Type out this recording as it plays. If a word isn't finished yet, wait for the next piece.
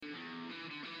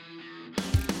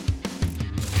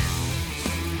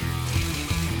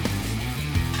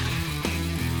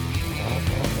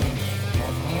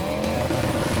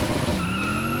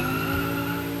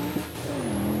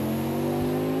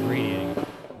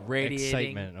radiating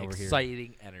excitement over here.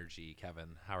 exciting energy. Kevin,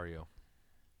 how are you?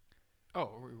 Oh,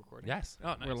 are we recording? Yes.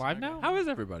 Oh, nice. We're live Okay. now? How is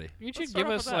everybody? You Let's should start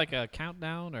give off us with that. like a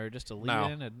countdown or just a lead No.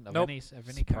 in of Nope. any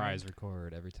Surprise kind.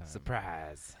 record every time.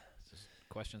 Surprise. Just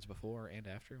questions before and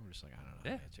after. We're just like, I don't know how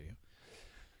Yeah. to answer you.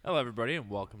 Hello, everybody, and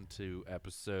welcome to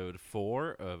episode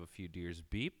 4 of A Few Deers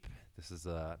Beep. This is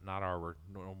not our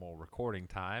normal recording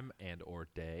time and or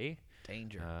day.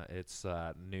 Danger. It's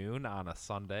noon on a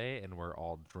Sunday, and we're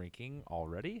all drinking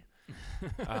already.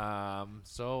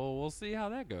 So we'll see how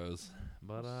that goes.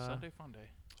 But Sunday fun day.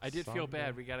 I did feel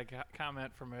bad. We got a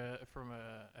comment from a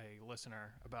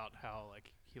listener about how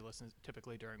like he listens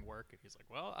typically during work, and he's like,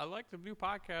 "Well, I like the new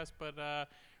podcast, but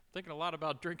thinking a lot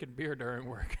about drinking beer during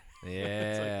work."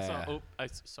 yeah,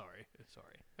 Sorry.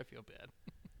 I feel bad.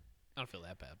 I don't feel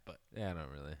that bad, but yeah, not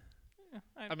really. Yeah,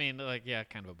 I mean, like, yeah,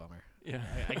 kind of a bummer. yeah.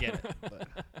 I get it, but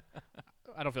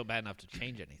I don't feel bad enough to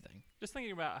change anything. Just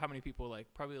thinking about how many people like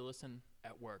probably listen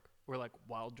at work or like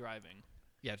while driving.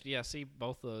 Yeah. See,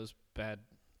 both those bad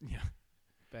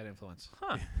influence.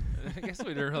 Huh. I guess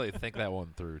we didn't really think that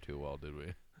one through too well, did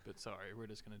we? But sorry, we're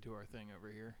just gonna do our thing over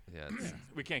here. Yeah.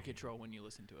 We can't control when you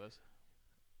listen to us.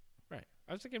 Right.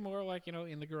 I was thinking more like,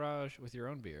 in the garage with your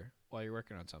own beer while you're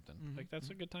working on something. Mhm. Like, that's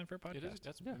a good time for a podcast. It is.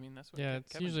 That's. I mean, that's what. Yeah,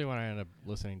 it's Kevin- usually when I end up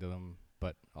listening to them,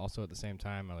 but also at the same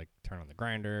time, I like turn on the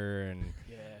grinder and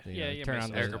Yeah. You turn miss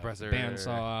on air the compressor.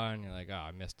 bandsaw, and you're like, oh,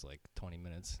 I missed like 20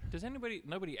 minutes. Does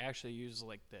nobody actually use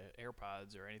like the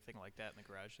AirPods or anything like that in the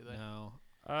garage? Do they? No.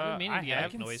 I mean, I you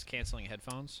have have noise canceling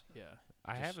headphones. Yeah.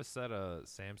 I have a set of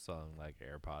Samsung like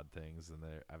AirPod things, and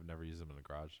I've never used them in the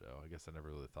garage though. I guess I never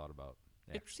really thought about.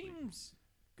 It actually- seems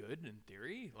good in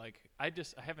theory. Like I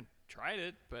haven't tried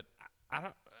it, but I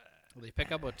don't. They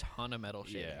pick up a ton of metal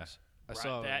Yeah. shavings. I Right,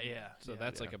 saw that. Yeah. So yeah.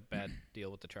 that's yeah. like a bad deal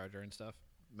with the charger and stuff.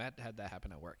 Matt had that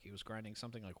happen at work. He was grinding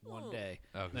something like one Oh. day.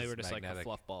 Oh, 'cause And they were it's just like a magnetic.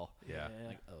 fluff ball. Yeah.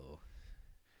 Like, oh.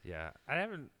 Yeah,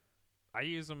 I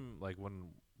use them like when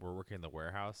we're working in the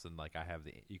warehouse, and like I have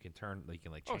you can Oh,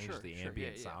 change sure, the sure,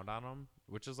 ambient yeah, yeah. sound on them,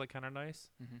 which is like kind of nice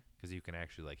Mhm. because you can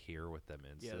actually like hear what them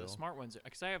in. Yeah, still. the smart ones.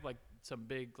 Because I have like some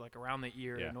big like around the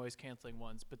ear Yeah. noise canceling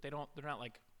ones, but they're not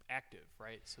like active,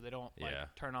 right? So they don't like Yeah.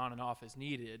 turn on and off as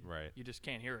needed. Right. You just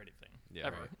can't hear anything Yeah,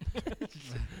 ever. You're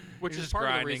Which is just part of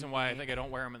the grinding. reason why I think I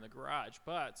don't wear them in the garage.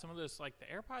 But some of those like the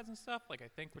AirPods and stuff, like I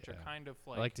think, which are Yeah. kind of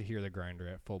like. I like to hear the grinder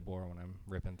at full bore when I'm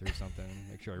ripping through something.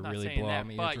 Make sure I I'm not really saying blow that, out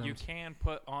my but you eardrums. can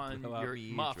put on Blow out your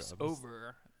me muffs eardrums.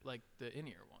 over like the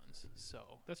in-ear ones.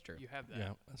 So That's true. you have that.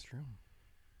 Yeah, that's true.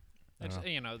 I It's,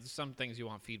 don't know. some things you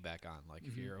want feedback on. Like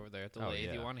if Mhm. you're over there at the Oh, lathe,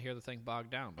 yeah. you want to hear the thing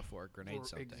bog down before it grenades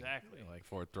Or- something. exactly. Like,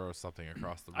 Before it throws something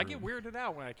across the room. I get weirded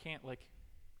out when I can't like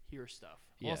hear stuff.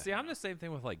 Well, Yeah. see, I'm the same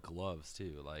thing with like gloves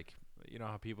too. Like, you know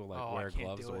how people like Oh, I wear can't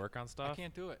gloves do to it. work on I stuff.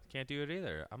 can't do it. Can't do it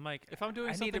either. I'm like, If I'm doing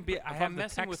I need something, to be. if I I'm have the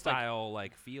messing with, like- textile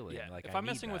like feeling. Yeah. Like if I I'm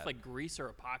need messing with that. like grease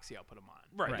or epoxy, I'll put them on.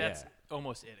 Right, But that's yeah.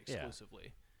 almost it Yeah.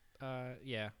 exclusively.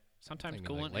 yeah. Sometimes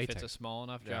Thinking like coolant if it's a latex. small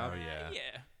enough Oh, job. yeah.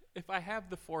 Yeah. If I have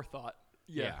the forethought.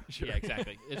 Yeah. Sure. Yeah,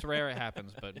 exactly. It's rare it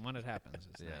happens, but when it happens,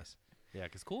 it's Yeah. nice. Yeah,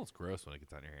 because coolant's gross when it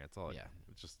gets on your hands. All Yeah.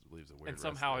 it just leaves a weird. And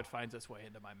somehow it residue. finds its way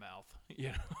into my mouth.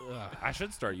 You know. I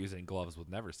should start using gloves with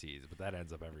never seeds, but that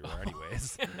ends up everywhere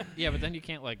anyways. Yeah, but then you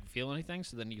can't like feel anything,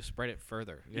 so then you spread it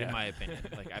further. Yeah. In my opinion,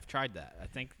 like I've tried that. I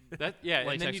think And then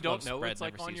Latex you don't glove know spread it's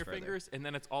like never on sees your further. fingers, and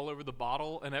then it's all over the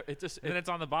bottle, and it just And then it's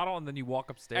on the bottle, and then you walk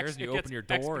upstairs, and it you gets open your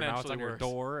door, and now it's on exponentially your worse.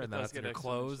 door, It and then does it's in get your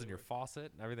clothes, exponentially and your worse.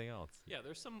 faucet, and everything else. yeah.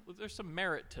 There's some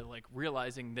merit to like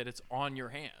realizing that it's on your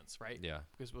hands, right? Yeah,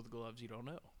 Because with gloves you don't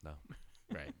know. no.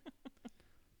 right.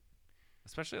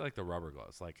 Especially like the rubber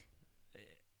gloves. Like,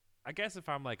 I guess if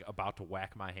I'm like about to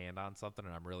whack my hand on something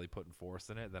and I'm really putting force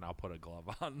in it, then I'll put a glove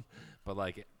on. But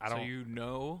like, I don't. So you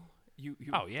know you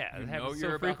Oh, yeah, you it know happens so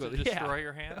you're about to frequently. Yeah. destroy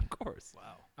your hand. Of course.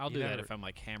 Wow. I'll You do that never- if I'm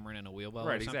like hammering in a wheel well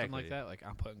Right, or something exactly. like that. Like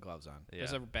I'm putting gloves on.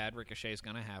 There's Yeah. a bad ricochet is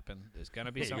gonna happen. There's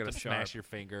gonna be Yeah, you're something gonna sharp. smash your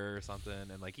finger or something,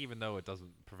 and like even though it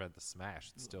doesn't prevent the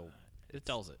smash, it's still It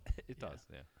dulls it. it Yeah. does.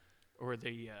 Yeah. Or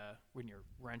the when you're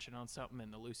wrenching on something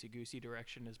and the loosey goosey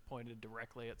direction is pointed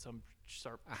directly at some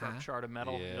sharp shard of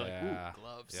metal. And you're like, Yeah. ooh,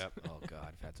 gloves. Yep. Oh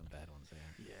God, I've had some bad ones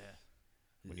there. Yeah.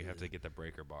 When you have to get the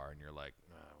breaker bar and you're like,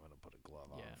 I'm gonna put a glove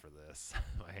Yeah. on for this.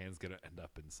 My hand's gonna end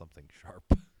up in something sharp.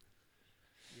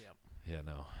 Yep. Yeah,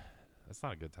 no, that's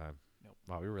not a good time. Nope.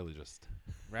 Wow, we really just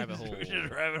Rabbit hole. we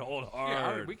just rabbit hole Yeah, I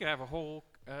hard. mean, we could have a whole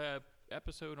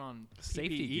episode on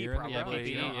Safety PPE gear in the probably. PPE,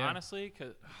 you know, yeah. honestly,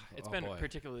 because it's Oh, been boy.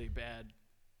 particularly bad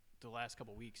the last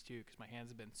couple weeks too, because my hands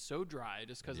have been so dry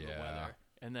just because of the Yeah. weather,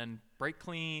 and then brake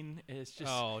clean. It's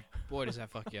just Oh boy, does that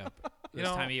fuck you up. You This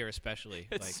know, time of year, especially.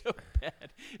 it's so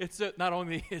bad. It's not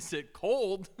only is it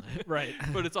cold, Right.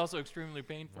 but it's also extremely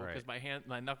painful because Right.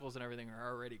 my knuckles and everything are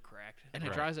already cracked. And it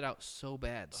Right. dries it out so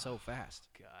bad, so fast.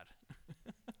 God,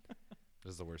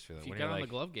 This is the worst feeling. If you when got you're on like,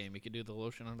 the glove game, you could do the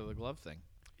lotion under the glove thing.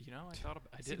 you know, I thought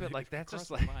I See, did, but, like, it that's just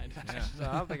crossed my like- mind. No,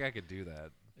 I don't think I could do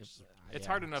that. It's Yeah,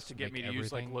 hard enough to just get me make to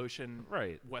use like everything- lotion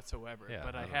Right. whatsoever. Yeah,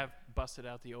 but I I don't- have busted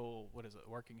out the old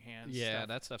working hands. Yeah, stuff.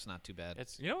 that stuff's not too bad.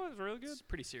 it's You know what's really good? it's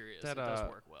pretty serious. That, it does uh,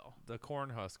 work well. The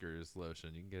Corn Huskers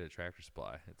lotion. You can get at Tractor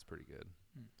Supply. It's pretty good.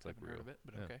 It's like Haven't heard real. of it,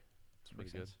 but Yeah. okay. It's pretty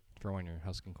Makes good. sense. Throw in your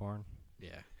husking corn.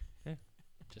 Yeah. Yeah.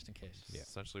 Just in case. It's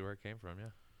essentially where it came from. Yeah.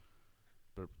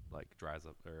 But like dries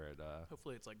up or it.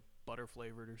 Hopefully, it's like butter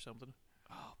flavored or something.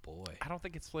 Oh boy. I don't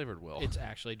think it's flavored well. It's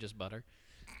actually just butter.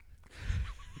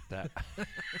 that.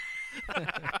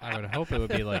 I would hope it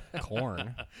would be like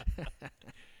corn.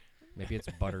 Maybe it's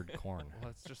buttered corn.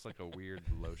 Well, it's just like a weird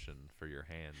lotion for your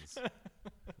hands.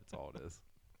 That's all it is.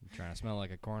 You trying to smell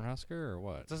like a corn husker or It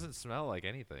what? doesn't smell like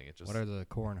anything. It just. What are the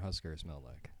corn huskers smell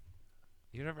like?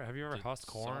 Have you ever Just husked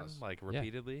corn sauce. like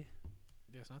repeatedly?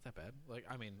 Yeah, it's not that bad. Like,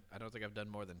 I mean, I don't think I've done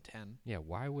more than 10. Yeah,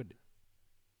 why would?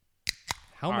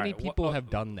 How All many right, people have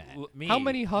done that? Me, How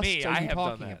many husks me, are I you have done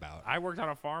talking that. about? I worked on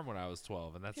a farm when I was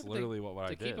 12, and that's Yeah, but literally what I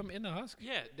To did. keep them in the husk?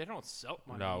 Yeah, they don't sell.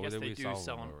 Well, No, I guess we they do sell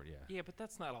sell them them. over, yeah. Yeah, but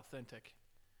that's not authentic.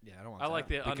 Yeah, I don't want I like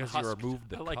the Because you unhusked. removed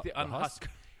the I like cut- the the husk? unhusked.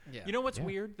 Yeah. You know what's Yeah.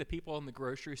 weird? The people in the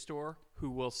grocery store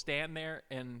who will stand there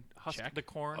and husk Check? the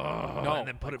corn. Oh, no, and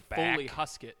then put like it back. fully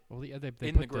husk it Well, yeah, they in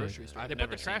put the grocery store. I've They put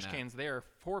never the seen trash that. cans there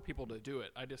for people to do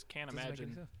it. I just can't Doesn't make any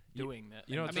imagine sense. doing that.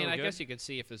 you know And what's I mean, real I good? guess you could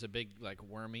see if there's a big, like,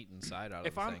 worm-eaten side out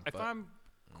if of the I'm thing. if but I'm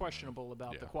questionable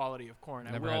about the Yeah. quality of corn,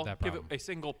 I Never had will that give it problem. a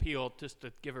single peel just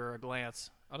to give her a glance.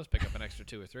 I'll just pick up an extra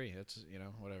 2 or 3. It's,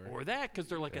 whatever. Or that because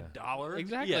they're like Yeah. $1.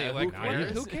 Exactly. Yeah, like, who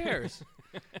cares? who cares?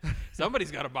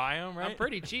 Somebody's got to buy them, right? I'm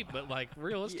pretty cheap, but, like,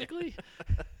 realistically.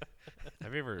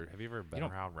 Have you ever been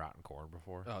don't- around rotten corn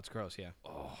before? Oh, it's gross, yeah.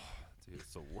 Oh, dude,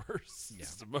 it's the worst. Yeah.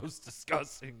 It's the most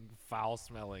disgusting,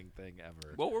 foul-smelling thing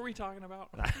ever. What were we talking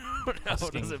about?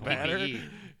 Does it matter? BBE.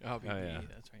 Oh, BBE, yeah.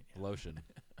 that's right. Yeah. Lotion.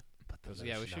 Yeah,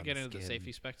 we lotion should on get the into the skin.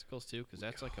 safety spectacles, too, because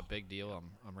that's, like, a big deal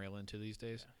I'm real into these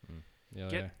days.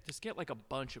 Yeah, Just get like a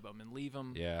bunch of them and leave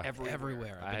them Yeah.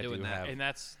 everywhere. I've been I doing do that. have- And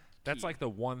that's That's key. like the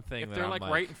one thing if that they're I'm like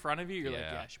right in front of you, you're like,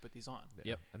 Yeah. yeah, I should put these on. Yeah.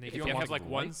 Yep. And If if you want have like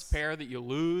one lights- pair that you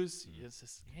lose, it's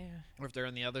just Or if they're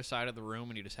on the other side of the room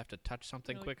and you just have to touch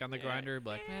something You're like, quick on the yeah, grinder, be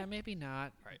like, maybe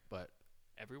not. Right. But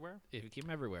everywhere. if you keep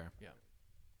them everywhere.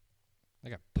 I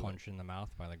got punched in the mouth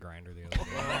by the grinder the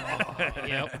other day.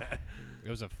 Yep. It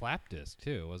was a flap disc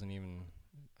too. It wasn't even.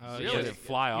 Really? Did it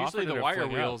fly off Usually or did the it wire flake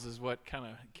out? wheels is what kind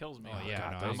of kills me. Oh, yeah,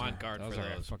 God, no, those I'm are- on guard those for are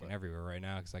those. Fucking but- everywhere right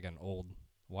now because I got an old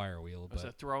wire wheel. Was But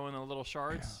it throwing the little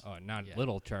shards? oh, not Yeah.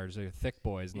 little charge. They're thick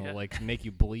boys, and Yeah. they'll like make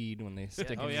you bleed when they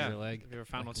stick Oh, into yeah. your leg. Have you ever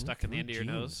found Like, one stuck in the through end of your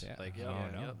jeans, nose? Yeah. Like, oh, yeah,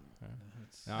 no. yep. Yeah.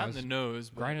 It's No, I Not in was the nose,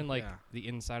 but grinding like yeah. the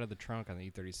inside of the trunk on the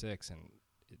E36, and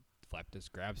it flap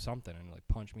disc grabbed something and like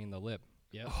punched me in the lip.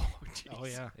 Yep. oh, Oh,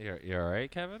 jeez. yeah. You all right,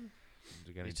 Kevin? Did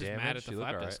you get any He's just damage? mad at the You look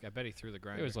flap all right. disc. I bet he threw the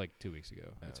grinder. It was like 2 weeks ago.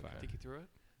 That's okay. fine. Think you threw it?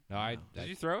 No, I Did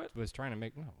you throw it? was trying to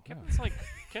make no. Kevin's like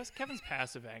Kevin's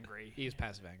passive angry. He was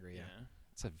passive angry, yeah.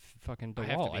 It's a fucking I have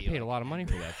to DeWalt. I be, paid like, a lot of money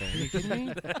for that thing. Are you kidding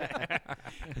me?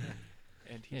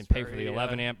 And You he's didn't pay for very, the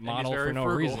 11 amp and he's model very for no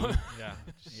frugal. reason. Yeah.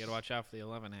 You got to watch out for the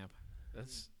 11 amp.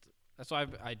 That's why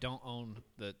I don't own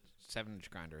the 7-inch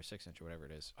grinder or 6-inch or whatever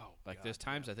it is. Oh, Like, God, there's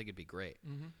times I think it'd be great,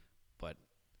 Mm-hmm. but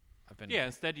I've been. Yeah,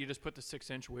 instead you just put the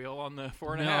 6-inch wheel on the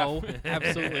 4.5. No,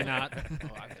 absolutely not.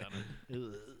 Oh, I've done it.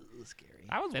 Ugh, scary.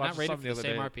 I was They're watching not rated something for the the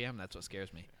same other day. RPM. That's what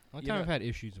scares me. The only You time know- I've had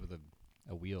issues with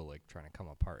a wheel like trying to come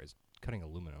apart is cutting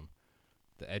aluminum.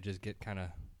 The edges get kind of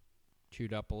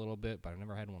chewed up a little bit, but I've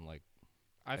never had one like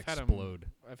I've explode.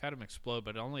 I've had them explode,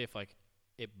 but only if like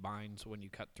it binds when you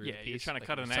cut through Yeah, the piece. you're trying to like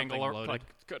cut if an something angle or loaded. like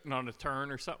cutting on a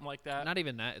turn or something like that. Not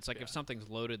even that. It's like Yeah. if something's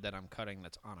loaded that I'm cutting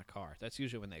that's on a car. That's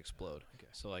usually when they explode. Okay.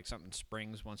 So like something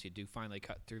springs once you do finally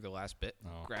cut through the last bit,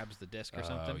 Oh. grabs the disc or Oh,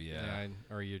 something. yeah.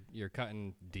 Or you're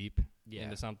cutting deep Yeah.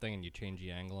 into something and you change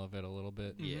the angle of it a little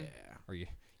bit. Mhm. Yeah. Or you're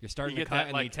starting You to get cut that,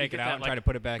 and like- you take you it get out that, and try like- to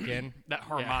put it back in. That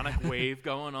harmonic wave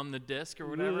going on the disc or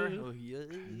whatever. Oh,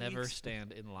 Never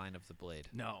stand in line of the blade.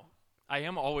 No. I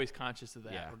am always conscious of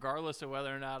that, Yeah. regardless of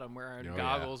whether or not I'm wearing Oh, yeah.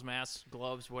 goggles, masks,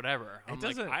 gloves, whatever. It I'm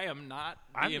like, doesn't- I am not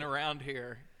I'm- being around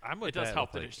here. I'm with It does that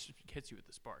help with, that like, it hits you with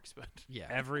the sparks, but Yeah.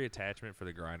 every attachment for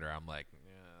the grinder. I'm like,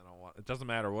 yeah, I don't want. It doesn't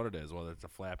matter what it is, whether it's a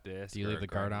flap disc. Do you or leave a the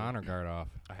guard grinder. on or guard off?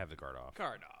 I have the guard off.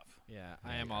 guard off. Yeah.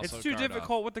 I am also It's too guard off.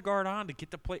 difficult with the guard on to get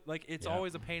the plate. Like it's Yeah.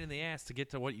 always a pain in the ass to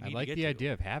get to what you I need like to get the to.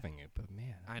 idea of having it, but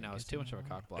man, I know it's too much of a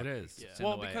cock block. It is. Yeah. It's in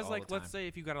Well, the way because all like the let's time. say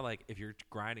if you gotta like if you're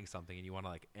grinding something and you want to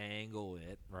like angle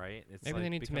it, right? It's Maybe like they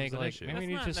need to becomes make an like issue. maybe That's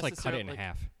you not just like cut it in necessarily-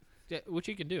 half. Yeah, which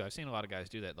you can do. I've seen a lot of guys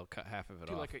do that. They'll cut half of it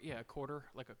Do off. like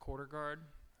a quarter guard.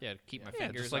 Yeah, to keep my Yeah,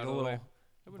 fingers just like out a of the way. little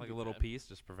That wouldn't like be a little bad. piece,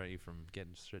 just prevent you from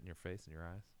getting shit in your face and your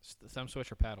eyes. It's the thumb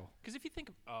switch or paddle. Because if you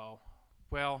think,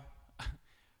 well,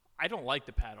 I don't like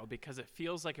the paddle because it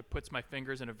feels like it puts my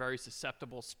fingers in a very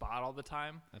susceptible spot all the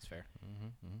time. That's fair.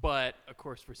 But of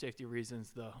course, for safety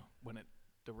reasons, the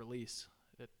release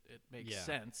it makes Yeah.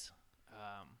 sense.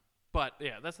 But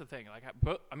yeah, that's the thing. Like,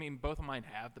 both of mine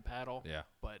have the paddle. Yeah.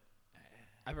 But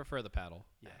I prefer the paddle.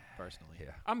 Yeah. Personally.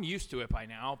 Yeah. I'm used to it by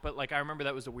now. But like, I remember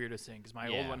that was the weirdest thing because my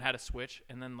old Yeah. one had a switch,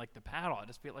 and then like the paddle, I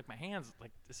just feel like my hands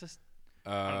like it's just.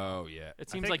 Oh yeah.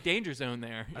 It seems like danger zone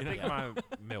there. I you know? think my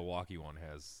Milwaukee one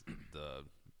has the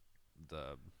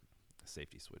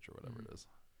safety switch or whatever it is.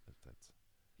 That's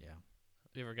Yeah.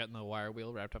 You ever gotten the wire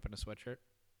wheel wrapped up in a sweatshirt?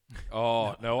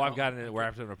 Oh no, I've gotten it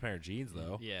wrapped in a pair of jeans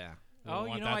though. Yeah. You Oh, don't you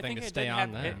want know, that I thing think to it stay did on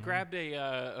have, then. it grabbed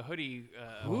a hoodie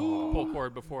pull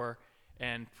cord before,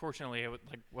 and fortunately, it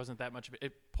wasn't that much of it.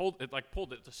 It pulled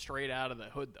it straight out of the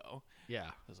hood though. Yeah.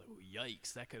 I was like, "Ooh,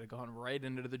 yikes! That could have gone right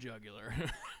into the jugular."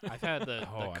 I've had the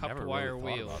I cupped never wire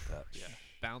really thought wheel about that.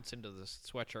 bounce into the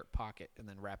sweatshirt pocket and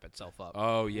then wrap itself up.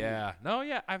 Oh yeah. No,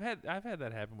 yeah. I've had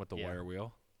that happen with the Yeah. wire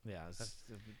wheel. Yeah.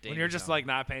 When you're just like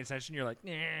not paying attention, you're like,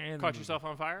 nah, and Caught then- yourself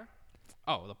on fire?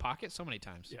 oh, the pocket so many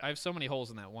times. Yeah. I have so many holes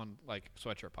in that one like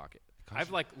sweatshirt pocket. I've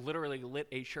like literally lit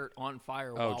a shirt on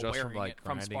fire Oh, while just from, wearing like, it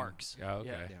from grinding? sparks. Oh, okay.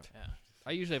 Yeah. Yeah. Yeah.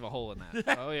 I usually have a hole in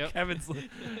that. Oh yeah. Kevin's.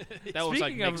 That was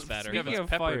like Speaking of- mixed batter. speaking Kevin's of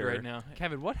peppered fire, right now.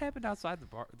 Kevin, what happened outside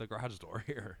the garage door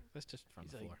here? That's just from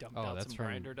He's the floor. like dumped Oh, out that's some from-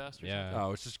 grinder dust or yeah.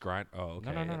 Oh, it's just grind. Oh,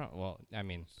 okay. No. Well, I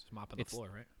mean, Just mopping the It's- floor,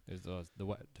 right? there's the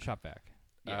shop vac.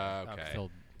 Okay.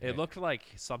 Filled. It looked like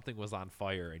something was on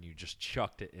fire and you just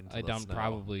chucked it into I the dumped snow.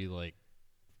 probably like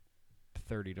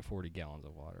 30 to 40 gallons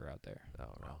of water out there.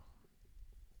 Oh no.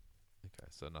 Okay,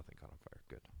 so nothing caught on fire.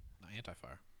 Good. No,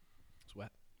 anti-fire. It's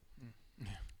wet. Yeah,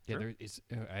 Sure. there is.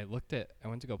 I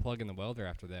went to go plug in the welder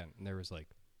after that, and there was like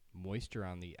moisture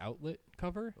on the outlet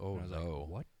cover. Oh, and I was no. like,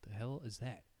 what the hell is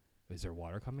that? Is there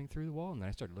water coming through the wall? And then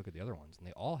I started to look at the other ones, and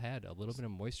they all had a little bit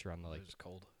of moisture on the It's just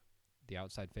cold. the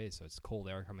outside face, so it's cold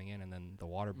air coming in, and then the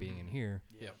water being in here.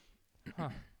 Yeah. Huh.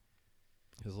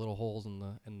 There's little holes in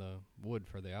the wood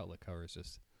for the outlet covers.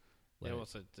 Just let Yeah, it- well,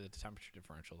 it's the temperature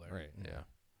differential there. right. Yeah.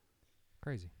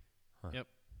 Crazy.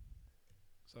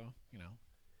 So,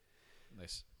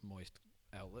 nice moist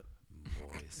outlet.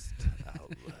 Moist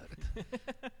outlet.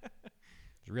 I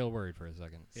was real worried for a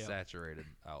second. Yeah. Saturated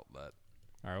outlet.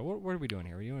 All right, what are we doing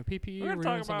here? Are we doing PPE? We're or gonna we're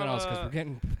talk doing something about, else because we're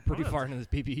getting pretty far into this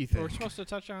PPE thing. We're supposed to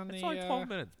touch on It's the. only 12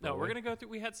 minutes. No, we're boy. gonna go through.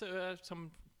 We had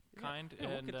some kind yeah,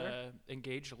 we'll and get there.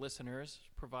 engaged listeners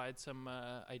provide some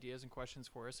ideas and questions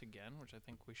for us again, which I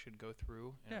think we should go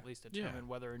through and Yeah. at least Yeah. determine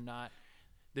whether or not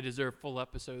they deserve full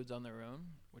episodes on their own,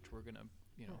 which we're gonna,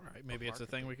 All right, maybe it's a bookmark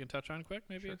thing if we can touch on quick.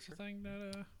 Maybe Sure, it's sure. a thing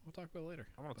that we'll talk about later.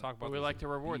 I want to But- talk about But we this like to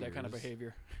reward that kind of beers.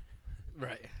 behavior.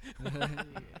 Right.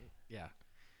 yeah.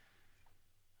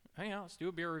 Hang on, let's do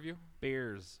a beer review.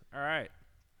 Beers. All right.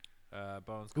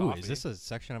 Bones Ooh, Coffee. is this a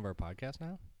section of our podcast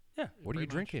now? Yeah. What are you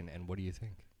pretty much. drinking, and what do you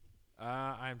think?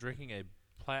 I'm drinking a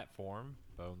Platform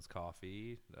Bones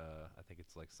Coffee. I think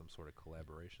it's like some sort of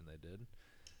collaboration they did.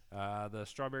 The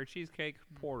strawberry cheesecake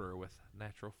porter with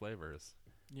natural flavors.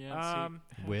 Yeah.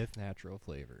 With natural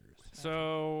flavors.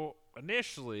 So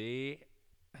initially,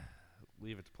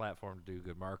 leave it to Platform to do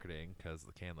good marketing because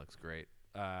the can looks great.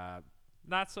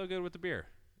 Not so good with the beer.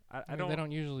 I mean, don't. they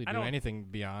don't usually I do don't- anything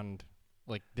beyond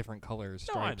like different colors,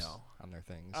 No, I stripes know. on their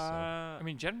things. I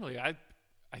mean, generally, I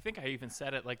think I even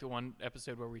said it like the one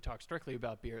episode where we talked strictly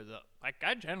about beer.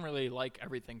 I generally like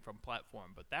everything from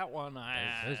Platform, but that one,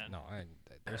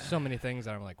 there's so many things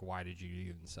that I'm like, why did you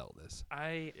even sell this?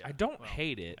 I Yeah, don't well,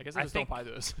 hate it. I guess I just don't think buy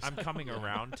those. I'm coming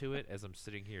around to it as I'm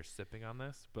sitting here sipping on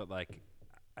this, but like,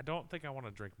 I don't think I want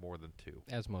to drink more than two.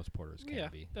 As most porters can Yeah,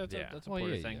 be. that's Yeah. a Well,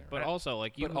 important yeah, thing. yeah. But also,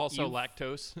 like you, but also you've-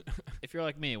 lactose. if you're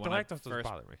like me, when the I lactose doesn't first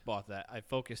bother me. bought that, I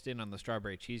focused in on the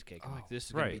strawberry cheesecake. I'm like, Oh, this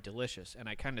is gonna be right. delicious, and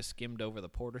I kind of skimmed over the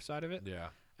porter side of it, Yeah.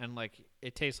 and like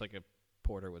it tastes like a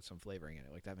porter with some flavoring in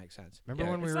it. Like that makes sense. Remember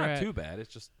when we it's were not at too bad.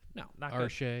 It's just No. not good.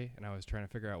 Arche, and I was trying to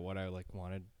figure out what I like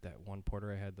wanted that one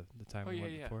porter I had the time Oh we yeah,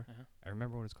 went yeah. before. Uh-huh. I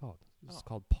remember what it's called. It's Oh.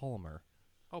 called Polymer.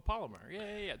 Oh, Polymer.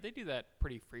 Yeah. They do that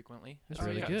pretty frequently. It's Oh,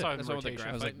 really yeah, good. It's on That's the one with the rotation.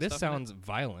 I was Graphite like, and this stuff in it? sounds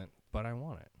violent, but I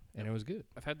want it, and it was good.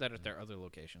 I've had that at their other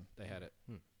location. They had it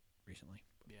Hmm. recently.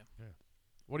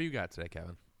 What do you got today,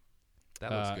 Kevin?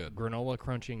 That looks good. Granola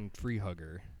crunching tree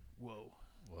hugger. Whoa.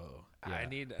 Whoa. Yeah, I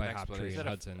need by an Hop Tree explanation. in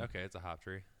Hudson. Okay, it's a hop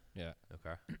tree. Yeah.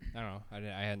 Okay. I don't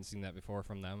know. I hadn't seen that before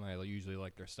from them. I usually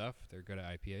like their stuff. They're good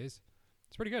at IPAs.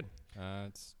 It's pretty good.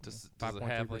 It's Does it 5.3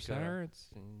 have like a percenter. It's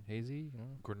hazy.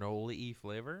 granola-y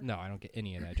flavor? No, I don't get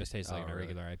any of that. It just tastes like Oh, a really?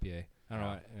 regular IPA. I don't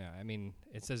know. Yeah, I mean,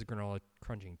 it says granola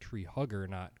crunching tree hugger,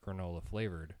 not granola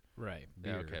flavored Right.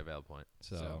 Yeah, beer. okay, valid point.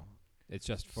 So it's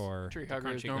just for. Tree The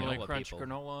huggers crunchy normally granola crunch people.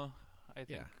 granola. I think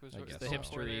Yeah, was I what guess The so.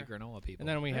 hipstery granola people. And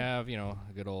then we have, a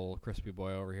good old crispy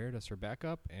boy over here just for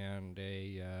backup, and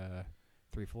a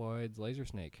Three Floyds Laser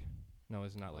Snake. No,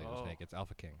 it's not Laser Oh. Snake. It's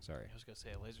Alpha King. Sorry. I was gonna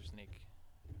say a laser snake.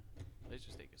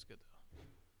 Laser snake is good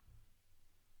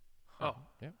though. Oh,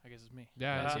 Yeah. I guess it's me.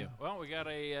 Yeah, it's you. Well, we got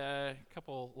a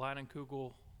couple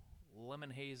Leinenkugel Lemon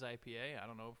Haze IPA. I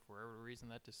don't know for whatever reason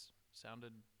that just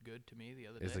sounded good to me the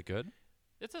other day. Is it good?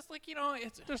 It's just like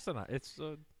it's Just it's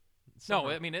no. summer.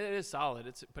 I mean it is solid.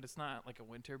 But it's not like a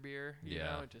winter beer. You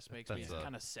Yeah, know, it just makes me that's a-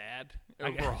 kind of sad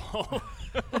Okay. overall.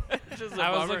 It's just a I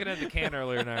was bummer. looking at the can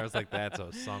earlier and I was like, that's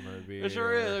a summer beer. It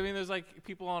sure is. I mean, there's like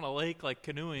people on a lake like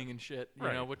canoeing and shit, you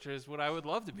know, Right. which is what I would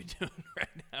love to be doing right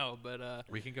now. But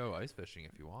We can go ice fishing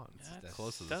if you want. It's That's-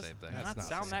 close to the does same thing. That's not not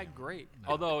sound the that same. great. No.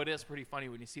 Although it is pretty funny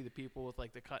when you see the people with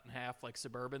like the cut in half like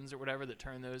Suburbans or whatever that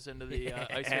turn those into the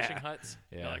ice fishing huts.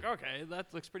 Yeah. You're like, okay,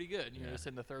 that looks pretty good. You're Yeah. just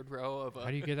in the third row of a.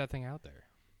 How do you get that thing out there?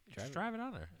 Just drive it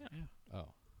on there. Oh.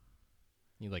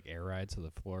 You like air ride so the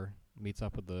floor meets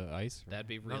up with the ice? That'd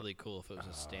be really cool if it was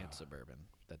a stand Suburban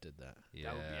that did that.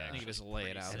 Yeah. That would be I think actually just lay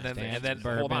it out. And Stand then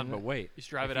hold on, bourbon. but wait. Just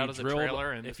drive If it out you as a drilled-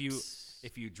 trailer and if you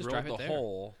drive drilled it the there.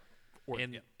 hole Or-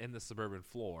 in yeah. in the suburban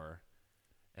floor,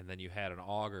 and then you had an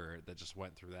auger that just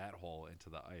went through that hole into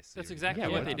the ice. so That's you- exactly Yeah,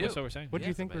 what what- they do. That's what we're saying. What do Yeah,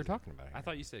 you it's think we were amazing. talking about here? I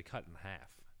thought you said cut in half.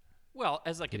 Well,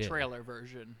 as like You a did. trailer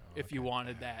version, if you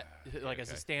wanted that, like as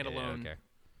a Okay. Yeah, standalone. okay.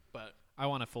 But I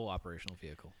want a full operational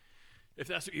vehicle. if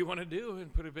that's what you want to do,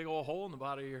 and put a big old hole in the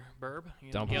bottom of your burb,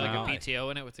 you Dump know, You them get out. like a PTO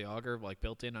in it with the auger like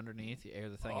built in underneath. You air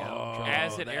the thing out. Oh. drill it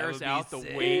as out. it that airs would be out, the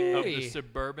weight of the sick.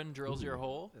 Suburban drills your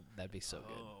hole. That'd be so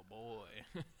good. Oh boy.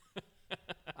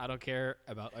 I don't care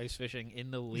about ice fishing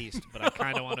in the least, but I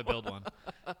kind of want to build one.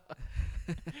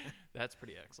 That's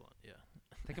pretty excellent. Yeah.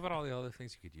 Think about all the other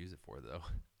things you could use it for, though.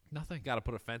 Nothing. Got to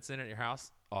put a fence in at your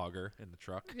house, auger in the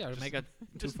truck. Yeah, to make a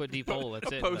 2-foot deep hole.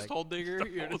 That's it. Post like- hole digger.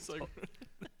 You're just like,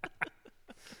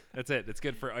 That's it. It's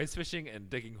good for ice fishing and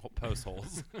digging post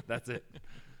holes. That's it.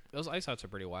 Those ice huts are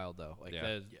pretty wild though. Like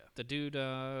Yeah. the dude,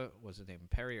 what's his name,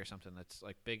 Perry or something. That's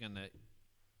like big in the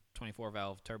 24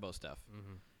 valve turbo stuff.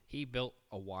 Mm-hmm. He built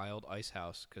a wild ice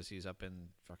house because he's up in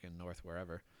fucking north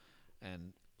wherever,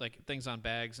 and like things on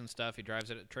bags and stuff. He drives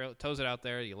it, tows it out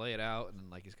there. You lay it out, and then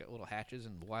like he's got little hatches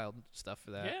and wild stuff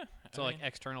for that. yeah. So I like mean,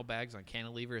 external bags on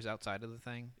cantilevers outside of the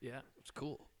thing. yeah. It's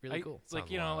cool, really cool. It's like,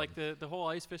 Sounds you know, wild. like the whole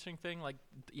ice fishing thing, like,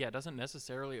 yeah, it doesn't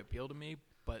necessarily appeal to me,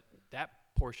 but that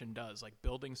portion does. Like,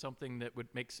 building something that would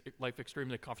make life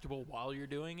extremely comfortable while you're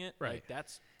doing it, Right. like,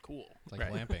 that's cool. It's like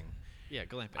Right. glamping. Yeah,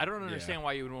 glamping. I don't understand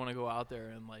why you would want to go out there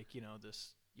and, like, you know,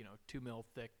 this, 2 mil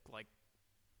thick, like,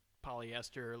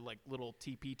 polyester, like, little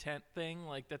TP tent thing.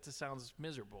 Like, that just sounds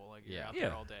miserable. Like, you're Yeah. out Yeah.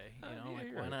 there all day. You know, yeah, like,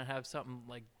 you're why right. not have something,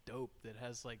 like, dope that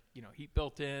has, like, heat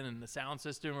built in and the sound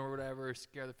system or whatever,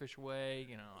 scare the fish away,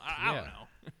 I don't Yeah. know.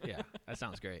 Yeah, that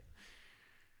sounds great.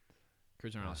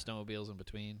 Cruising around with snowmobiles in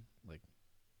between, like,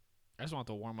 I just want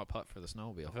the warm up hut for the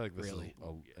snowmobile. I feel like this really.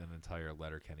 is an entire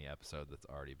Letterkenny episode that's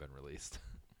already been released.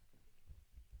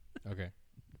 Okay.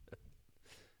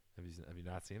 Have you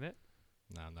not seen it?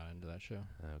 No, I'm not into that show.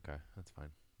 Okay, that's fine.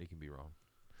 You can be wrong.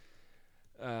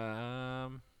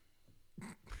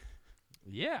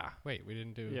 Yeah. Wait, we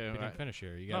didn't Yeah, we I- didn't finish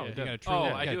here. You Oh, got, done. a Oh, truly,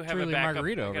 I you got do a have truly a backup.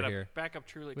 margarita I over got here. a backup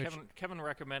Truly. Which- Kevin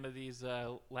recommended these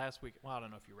last week. Well, I don't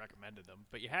know if you recommended them,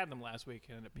 but you had them last week,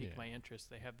 and it piqued Yeah. my interest.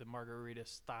 They have the margarita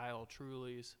style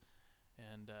Trulies,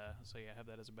 and so yeah, I have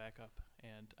that as a backup.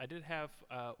 And I did have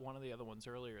one of the other ones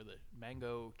earlier, the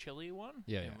mango chili one.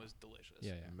 Yeah, and yeah. it was delicious.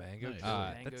 Yeah, yeah. Mango Nice. chili.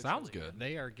 Mango That sounds chili. good.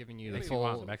 They are giving you the Makes me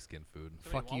want full Mexican food. Somebody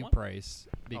fuck want you one? price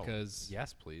because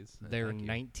Yes, please. they're Thank you.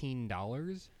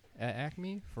 $19 at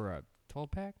Acme for a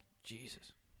 12-pack.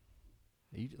 Jesus.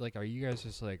 Are you guys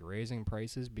just like raising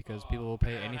prices because people will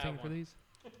pay I have anything for one. these?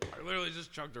 I literally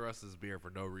just chugged the rest of this beer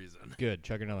for no reason. Good,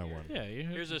 chug another one. Yeah,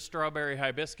 Here's a strawberry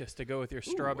hibiscus to go with your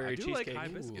strawberry I do cheesecake. like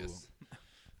hibiscus.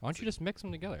 Why don't you just mix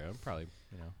them together? I'm probably,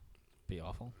 be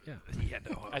awful. Yeah. Yeah,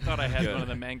 no. I thought I had Good. one of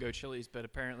the mango chilies, but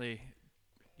apparently,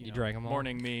 You drank 'em all?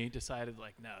 Morning me decided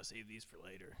like, no, save these for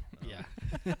later. Yeah.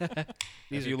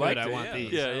 These These you are liked good. I it, want yeah.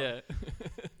 these. Yeah,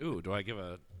 yeah. Ooh, do I give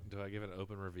an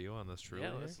open review on this Truly?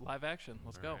 Yeah, here? let's live action.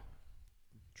 Let's All go. right.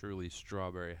 Truly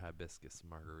strawberry hibiscus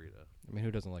margarita. I mean, who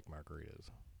doesn't like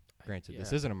margaritas? Granted,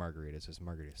 this yeah. isn't a margarita; it's just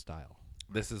margarita style.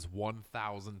 This is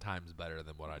 1,000 times better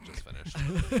than what I just finished.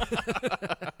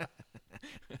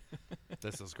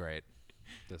 This is great.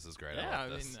 This is great. Yeah, I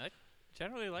love this. I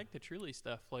generally like the Truly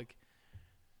stuff. Like,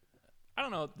 I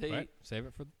don't know. They Right? Save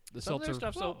it for the Some of their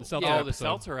seltzer. stuff's the seltzer the episode.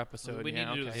 seltzer episode. We need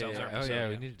to do the okay, seltzer yeah. Oh episode, yeah, yeah.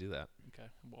 we need to do that. Okay,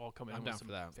 we'll all come in I'm with down some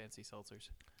for that. fancy seltzers.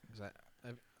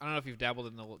 I don't know if you've dabbled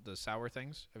in the sour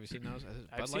things. Have you seen those?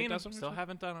 I've Bud seen Light them. does them or Still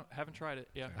something? haven't tried it.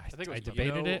 Yeah, I, I think it was I Bud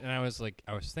debated Light. it, and I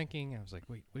was thinking,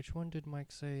 wait, which one did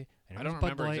Mike say? And I it don't was Bud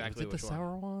remember Light. exactly Was it which the one.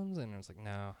 sour ones? And I was like, no,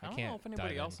 I I don't can't. know if anybody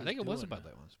dive else in. I think it was the doing Bud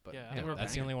Light ones, but Yeah, they yeah, were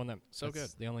That's the banging. only one that. So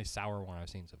that's good. The only sour one I've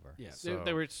seen so far. Yeah, So-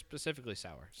 they were specifically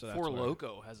sour. So that's Four why-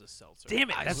 Loko has a seltzer.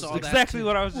 Damn it! I That's saw that exactly too.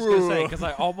 what I was just gonna say because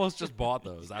I almost just bought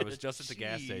those. I was just at the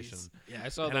gas Jeez. station. Yeah, I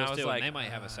saw And I those was too. like, and they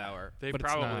might have a sour. They But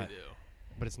it's probably not- do.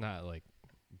 But it's not like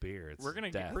Beer. It's We're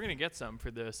gonna death. get some for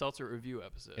the seltzer review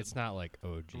episode. it's not like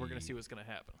OG. And we're gonna see what's gonna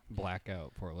happen.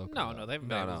 blackout for local. No, they've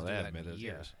been able to do they that haven't in made it,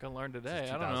 yeah. years. Gonna learn today.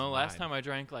 Since I don't know. Last 2009. time I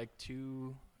drank like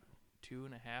two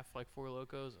and a half like Four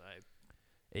Locos.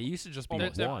 It used to just be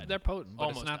Almost They're, one. they're potent, but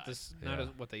Almost it's not died. this. Not Yeah. as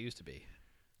what they used to be.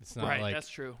 It's not right, like that's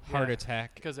true. heart Yeah.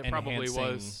 attack Because it probably enhancing-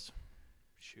 was.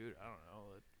 Shoot, I don't know.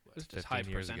 It's just 15 high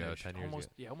years ago, percentage. 10 years Almost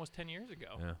ago. almost 10 years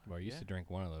ago. Yeah. Well, I used to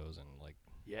drink one of those and like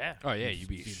Yeah. Oh yeah, you'd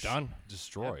be you done,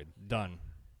 destroyed. done.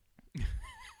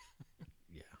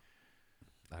 Yeah.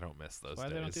 I don't miss those Why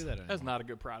days. they don't do that anymore? That's not a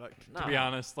good product, to No. be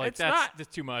honest. Like It's that's not.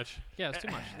 just too much. Yeah, it's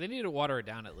too much. They need to water it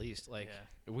down at least. Like,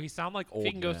 Yeah. We sound like if old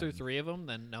you can go men. through 3 of them,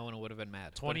 then no one would have been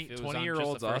mad. But 20 if it was on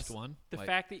 20-year-olds just the first us. one, The like,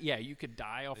 fact that you could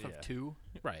die off of Yeah. two,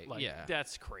 right? like yeah,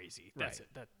 that's crazy. That's Right.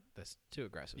 it. That that's too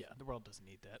aggressive. yeah, the world doesn't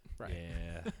need that. Right.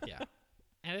 Yeah. Yeah.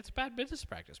 And it's bad business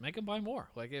practice. Make them buy more.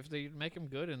 Like if they make them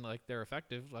good and like they're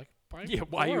effective, like buy Yeah,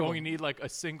 why more you of only 'em. need like a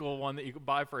single one that you can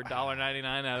buy for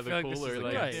 $1.99 out of the feel like this cooler? is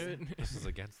Like, against- dude. This is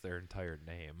against their entire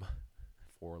name.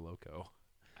 Four Loco.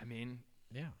 I mean,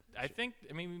 Yeah. I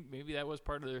mean, maybe that was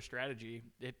part of their strategy,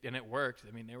 and it worked.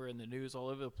 I mean, they were in the news all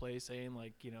over the place saying,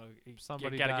 like, you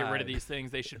Somebody got to get rid of died. these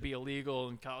things. They should be illegal.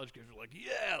 And college kids were like,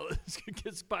 yeah,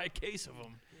 let's buy a case of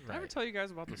them. Did I ever tell you guys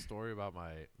about the story about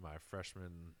my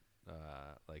freshman,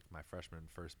 my freshman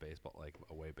first baseball,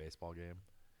 away baseball game?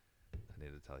 I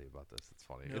need to tell you about this. It's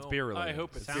funny. It's No, beer related. I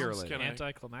hope it it's sounds beer related. kinda-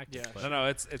 Anticlimactic. Yeah. but- No,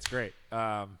 it's great.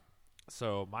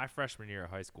 So my freshman year of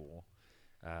high school,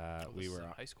 we were in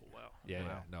high school.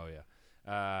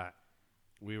 Wow.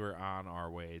 we were on our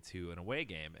way to an away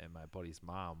game, and my buddy's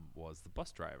mom was the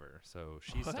bus driver. So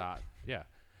she What? stopped. Yeah.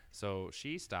 So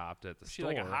she stopped at the Was she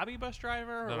store. like a hobby bus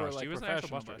driver? No, or no, like she was an actual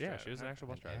professional bus driver. Yeah, she was an Okay. actual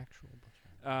bus driver. Actual bus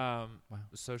driver. Wow.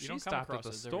 So she don't come stopped at across the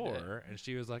those every day. store, and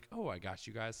she was like, "Oh, I got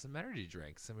you guys some energy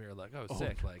drinks," and we were like, "Oh, Oh.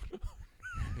 sick!" Like,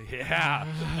 yeah.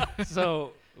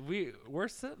 So we're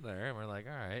sitting there, and we're like,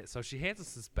 "All right." So she hands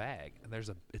us this bag, and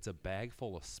it's a bag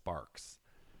full of Sparks.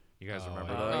 You guys Oh,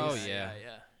 remember yeah. those? Oh, yeah.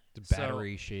 The So-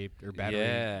 battery shaped or battery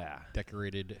Yeah.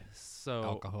 decorated So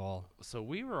alcohol. so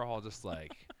we were all just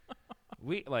like,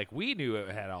 we knew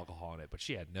it had alcohol in it, but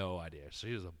she had no idea.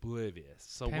 She was oblivious.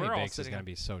 So Penny we're all Bakes is sitting gonna on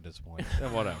be so disappointed.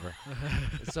 whatever.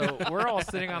 So we're all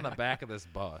sitting on the back of this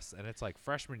bus, and it's like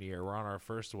freshman year. We're on our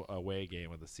first away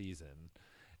game of the season,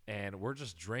 and we're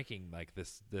just drinking like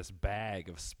this bag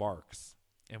of Sparks.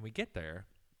 And we get there,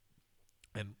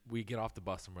 and we get off the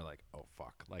bus, and we're like, "Oh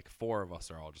fuck!" Like 4 of us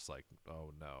are all just like,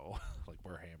 "Oh no!" Like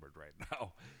we're hammered right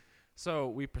now. So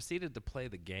we proceeded to play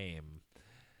the game.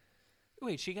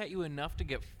 Wait, she got you enough to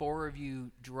get 4 of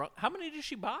you drunk? How many did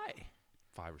she buy?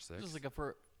 5 or 6. This is like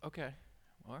okay.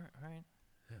 All right.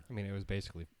 I mean, it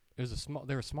was a small.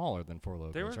 They were smaller than Four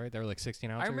Locos, They were- right? They were like 16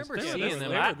 ounces. I remember They were seeing this- them.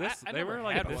 they were I- this- I they never were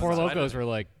like had this one, Four so I Locos don't- were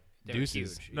like They were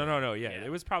deuces. huge. No. Yeah, Yeah. it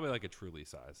was probably like a Truly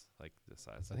size, like this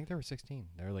size. I think they were 16.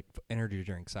 They were like energy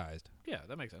drink sized. Yeah,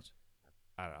 that makes sense.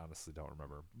 I honestly don't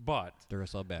remember, but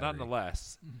Duracell battery.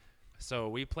 nonetheless, so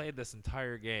we played this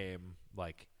entire game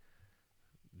like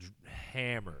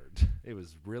hammered. It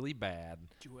was really bad.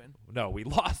 Did you win? No, we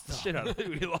lost the shit out of it.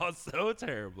 We lost so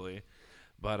terribly.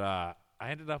 But I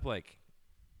ended up like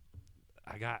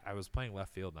I was playing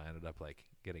left field, and I ended up like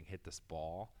getting hit this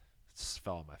ball. It just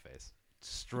fell on my face.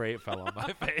 Straight fell on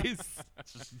my face.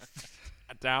 Just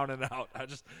down and out.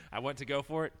 I went to go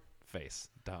for it. Face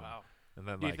done. Wow. And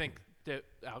then Do you like, think that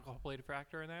alcohol played a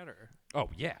factor in that, or? oh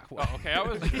yeah. Oh, okay. I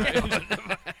was.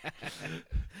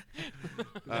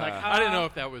 I didn't know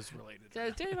if that was related.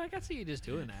 Dave, I can see you just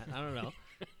doing that. I don't know.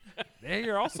 Yeah,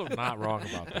 you're also not wrong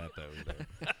about that though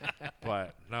either.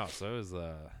 But no, so it was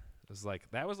like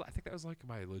I think that was like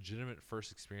my legitimate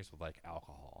first experience with like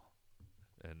alcohol.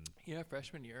 And Yeah,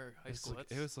 freshman year of high It's school. like-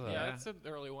 That's, it was, yeah, yeah. that's an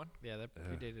early one. Yeah, that Yeah.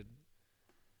 predated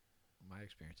my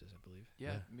experiences, I believe.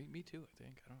 Yeah, Yeah. me too. I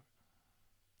think. I don't.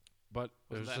 But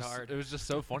Wasn't that hard? it was just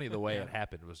so funny the way Yeah. it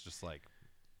happened. It was just like,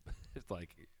 it's like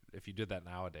if you did that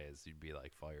nowadays, you'd be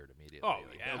like fired immediately. Oh,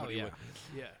 Like, yeah. nobody yeah. would-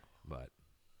 Yeah. But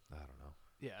I don't know.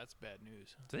 Yeah, that's bad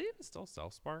news. Do they even still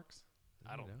sell Sparks?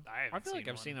 I don't. know. I, I feel like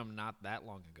I've one. seen them not that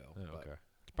long ago. Oh, but okay.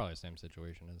 It's probably the same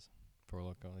situation as Four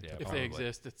Loko. They Yeah, took If all- they probably.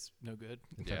 exist, it's no good.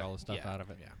 they took Yeah. all the stuff yeah, out of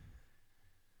it. Yeah.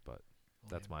 But Oh,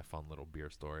 That's yeah. my fun little beer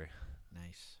story.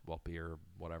 Nice. Well, beer,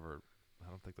 whatever. I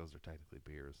don't think those are technically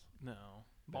beers. No.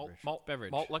 Malt, Beverage. malt,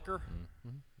 Beverage. malt liquor.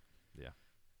 Mm-hmm.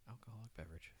 Alcoholic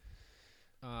beverage.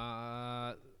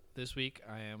 This week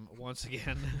I am once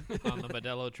again on the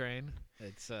Modelo train.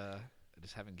 It's I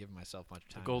just haven't given myself much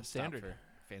time. gold to stop standard. for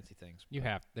fancy things. You but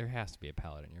have. There has to be a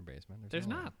pallet in your basement. There's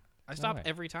no way. not. I No stop way.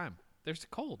 every time. There's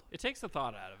cold. It takes the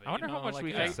thought out of it. I wonder you how know, much like,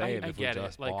 we I- could save I if we get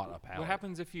just it. Like, bought a what pallet.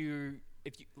 happens if you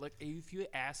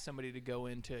ask somebody to go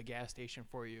into a gas station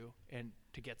for you and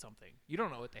to get something? You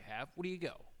don't know what they have. Where do you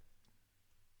go?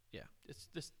 Yeah. It's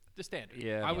the standard.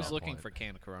 Yeah, I was good looking point. for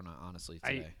canned Corona, honestly,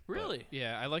 today. But, Really?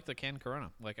 yeah, I like the canned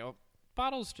Corona. Like,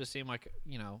 bottles just seem like,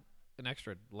 an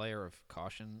extra layer of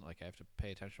caution. Like, I have to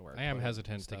pay attention where I am put it and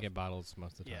hesitant to stuff. get bottles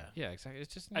most of the time. Yeah. Yeah, exactly.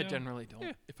 It's just, I generally don't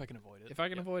yeah. if I can avoid it. if I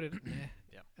can Yeah. avoid it, yeah.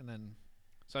 Yeah. And then,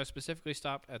 so I specifically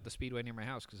stopped at the Speedway near my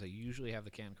house because I usually have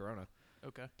the canned Corona.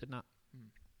 Okay. Did not. Hmm.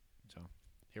 So,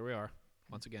 here we are,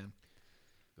 once again.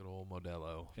 Good old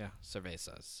Modelo. Yeah,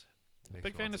 cervezas. Makes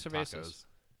Big me fan want of some cervezas. tacos.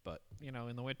 But,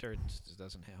 in the winter, it just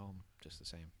doesn't hit home just the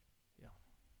same. Yeah.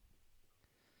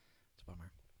 It's a bummer.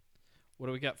 What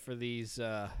do we got for these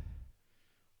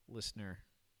listener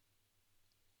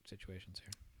situations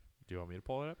here? Do you want me to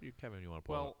pull it up? You, Kevin, you want to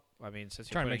pull it up? Well, I mean, since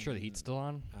you're Trying to make putting- sure the heat's still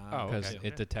on. Oh, Because okay.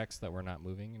 it detects that we're not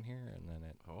moving in here, and then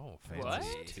it. Oh, fancy.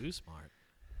 What? Too smart.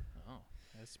 Oh,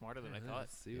 that's smarter than I thought.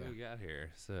 Let's see Yeah. what we got here.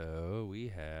 So we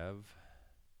have,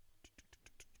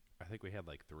 I think we had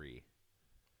like 3.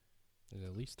 There's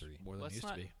at least 3. More than Let's used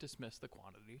not to be. dismiss the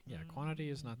quantity. Yeah, quantity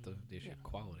is not the issue. Yeah.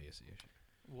 Quality is the issue.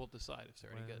 We'll decide if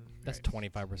they're any good. That's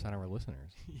 25% of our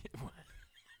listeners.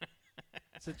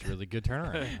 That's It's a really good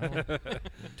turnaround.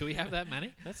 Do we have that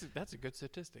many? that's a good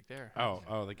statistic there.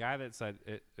 Oh, the guy that said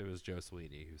it was Joe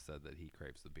Sweeney who said that he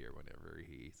craves the beer whenever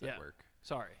he's Yeah. at work.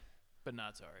 Sorry, but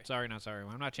not sorry. Sorry, not sorry.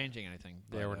 I'm not changing anything.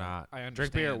 Yeah, but, we're not. I understand.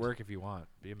 Drink beer at work if you want.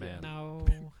 Be a man. No.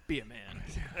 Be a man.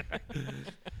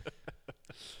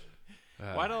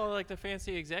 Uh, Why do I like the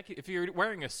fancy executive? If you're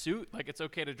wearing a suit, like it's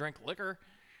okay to drink liquor.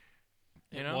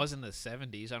 You know? It was in the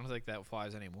 70s. I don't think that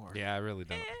flies anymore. Yeah, I really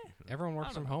don't. Everyone works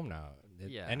I from don't home now.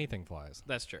 Yeah. Anything flies.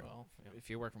 That's true. Well, yeah. If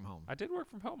you work from home. I did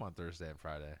work from home on Thursday and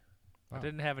Friday. I Oh.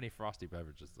 didn't have any frosty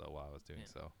beverages though while I was doing Yeah.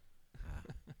 so.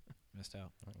 Missed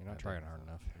out. Well, You're not I trying don't hard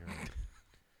know. enough. You're right.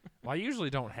 Well, I usually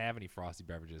don't have any frosty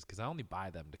beverages because I only buy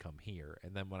them to come here,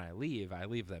 and then when I leave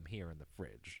them here in the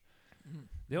fridge. Mhm.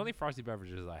 The only frosty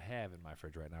beverages I have in my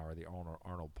fridge right now are the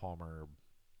Arnold Palmer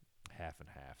half and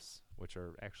halves, which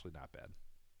are actually not bad.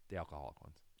 The alcoholic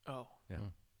ones. Oh, Yeah.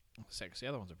 Mm. Sick. The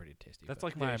other ones are pretty tasty. That's but-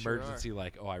 like my They sure are. emergency.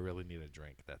 Like, oh, I really need a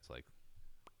drink. That's like,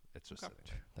 it's just Okay. sitting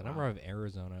there. The number of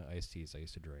Arizona iced teas I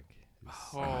used to drink. is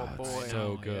oh it's boy, so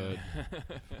Oh, good.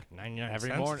 yeah. 99 Every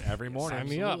cents. morning, every morning, Sign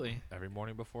me up. Absolutely. every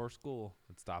morning before school,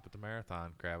 I'd stop at the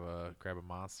marathon, grab a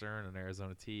Monster and an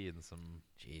Arizona tea and some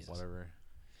Jesus. whatever.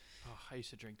 Oh, I used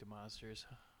to drink the monsters.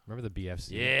 Remember the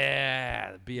BFC?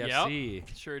 Yeah, the BFC.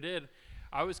 Sure did.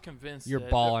 I was convinced. You're that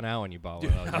balling out when you bought one.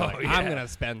 Of those. You're like, Oh, I'm yeah. gonna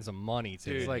spend some money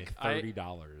today. It's like I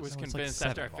 $30. Was It's like convinced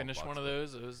after I $7 finished one of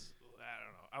bucks. those. It was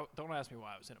I don't know. Don't ask me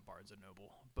why I was in a Barnes and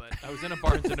Noble, but I was in a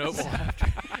Barnes and Noble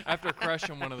after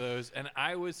crushing one of those, and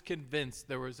I was convinced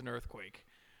there was an earthquake,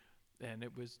 and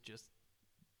it was just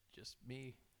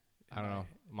me. I don't know.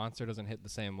 Monster doesn't hit the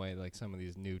same way like some of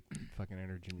these new fucking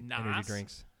energy Nas?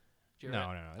 drinks. Did you No,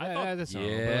 ever- no. I thought That's not.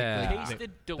 Yeah. But like,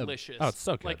 tasted delicious. oh, it's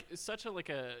so good. Like it's such a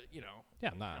yeah,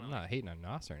 I'm not hating on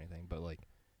Nos or anything, but like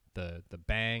the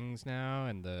bangs now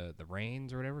and the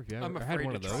rains or whatever. If you I'm ever had afraid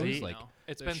one to of try those, it like now.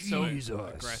 It's The been so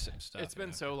aggressive stuff. It's been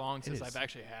yeah. so long since is. I've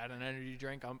actually had an energy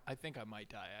drink. I think I might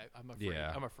die. I'm afraid.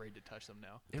 Yeah. I'm afraid to touch them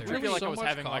now. It I really feel like so I was much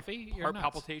having coffee? like You're heart nuts.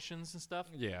 palpitations and stuff.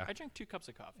 Yeah. I drink 2 cups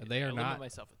of coffee. a They day. are I limit not-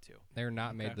 myself at 2. they're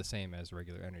not made Okay. the same as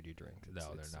regular energy drinks.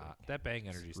 No, It's they're not. like- That Bang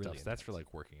energy it's stuff, really that's for intense.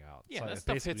 like working out. Yeah, So that it's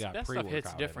stuff basically hits. got That stuff hits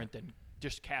pre-workout in it. different than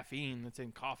just caffeine that's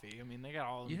in coffee. I mean, they got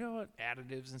all You know what?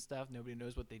 additives and stuff. Nobody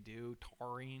knows what they do.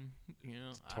 Taurine. You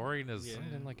know. Taurine is It's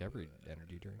in like every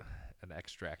energy drink. an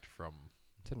extract from.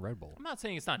 It's in Red Bull. I'm not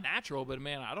saying it's not natural, but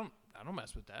man, I don't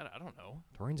mess with that. I don't know.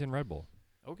 Taurine's in Red Bull.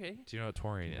 Okay. Do you know what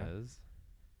taurine Yeah. is?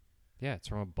 Yeah, it's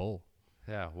from a bull.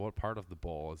 Yeah. What part of the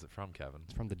bowl is it from, Kevin?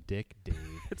 It's from the dick, Dave.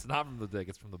 It's not from the dick.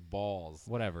 It's from the balls.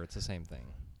 Whatever, it's the same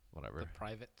thing. Whatever. The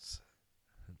privates.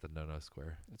 The no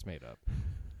square. It's made up.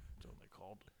 That's what they call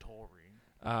called taurine.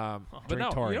 But Drink no,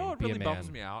 you taurine, know what be a really bums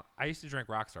man. me out? I used to drink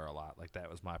Rockstar a lot. Like that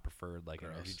was my preferred like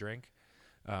Gross. energy drink.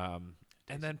 And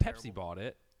then Tastes Pepsi terrible. bought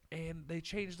it, and they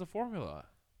changed the formula.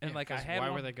 And Yeah, like I 'cause had why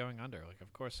one, were they going under? Like,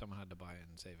 of course someone had to buy it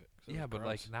and save it. 'cause it yeah, was but gross.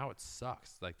 like now it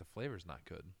sucks. Like the flavor's not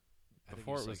good. I think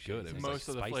Before it so was good. cheesy. It was Most like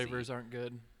of the spicy. flavors aren't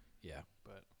good, Yeah.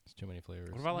 but It's too many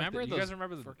flavors. What about like Remember you those guys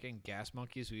remember the freaking gas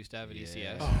monkeys we used to have at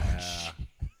ECS? Yeah.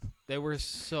 They were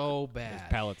so There's bad.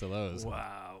 pallets of those.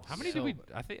 wow. How many So did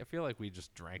we? I feel like we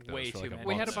just drank those Way for too like a many.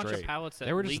 We month had a bunch of straight. pallets that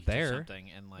They were just leaked or there.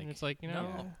 something, and like And it's like, you know,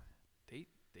 No,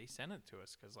 they sent it to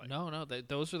us because like no,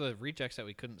 those are the rejects that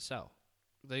we couldn't sell.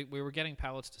 We were getting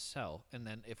pallets to sell, and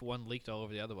then if one leaked all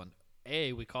over the other one,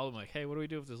 we called them like, hey, what do we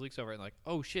do if this leaks over? And like,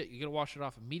 oh shit, you gotta wash it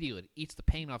off immediately. It eats the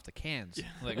paint off the cans.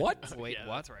 Like, What? Wait, yeah,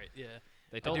 what? That's right. Yeah,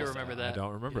 They I told do us remember I that.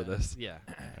 don't remember Yeah. this. Yeah,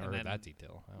 I and heard then that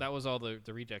detail. Oh. that was all the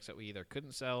rejects that we either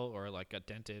couldn't sell or like got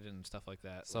dented and stuff like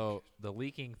that. So the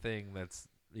leaking thing that's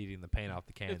eating the paint off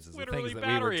the cans It's is the literally things that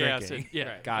we were battery drinking. acid. Yeah,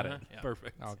 Right. Got it. Uh-huh. Yeah.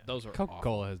 Perfect. Oh, those were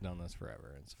Coca-Cola has done this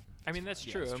forever. I mean that's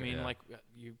Yeah, true. it's I true, mean yeah. like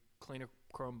you clean a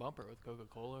chrome bumper with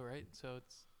Coca-Cola, right? So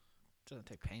it's doesn't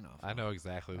take paint off. I know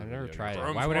exactly. I've the never video tried it. you're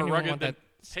Chrome's Why would more anyone rugged want that than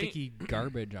paint. sticky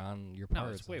garbage on your No,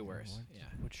 parts? it's way Like, worse. What, Yeah.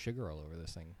 Put sugar all over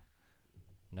this thing.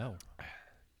 No.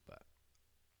 But-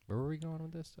 Where were we going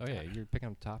with this? Oh yeah, you're picking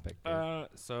up the topic. dude.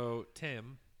 So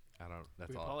Tim, I don't. That's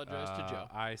We all. apologize to Joe.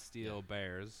 I steal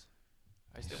bears.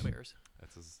 I still bears.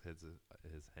 That's his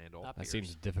handle. Not that beers.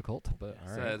 seems difficult, but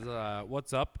all right. Says,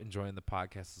 "What's up? Enjoying the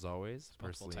podcast as always. Multiple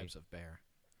Personally, types of bear.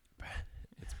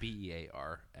 it's BEARS.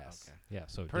 Okay. Yeah,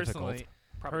 so Personally, difficult.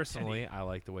 Probably I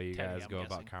like the way you Teddy, guys I'm go about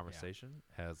guessing. conversation.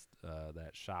 Has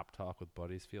that shop talk with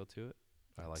buddies feel to it.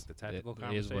 I like the technical it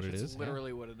is conversation. what it It's is.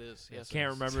 literally what it is. Yes.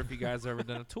 Can't remember if you guys ever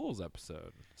done a tools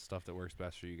episode. Stuff that works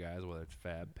best for you guys, whether it's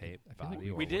fab, paint, I feel like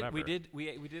body, or We did. whatever.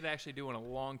 We did actually do one a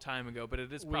long time ago, but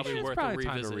it is We probably should- it's worth probably a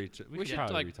time to revisit. reach it. We We should should,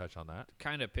 probably like, retouch on that.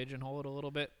 Kind of pigeonhole it a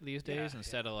little bit these Yeah, days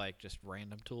instead of like just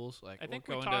random tools. Like I think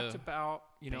we'll we go talked into about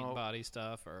paint body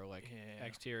stuff or like Yeah.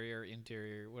 exterior,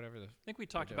 interior, whatever. I think we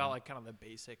talked doing. about like kind of the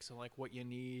basics and like what you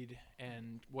need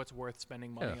and what's worth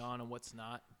spending money Yeah. on and what's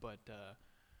not. But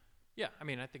yeah, I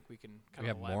mean, I think we can kind We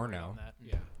of have more elaborate now. on that. and-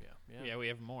 Yeah. yeah. We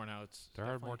have more now. It's There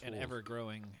are more an tools. ever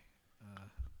growing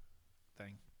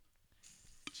thing.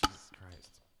 Jesus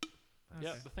Christ.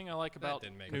 Yeah, the thing I like about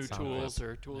didn't make new it sound tools good.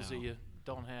 or tools that No. you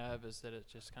don't have is that it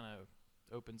just kind of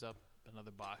opens up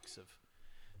another box of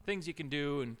things you can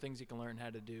do and things you can learn how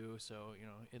to do. So,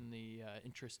 in the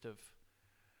interest of,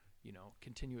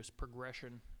 continuous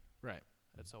progression, Right.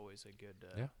 that's always a good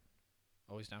Yeah.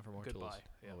 Always down for more Good tools. buy,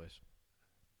 yeah. Always.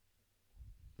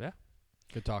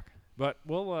 Good talk. But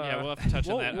we'll Yeah, we'll have to touch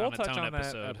on we'll, that we'll on its touch own on that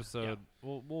episode. episode.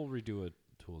 We'll redo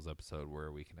a tools episode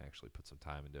where we can actually put some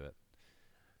time into it.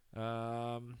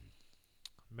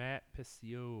 Matt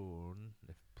Piscione,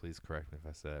 please correct me if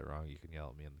I said it wrong. You can yell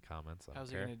at me in the comments. I don't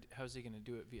care. How's he gonna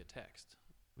do it via text?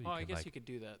 You Well, I can, guess like, you could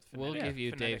do that. We'll phonetic- give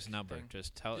you phonetic Dave's number. thing.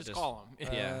 Just tell. Just call him.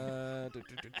 Yeah.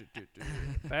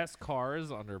 Best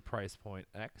cars under price point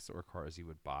X or cars you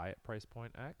would buy at price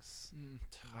point X.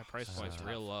 My price point's Uh,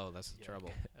 real low. That's the Yeah.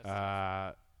 trouble.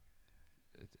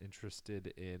 Interested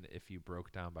in if you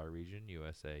broke down by region,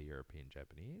 USA, European,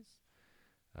 Japanese.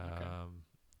 Okay.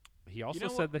 He also know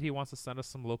said what? that he wants to send us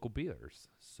some local beers.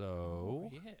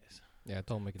 So yes. Yeah, I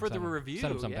told him we can For the send him, review,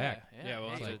 send him some yeah, back. Yeah, Yeah, well,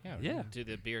 hey. it's Like, yeah. Do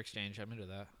the beer exchange. I'm into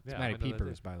that. It's yeah, Matty I know that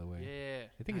Peepers, too. by the way. Yeah.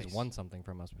 I think Nice. he's won something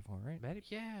from us before, right? Matty,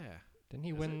 Yeah. Didn't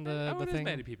he is win it? the it is thing?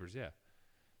 Matty Peepers, yeah.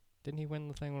 Didn't he win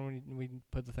the thing when we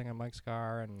put the thing on Mike's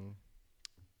car and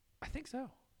I think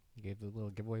so. he gave the little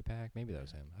giveaway pack? Maybe that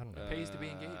was him. I don't know. Pays to be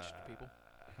engaged, people.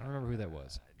 I don't remember who that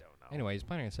was. I don't know. Anyway, he's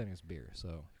planning on sending us beer,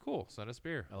 so Cool. Send us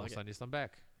beer. I I'll like it. send you some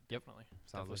back. Definitely.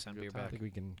 Sounds Definitely like send a good beer time. I back. think we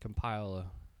can compile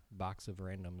a box of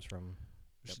randoms from.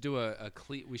 We should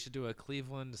do we should do a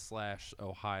Cleveland /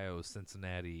 Ohio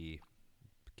Cincinnati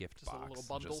gift Just box. a little and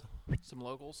bundle, just some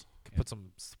locals. Put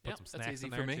some Yep, some that's snacks easy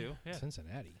in for there me. too. Yeah.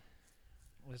 Cincinnati.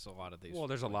 There's a lot of these. Well,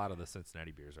 there's a lot of the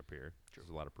Cincinnati beers up here. There's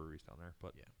a lot of breweries down there,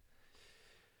 but Yeah.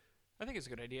 I think it's a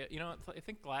good idea. I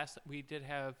think last we did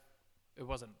have. It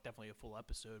wasn't definitely a full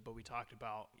episode, but we talked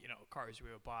about cars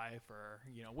we would buy for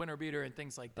winter beater and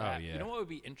things like that. yeah. You know what would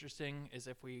be interesting is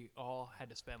if we all had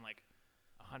to spend like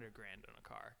 $100,000 on a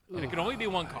car, and it could only be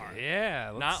one car.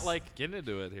 yeah, Not like get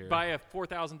into it here. Buy a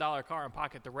 $4,000 car and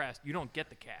pocket the rest. You don't get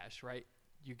the cash, right?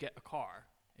 You get a car,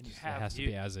 and you It have has to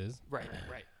be as is. right.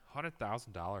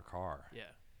 $100,000 car. Yeah.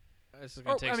 This is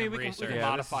gonna take I mean, some we can research. Yeah, this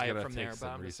modify is it gonna from take there, but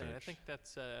some I'm just saying, I research. think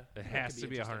that's It that has could to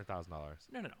be interesting. $100,000.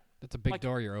 No. That's a big Like,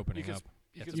 door you're opening could up.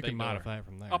 you It's could a You can big door. modify it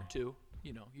from there. up to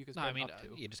you know, you can No, spend I mean, up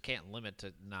to. you just can't limit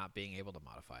to not being able to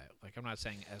modify it. Like, I'm not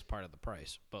saying as part of the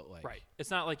price, but like, Right. It's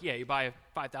not like, you buy a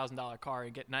 $5,000 car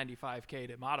and get $95K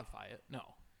to modify it. No.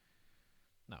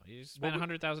 no, you spend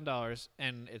 $100,000,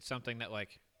 and it's something that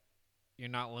like you're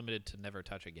not limited to never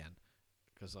touch again,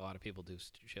 because a lot of people do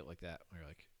shit like that. Where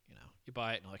like, you know, you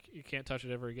buy it and like you can't touch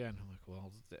it ever again. I'm like,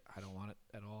 well, I don't want it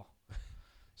at all.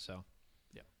 So.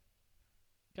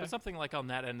 But something like on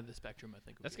that end of the spectrum, I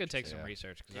think. That's going to take some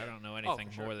research, because I don't know anything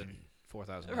for sure. more than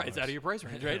 $4,000. Right. It's out of your price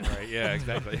range, right? Right. Yeah.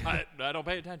 Exactly. I don't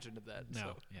pay attention to that. No.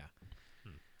 So.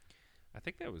 Yeah. I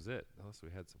think that was it. Unless we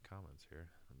had some comments here.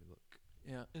 Let me look.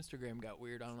 Yeah. Instagram got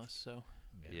weird on us, so.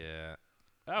 Yeah.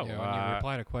 Oh. Yeah, when you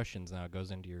reply to questions now, it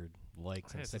goes into your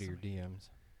likes yeah, instead of your DMs.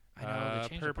 I know. They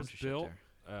changed a bunch of shit Purpose-built.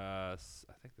 there. I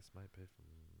think this might be from.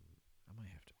 I might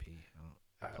have to pee.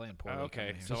 I'm playing poorly. okay,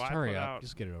 coming here. so Just I hurry put up. out-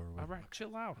 Just get it over with. All right,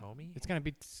 chill out, homie. It's gonna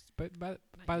be, but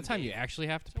by the time you actually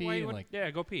have to So why pee, you and wouldn't- like, Yeah,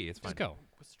 go pee. It's fine. just go.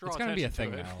 Let's draw It's gonna be a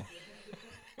attention thing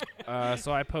to it. now.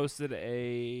 So I posted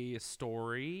a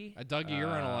story. I dug a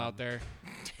urinal out there.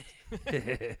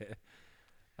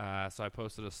 So I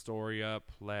posted a story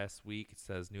up last week. It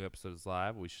says new episode is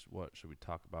live. What should we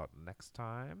talk about next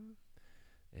time?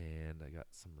 And I got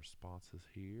some responses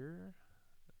here.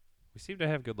 We seem to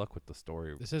have good luck with the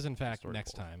story. This is in fact story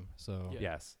next polls. time. So Yeah.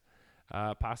 Yes.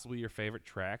 Possibly your favorite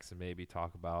tracks, and maybe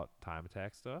talk about time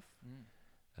attack stuff.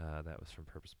 That was from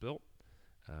Purpose Built.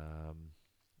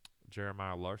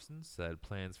 Jeremiah Larson said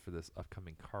plans for this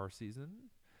upcoming car season.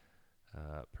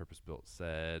 Purpose Built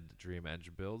said dream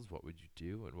engine builds. What would you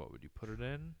do and what would you put it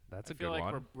in? That's a I feel good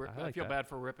like one. I feel that. bad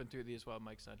for ripping through these while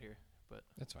Mike's not here, but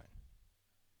that's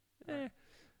fine.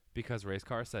 Because Race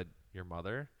Car said your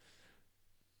mother,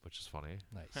 which is funny.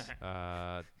 Nice.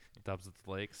 Dubs at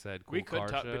the Lake said cool we could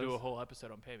car do a shows. whole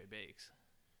episode on Pammy Bakes.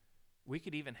 We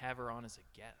could even have her on as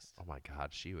a guest. Oh my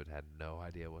God, she would have no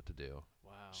idea what to do.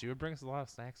 Wow. She would bring us a lot of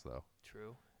snacks though.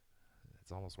 True.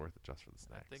 It's almost worth it just for the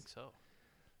snacks. I think so.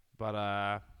 But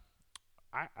I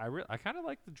kind of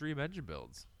like the dream engine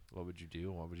builds. What would you do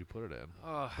and what would you put it in?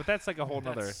 But that's like a whole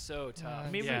nother. That's so tough.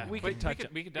 I mean, yeah. we But could touch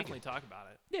it. We could definitely talk about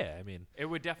it. Yeah, I mean, It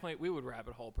would definitely, we would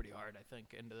rabbit hole pretty hard, I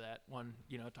think, into that one,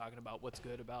 you know, talking about what's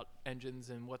good about engines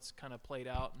and what's kind of played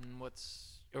out and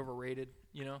what's overrated,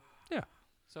 you know? Yeah.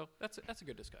 So that's a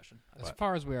good discussion. As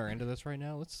far as we are into this right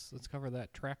now, let's cover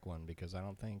that track one, because I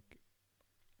don't think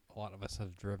a lot of us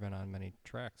have driven on many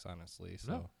tracks, honestly.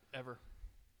 So No. Ever.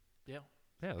 Yeah.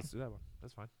 yeah, let's do that one.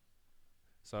 That's fine.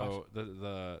 So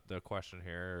the question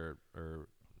here or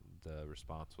the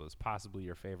response was possibly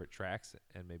your favorite tracks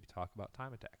and maybe talk about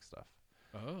time attack stuff.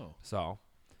 Oh. So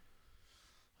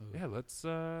yeah, let's we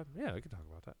can talk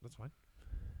about that. That's fine.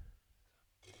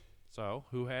 So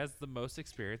who has the most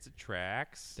experience at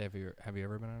tracks? have you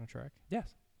ever been on a track?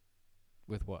 Yes.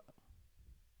 With what?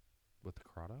 With the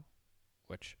Corrado?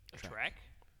 Which A track?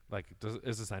 Like,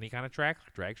 is this any kind of track,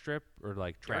 like drag strip, or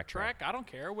like Dirt track? I don't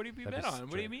care. What have you That'd been be on?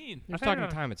 What do you straight. mean? We're I've had talking it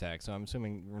on- time attack, so I'm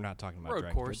assuming we're not talking about Road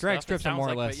drag course strips. Drag stuff, it strips are sounds more or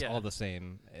like, but less yeah. all the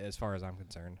same as far as I'm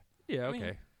concerned. Yeah, I mean,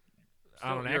 okay. So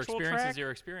On an your actual experience track? is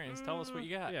your experience. Tell us what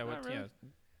you got. Yeah, Not really.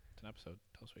 it's an episode.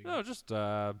 Tell us what you No, got. just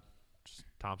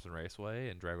Thompson Raceway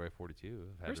and Dragway 42.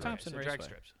 I've had Where's to- Thompson so Raceway? drag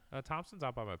strips. Thompson's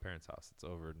out by my parents' house. It's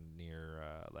over near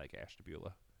like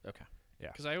Ashtabula. Okay. Yeah.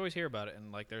 Because I always hear about it,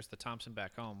 and like there's the Thompson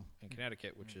back home in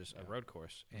Connecticut, which is a Yeah. road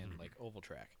course and Mhm. like oval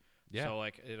track. Yeah. So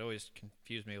like it always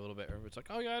confused me a little bit. Everyone's like,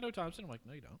 "Oh yeah, I know Thompson." I'm like,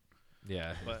 "No, you don't."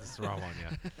 Yeah, But- it's the wrong one.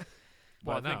 Yeah.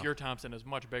 Well, But I think no. your Thompson is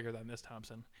much bigger than this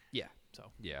Thompson. Yeah.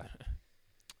 So Yeah.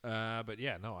 But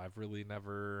yeah, no, I've really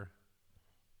never,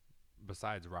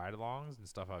 besides ride-alongs and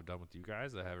stuff I've done with you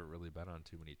guys, I haven't really been on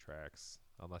too many tracks,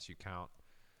 unless you count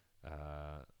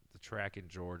the track in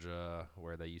Georgia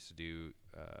where they used to do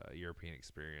European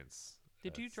Experience.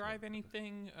 did you That's drive not-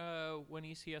 anything when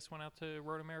ECS went out to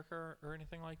Road America or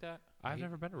anything like that? I've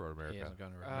never been to Road He America. hasn't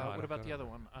gone around. No, I What don't about go the to other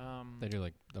America. one? They do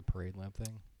like the parade lap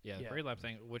thing. Yeah, the Yeah. parade lap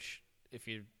thing, which if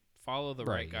you follow the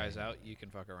Right, right yeah, guys yeah, out, yeah. you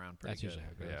can fuck around pretty That's good. usually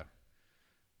how it goes. Yeah.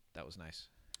 That was nice.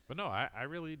 But no, I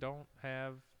really don't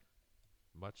have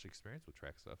much experience with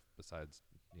track stuff besides,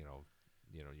 you know,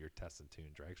 your test and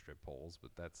tune drag strip poles,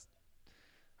 but that's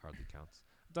hardly counts.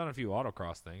 I've done a few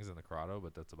autocross things in the Corrado,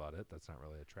 but that's about it. That's not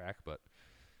really a track, but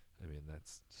I mean,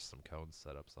 that's just some cones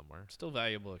set up somewhere. Still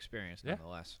valuable experience Yeah.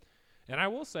 nonetheless. And I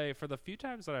will say, for the few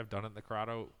times that I've done it in the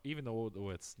Corrado, even though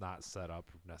it's not set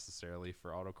up necessarily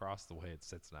for autocross the way it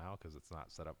sits now, because it's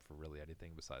not set up for really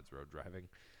anything besides road driving.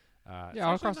 It's Yeah, actually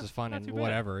autocross not- is fun not and too bad.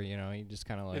 whatever, you know. You just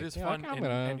kind of like, is yeah, fun I'm in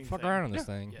gonna anything. fuck around on this Yeah.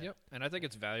 thing. Yeah. Yep. And I think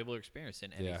it's valuable experience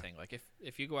in Yeah. anything. Like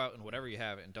if you go out and whatever you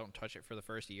have and don't touch it for the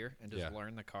first year and just Yeah.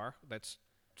 learn the car, that's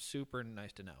super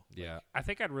nice to know. Yeah, I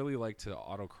think I'd really like to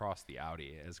autocross the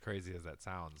Audi. As crazy as that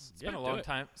sounds, It's been a long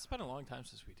time. It's been a long time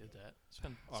since we did that. It's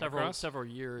been Autocross? several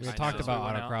years. We I talked know. about We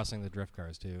went out. autocrossing the drift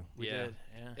cars too. We Yeah. did.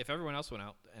 Yeah. If everyone else went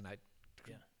out, and I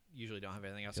Yeah. usually don't have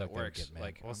anything else Feel that like they would works, get mad.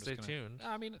 like well, I'm just stay gonna- tuned.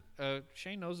 I mean,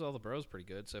 Shane knows all the bros pretty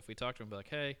good, so if we talk to him, be like,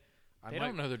 hey, They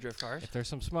don't know the drift cars. If there's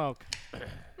some smoke,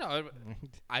 No,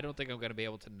 I don't think I'm going to be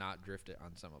able to not drift it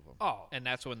on some of them. Oh. And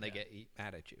that's when they get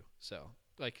mad at you. So,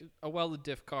 like, a welded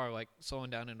diff car, like,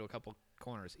 slowing down into a couple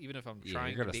corners, even if I'm Yeah, trying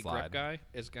you're to gonna be slide. grip guy,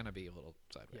 is going to be a little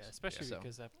sideways. Yeah, especially So,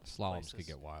 because that slaloms place could is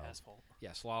get wild. Asphalt. yeah,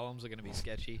 slaloms are going to be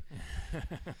sketchy.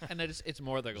 And it's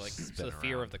more the, like, Spin the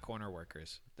fear around. of the corner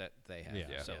workers that they have.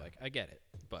 Yeah. So, Yeah. like, I get it.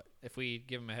 But if we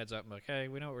give them a heads up, and be like, hey,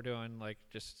 we know what we're doing, like,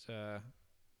 just,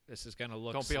 this is going to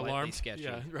look Don't be slightly alarmed. sketchy.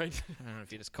 Yeah, right. I don't know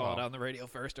if you just call it Well- on the radio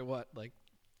first or what. Like,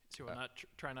 So we're not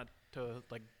try not to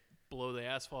like blow the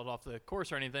asphalt off the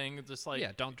course or anything. Just like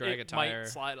Yeah, don't drag it a tire. Might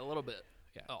slide a little bit.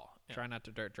 Yeah. Oh, yeah. try not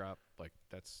to dirt drop. Like,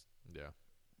 that's Yeah,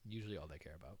 usually all they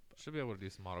care about. But should be able to do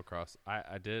some autocross.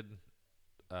 I did.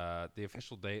 The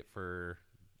official date for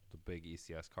the big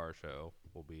ECS car show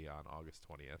will be on August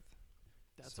 20th.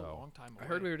 That's So, a long time away. I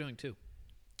heard we were doing two.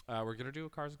 We're gonna do a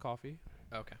Cars and Coffee,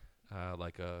 Okay.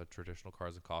 like a traditional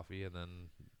Cars and Coffee, and then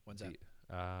When's that?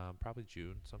 probably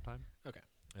June sometime. Okay.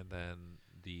 And then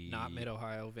the Not Mid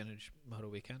Ohio Vintage Moto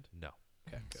Weekend. No.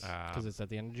 Okay. Good. because it's at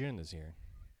the end of June this year.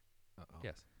 Uh-oh.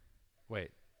 Yes.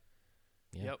 Wait,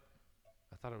 Yeah. Yep.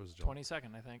 I thought it was July.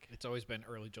 22nd, I think. It's always been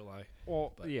early July.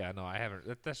 Well, but- yeah, no, I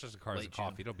haven't. That's just a Cars Late and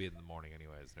Coffee. June. It'll be in the morning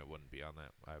anyways, and it wouldn't be on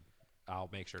that. I'll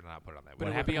make sure to not put it on that. But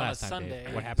What it would be happened on a last time, Dave?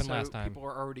 Sunday. What happened so last time? People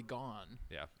were already gone.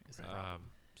 Yeah. is the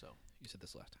problem. So You said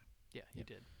this last time. yeah, you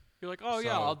did. You're like, oh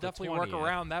yeah, So I'll the definitely work 20th,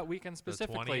 around that weekend The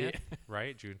specifically. 20th,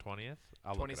 right? June 20th.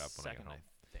 I'll look it up when I get 22nd, home.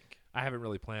 I think. I haven't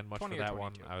really planned much for 20 or that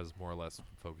one. 22. I was more or less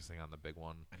focusing on the big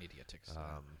one, I need to get tickets. to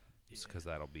that. just because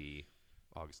that'll be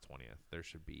August 20th. There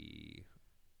should be.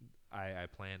 I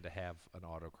plan to have an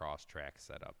autocross track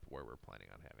set up where we're planning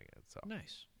on having it. So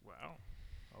Nice. Wow.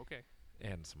 Okay.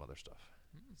 and some other stuff.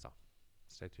 Hmm. So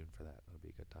stay tuned for that. It'll be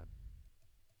a good time.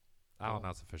 I'll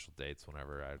announce official dates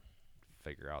whenever I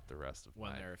figure out the rest of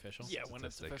When my they're official. Yeah, when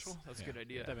it's statistics. official. That's a Yeah. good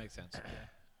idea. That makes sense.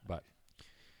 But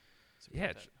So we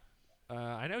yeah, got that.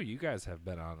 I know you guys have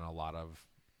been on a lot of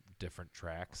different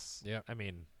tracks. Yep. I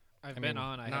mean, I've I been mean,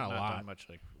 on. I not have a not lot. done much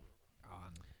like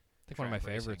on. I think one of my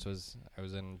track favorites racing. was I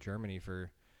was in Germany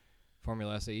for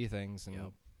Formula SAE things, and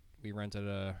Yep. we rented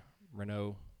a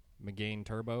Renault Megane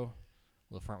Turbo,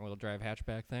 little front wheel drive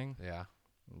hatchback thing, yeah.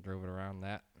 and drove it around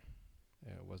that.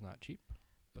 It was not cheap.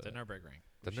 The But Nürburgring.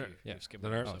 The which Nur- you yeah, skipped the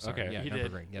over. Nur- oh, sorry. okay. Yeah, He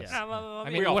did. Nürburgring, yes. Yeah. I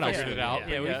We mean, all what else figured would it it out.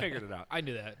 be? Yeah, we Yeah. figured it out. I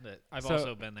knew that. I've So-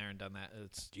 also been there and done that.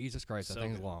 It's Jesus Christ, that So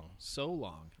thing's good. long. so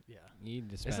long. Yeah. You need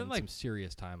to Isn't spend like- some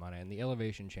serious time on it, and the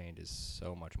elevation change is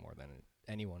so much more than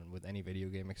anyone with any video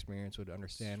game experience would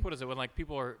understand. What is it when like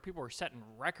people are setting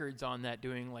records on that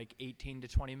doing like 18 to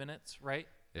 20 minutes, right?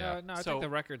 Yeah. No, I So- think the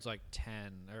record's like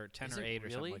 10 or 10 Is or it 8 or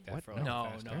something really? like that. What? For like No,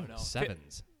 fast no, car. no.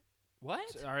 Sevens.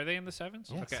 What? So are they in the sevens?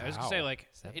 Yes. Okay, I was gonna say How? like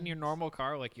in your Sevens? normal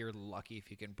car, like you're lucky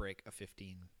if you can break a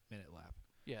 15-minute lap.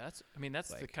 Yeah, that's. I mean, that's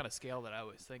the Like- kind of scale that I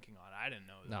was thinking on. I didn't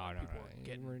know. That No, no, people no. were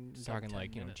getting We're 7, talking 10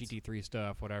 like minutes. GT3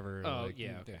 stuff, whatever. Oh, like,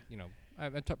 yeah, okay.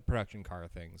 Production car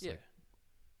things. Yeah. Like,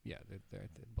 yeah, I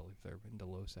believe they're in the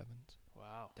low sevens.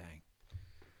 Wow. Dang.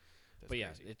 That's But yeah,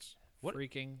 crazy. it's What-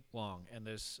 freaking long, and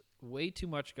there's way too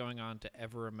much going on to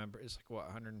ever remember. It's like what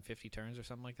 150 turns or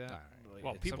something like that. I don't know. Like,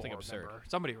 well, it's people something remember.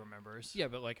 absurd. Somebody remembers. Yeah,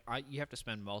 but like you have to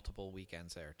spend multiple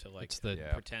weekends there to like It's the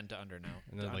Yeah. pretend to And to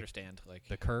then, like, understand. Like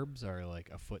the curbs are like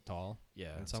a foot tall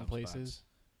yeah, in in some spots. places.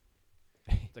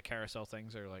 The carousel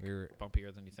things are like We were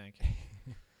bumpier than you think.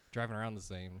 driving around the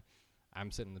same. I'm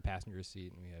sitting in the passenger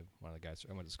seat, and we have one of the guys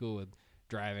I went to school with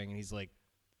driving, and he's like,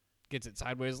 gets it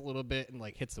sideways a little bit and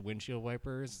like hits the windshield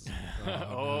wipers.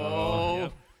 Oh.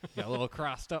 Yep. Got a little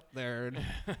crossed up there.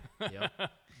 Yep,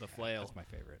 the flail. That's my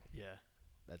favorite. Yeah.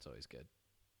 That's always good.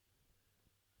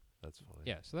 That's funny.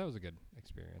 Yeah, so that was a good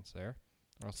experience there.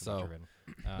 What else have So, I driven?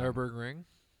 Nürburgring.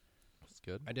 It's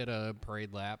good. I did a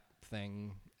parade lap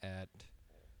thing at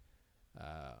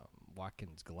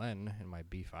Watkins Glen in my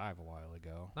B5 a while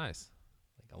ago, Nice.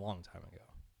 like a long time ago.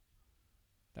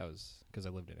 That was because I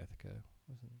lived in Ithaca.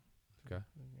 Wasn't Okay.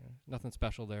 nothing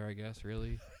special there, I guess.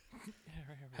 Really,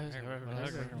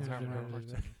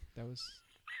 that was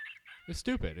it was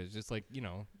stupid. It's just like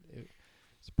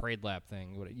it's a parade lap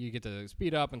thing. You get to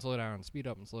speed up and slow down, speed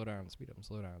up and slow down, speed up and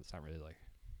slow down. It's not really like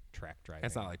track driving.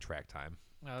 It's not like track time.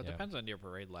 Well, it Yeah. depends on your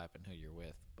parade lap and who you're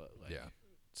with, but like Yeah.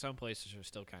 some places are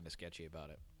still kind of sketchy about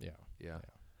it. yeah. Yeah.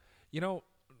 You know,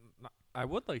 I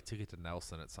would like to get to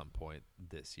Nelson at some point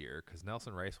this year because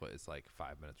Nelson Raceway is like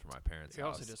 5 minutes from my parents' They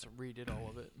house. also just redid all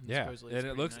of it. Yeah, Supposedly and it's it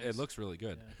pretty looks nice. really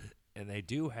good. Yeah. And they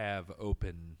do have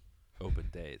open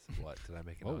days. What did I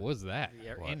make it? What was that?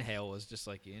 Your What? inhale was just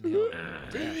like you inhale.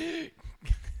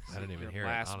 I didn't even Your hear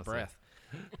last it. Honestly. breath.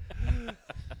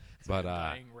 It's But, like a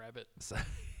dying rabbit. So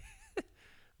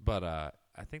but I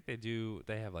think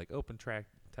they have like open track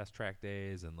test track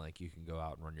days and like you can go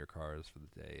out and run your cars for the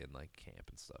day and like camp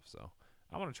and stuff. So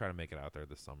I want to try to make it out there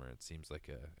this summer. It seems like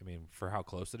I mean, for how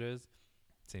close it is,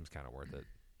 it seems kind of worth it.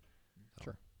 So.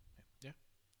 Sure.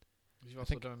 You've also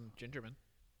think- done Gingerman.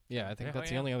 Yeah, I think Yeah. that's Oh,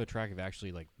 the yeah. only other track I've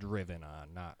actually like driven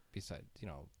on. Not besides, I'd say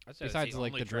that's besides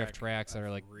like only the drift track tracks that are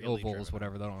I've like really ovals, driven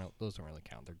whatever. Those don't really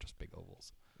count. They're just big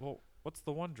ovals. Well, what's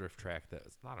the one drift track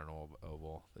that's not an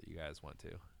oval that you guys went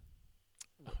to?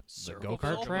 The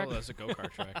go-kart track? Oh, that's a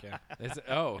go-kart track, yeah. Is it,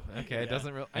 oh, okay. It Yeah.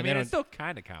 doesn't really. I And mean, they it don't- still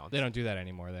kind of counts. They don't do that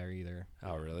anymore there either.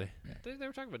 Oh, really? They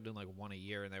were talking about doing like one a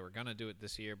year, and they were going to do it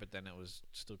this year, but then it was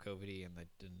still COVID-y, and they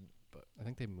didn't. But I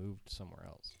think they moved somewhere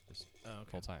else just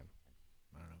full time.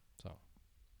 I don't know. So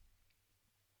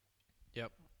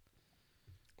Yep.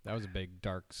 that was a big,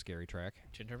 dark, scary track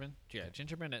Gingerman? Yeah,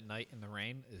 Gingerman at night in the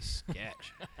rain is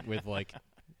sketch. with like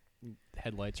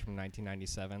headlights from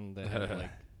 1997 that had like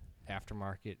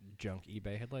aftermarket junk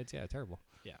eBay headlights. Yeah, terrible.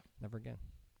 Yeah. Never again.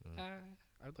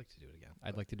 I would like to do it again.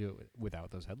 I'd like to do it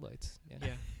without those headlights. Yeah. Yeah.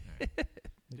 All right.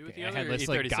 Do what the I other had this E36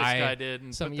 like guy did.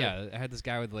 And Some put the I had this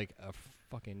guy with like a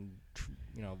fucking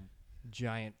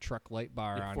giant truck light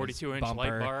bar on his 42-inch bumper.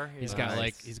 light bar. He's yeah. got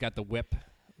like Nice. he's got the whip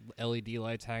LED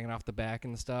lights hanging off the back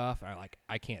and stuff. And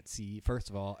I can't see first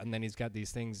of all, and then he's got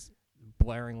these things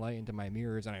blaring light into my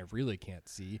mirrors, and I really can't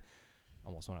see.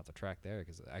 Almost went off the track there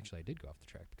because actually I did go off the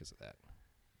track because of that.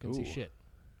 Couldn't see Ooh. shit.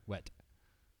 Wet.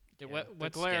 The Yeah, wet, the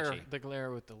wet's glare, sketchy. the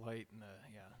glare with the light and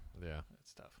Yeah.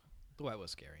 that's tough. The wet was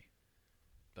scary.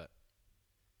 But,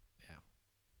 yeah.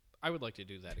 I would like to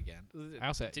do that again. I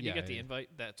also Did you get the invite?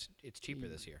 It's cheaper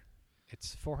this year.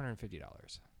 It's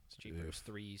 $450. It's cheaper. It was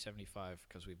 $375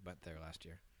 because we went there last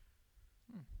year.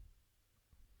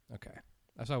 Okay.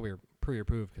 I saw we were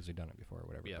pre-approved because we'd done it before or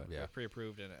whatever. Yeah, but- Yeah.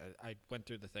 pre-approved, and I went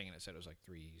through the thing, and it said it was like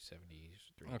 $370,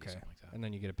 $380, Okay. something like that. And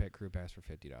then you get a pit crew pass for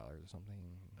 $50 or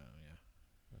something. Oh yeah.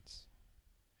 That's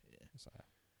Yeah. it's,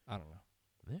 I don't know.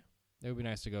 Yeah. It would be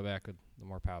nice to go back with the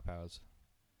more pow-pows,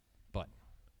 but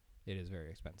it is very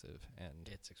expensive, and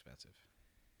It's expensive.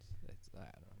 it's I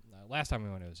don't know. Last time we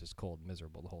went, it was just cold, and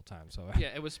miserable the whole time. So Yeah,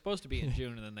 it was supposed to be in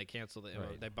June, and then they canceled it.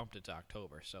 Right. They bumped it to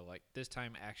October. So like this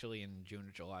time, actually in June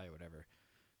or July or whatever,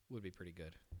 would be pretty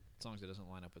good, as long as it doesn't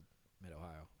line up with Mid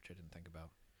Ohio, which I didn't think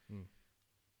about. Mm.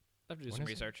 I have to do When some is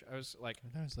it? research. I was like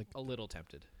that was like a little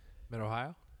tempted Mid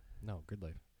Ohio. no Grid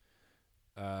Life.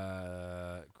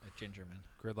 at Gingerman.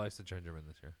 Grid Life's at Gingerman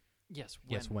this year. Yes.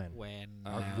 Yes, when? When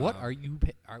What are you?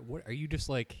 What are you just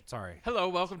like? Sorry. Hello,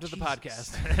 welcome to the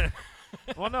Jesus. podcast.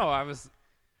 Well, no, I was,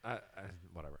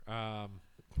 whatever.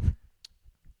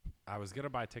 I was gonna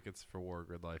buy tickets for War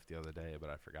Grid Life the other day, but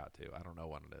I forgot to. I don't know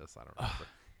when it is. I don't remember.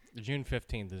 June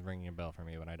 15th is ringing a bell for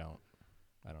me, but I don't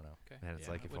know. Okay. Man, it's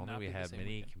Yeah, like it if would only not we be the had same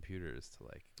mini weekend. computers to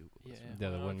like Google Yeah. this. Yeah,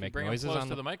 that Well, wouldn't if you make bring 'em noises close on to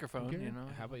the the microphone. computer? You know.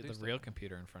 How about do the stuff. real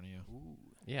computer in front of you? Ooh.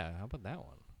 Yeah, how about that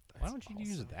one? Why That's don't you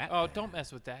use awesome. that? Oh, then? don't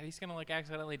mess with that. He's gonna like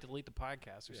accidentally delete the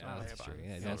podcast or Yeah, something. that's like true. that.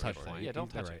 Yeah, Yeah, don't touch recording. that. Yeah,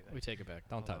 don't You're touch right. it. We take it back.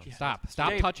 Don't touch it. Yeah. Stop. Stop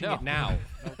Dave, touching no. it now.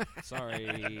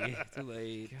 Sorry, too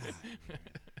late.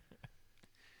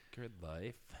 Grid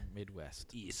Life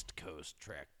Midwest. East Coast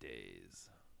Track Days.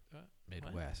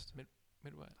 Midwest.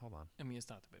 Midwest. Hold on. I mean, it's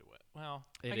not the Midwest. Well,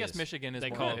 It I guess is. Michigan is They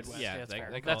more call it Midwest. yeah. that's They fair.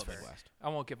 call That's it fair. Midwest. I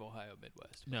won't give Ohio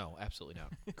Midwest. No, absolutely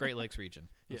not. Great Lakes region.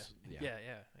 Yeah. That's-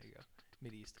 Yeah. There you go.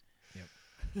 Mideast.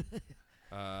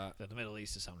 The Middle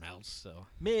East is something else. So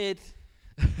Mid.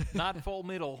 Not full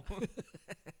middle.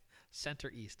 Center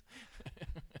East.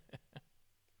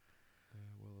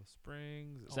 Willow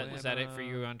Springs. Is that it for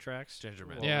you on tracks?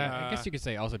 Gingerman. Well, Yeah, I guess you could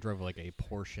say I also drove like a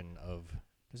portion of.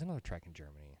 There's another track in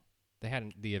Germany. They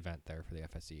had the event there for the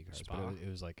FSC cars, but Spa? it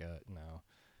was like a no.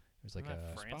 It was like Isn't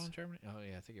that a France? Spa in Germany? Oh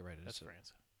yeah, I think you're right. That's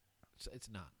France. It's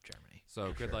not Germany.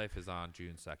 So Grid Sure. Life is on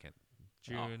June 2nd.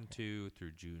 June 2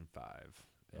 through June 5.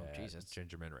 Oh, at Jesus.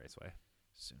 Gingerman Raceway.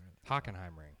 Sooner than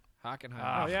Hockenheim ring. Hockenheim.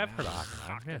 Ah, Oh, yeah, I've Hockenheim. heard of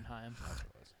Hockenheim. Yeah. Hockenheim. That's what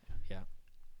it was. Yeah.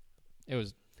 It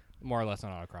was more or less an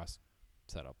autocross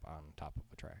setup on top of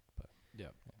a track, but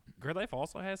Grid Life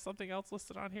also has something else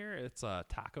listed on here. It's a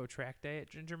taco track day at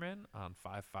Gingerman on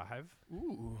 5/5.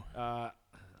 Ooh.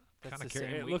 That's Kind the of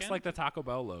same It looks weekend? like the Taco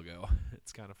Bell logo.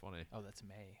 It's kind of funny. Oh, that's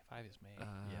May. 5 is May.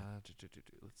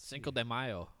 Let's Cinco see. de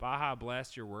Mayo. Baja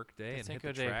blast your work day The and hit Cinco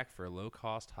the de- track for a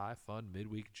low-cost, high-fun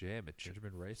midweek jam at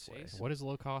Gingerman Raceway. Jeez. What is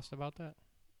low cost about that?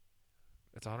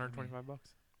 It's $125.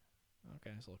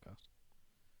 Okay, it's a little cost.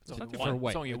 It's For only what? one,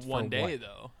 it's only It's for one day, what?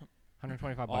 though.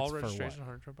 125 All bucks for registration,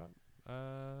 what?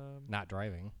 $125. Not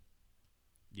driving.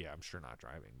 Yeah, I'm sure not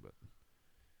driving, but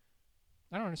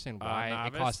I don't understand why it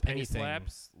novice, costs pace anything.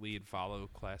 laps, lead, follow,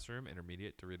 classroom,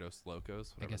 intermediate, Doritos,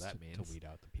 Locos, I whatever guess that to means. weed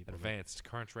out the people. that Advanced,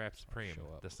 Crunch Wrap Supreme. show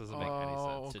up. This doesn't make any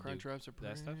sense. to Crunch do Wraps are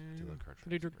that stuff? Do the Crunch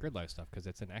They Wrap do Supreme. grid life stuff because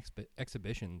it's an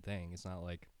exhibition thing. It's not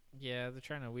like Yeah, they're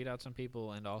trying to weed out some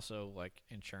people and also like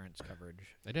insurance coverage.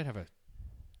 I did have a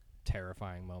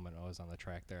terrifying moment when I was on the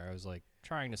track there. I was like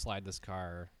trying to slide this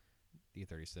car,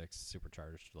 E36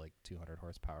 supercharged, like 200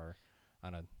 horsepower,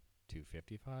 on a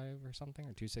 255 or something,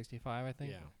 or 265, I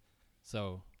think. Yeah.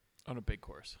 So, On a big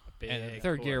course. and the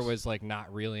third gear was like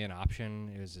not really an option.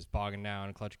 It was just bogging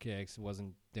down, clutch kicks,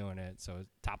 wasn't doing it. So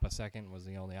top of second was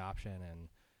the only option, and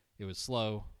it was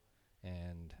slow,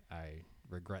 and I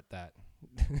regret that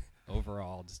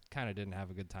overall. Just kind of didn't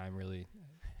have a good time really,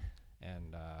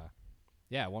 and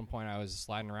yeah, at one point I was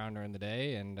sliding around during the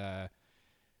day, and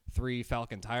 3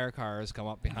 Falcon tire cars come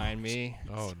up behind me.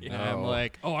 Oh, And I'm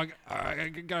like, oh, I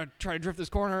gotta try to drift this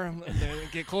corner. I'm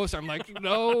get closer. I'm like,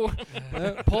 no,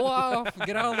 pull off,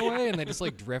 get out of the way. And they just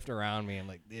like drift around me. I'm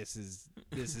like, this is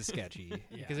sketchy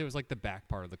because it was like the back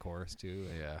part of the course too.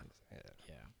 And Yeah.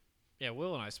 Yeah,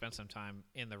 Will and I spent some time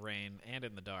in the rain and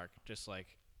in the dark, just like,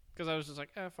 because I was just like,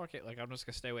 fuck it. Like, I'm just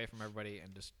going to stay away from everybody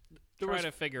and just There try was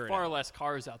to figure it Far out. less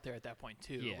cars out there at that point,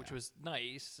 too, Yeah. which was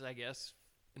nice, I guess,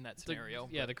 in that The- scenario.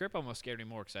 yeah, but- the grip almost scared me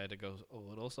more because I had to go a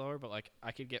little slower, but like,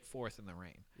 I could get fourth in the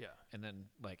rain yeah. and then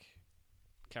like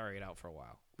carry it out for a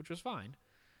while, which was fine.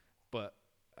 But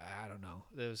I don't know.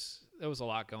 There was a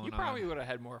lot going You on. probably would have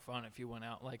had more fun if you went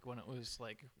out like when it was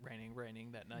like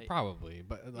raining that night. Probably,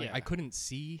 but like Yeah. I couldn't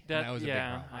see. That- and that was a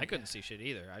yeah. big problem. I couldn't see shit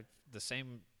either. The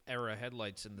same era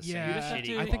headlights in the Yeah, You just have same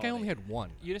to- shitty I think I only quality. had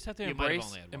one. You just have to You might have embrace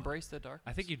only had one. embrace the dark.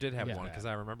 I think you did have Yeah. one because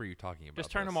I remember you talking about Just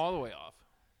turn this. them all the way off.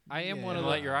 I am Yeah. one of And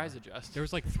the. let your eyes adjust. There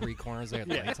was like 3 corners they had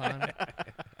lights on.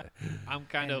 I'm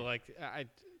kind of like I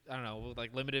don't know, with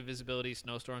like limited visibility,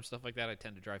 snowstorm stuff like that. I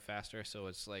tend to drive faster, so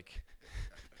it's like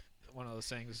one of those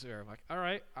things where I'm like, all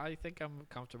right, I think I'm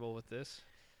comfortable with this.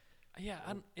 Yeah,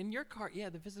 in your car, yeah,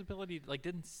 the visibility like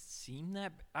didn't seem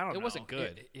that. I don't It know. wasn't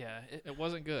good. Yeah, It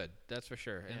wasn't good, that's for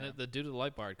sure. And Yeah. the dude at the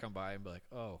light bar would come by and be like,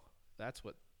 oh, that's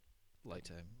what light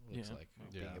time looks Yeah. like,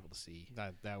 being Yeah. able to see.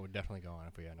 That would definitely go on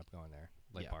if we end up going there.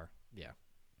 Light Yeah. bar. Yeah.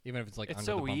 Even if it's like it's under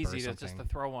so the bumper easy or to something. just to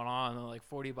throw one on, like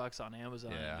 $40 on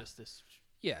Amazon, Yeah. and just this.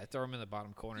 Yeah, throw them in the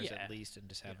bottom corners Yeah. at least, and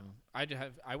just have Yeah.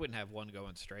 them. I wouldn't have one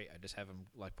going straight. I just have them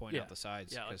like point Yeah. out the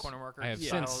sides. Yeah, like 'cause corner markers. I have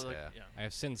style, since- like, Yeah. yeah. I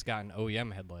have since gotten OEM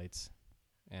headlights,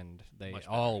 and they Much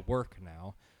all work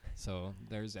now. So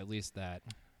there's at least that.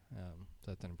 So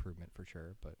that's an improvement for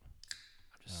sure. But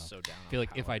I'm just so down. I feel on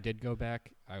like if power. I did go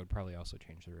back, I would probably also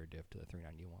change the rear diff to the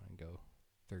 391 and go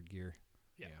third gear.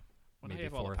 yeah, when maybe I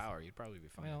have all the fourth. power, you'd probably be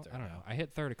fine. Well, at third I don't now. know. I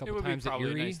hit third a It couple would be times at probably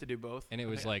Erie, nice to do both. and it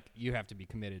was Yeah. like you have to be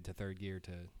committed to third gear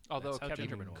to. Although how Kevin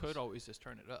Gingerman was. could always just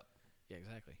turn it up. Yeah,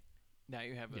 exactly. Now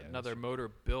you have Yeah, that's another true. motor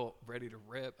built, ready to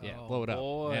rip. Yeah, Oh, blow it up.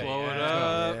 boy. Yeah, Blow yeah, it let's go.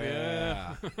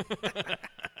 up. Yeah.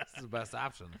 This is the best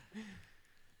option.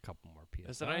 Couple more PS.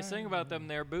 That's the nice thing about them.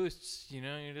 Their boosts. You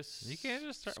know, you just You can't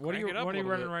just start. Just What are you crank it up What are a you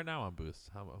little running bit. right now on boost?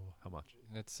 How much?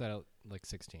 It's set at like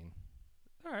 16.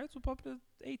 All right, so bump it to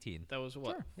 18. That was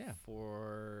what? Sure, yeah.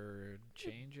 For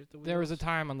change at the wheels? There was a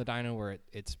time on the dyno where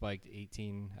it spiked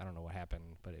 18. I don't know what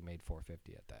happened, but it made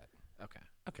 450 at that. Okay.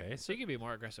 Okay, So you can be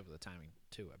more aggressive with the timing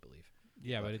too, I believe.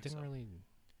 Yeah, but Okay, it didn't so- really.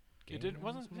 It didn't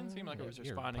seem like it was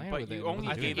You're responding, playing but with it you and only it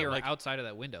I was think gave it you're like outside of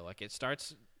that window. Like it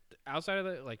starts outside of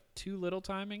the like too little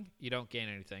timing, you don't gain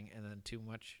anything, and then too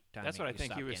much timing. that's what I you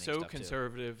think. stop He was gaining so stuff, too.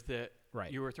 conservative that Right.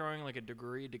 you were throwing like a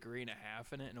degree and a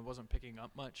half in it, and it wasn't picking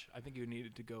up much. I think you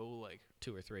needed to go like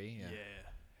 2 or 3. Yeah.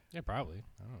 Yeah, probably.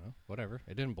 I don't know. Whatever.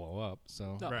 It didn't blow up,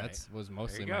 so No. Right. that was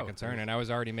mostly you my go. concern. And I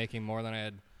was already making more than I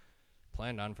had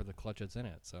planned on for the clutch that's in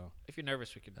it. So If you're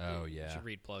nervous, we could. Oh, we yeah. should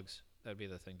read plugs. That'd be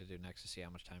the thing to do next to see how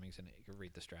much timing's in it. You can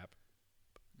read the strap.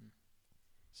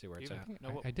 See where Do it's you at. even know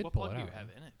I- what, I did what pull plug it do you out, have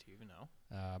yeah. in it? Do you even know?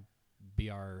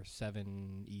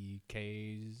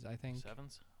 BR7EKs, I think.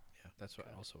 Sevens. Yeah, that's what,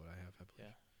 also what I have. I believe.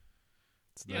 Yeah.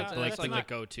 It's Yeah, the, That's that's like not-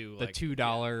 the go-to. the like, $2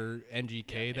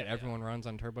 NGK Yeah, that yeah, everyone runs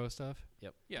on turbo stuff.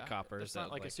 Yep. Yeah, The coppers. It's not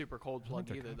that, like a super cold plug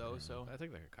either, though. So I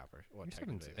think they're a copper. Well, It's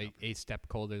technically a step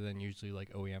colder than usually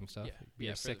like OEM stuff. Yeah.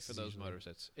 yeah, BF6 for those usually.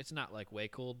 motors, it's not like way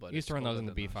cold, but I used to it's run those colder in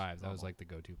the than B5s. That was normal. like the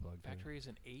go-to plug. for me. factory is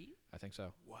an 8. I think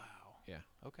so. Wow. Yeah.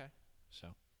 Okay. So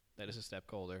that is a step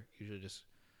colder. Usually just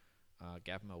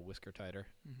gap them a whisker tighter.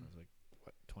 Mhm. It was like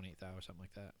what 28 thou or something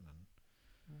like that, and then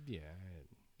Yeah,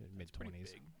 mid Pretty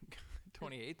 20s. big.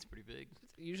 28's pretty big.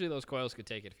 usually those coils could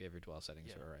take it if you have your 12 settings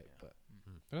Yeah, are right. yeah. But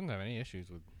I don't have any issues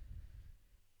with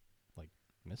like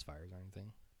misfires or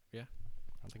anything. Yeah.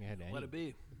 I don't think I had any Let it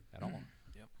be. at all.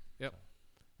 Yep.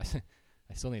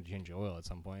 I still need to change the oil at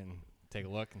some point and take a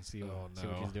look and see what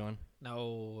no. she's doing.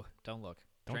 no, don't look.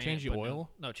 Don't Drain change it, the but oil?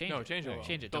 No, change No, it. change the oil.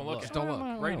 Change it. Don't look at it. Don't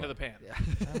look. Right into the pan. Yeah.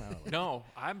 I don't know. No,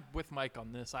 I'm with Mike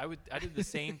on this. I did the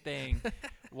same thing.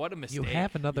 What a mistake. You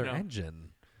have another you know? engine.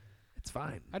 It's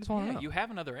fine. I just want to Yeah, know. you have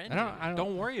another engine. I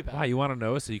don't- worry about Why it. you want to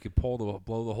know so you could blow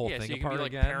the whole Yeah, thing so you can apart be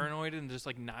like again? paranoid and just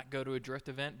like not go to a drift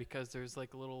event because there's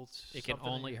like a little. It can something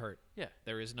only hurt. Yeah.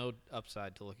 There is no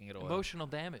upside to looking at oil. Emotional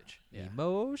damage. Yeah.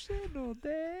 Emotional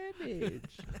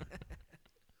damage.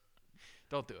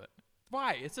 Don't do it.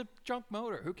 Why? It's a junk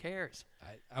motor. Who cares?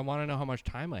 I want to know how much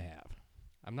time I have.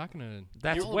 I'm not gonna.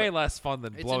 That's You're- way less fun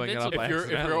than It's blowing it up. invincible. If your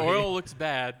accidentally. oil looks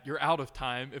bad, you're out of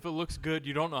time. If it looks good,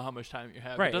 you don't know how much time you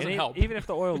have. right, It doesn't and help. Even if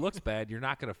the oil looks bad, you're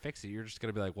not going to fix it. You're just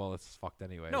going to be like, well, it's fucked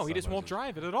anyway. no, he so just might won't as well-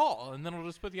 drive it at all, and then we'll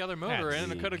just put the other motor That's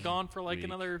in, and it could have weak. gone for like Weak.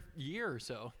 another year or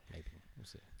so. Maybe. We'll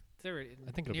see. They're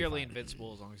I think it'll be nearly fine.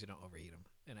 invincible as long as you don't overheat them,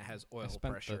 and it has oil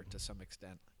spent pressure the- to some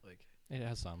extent. Like It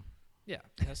has some. yeah,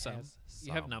 it has some. Has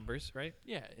You have some. numbers, right?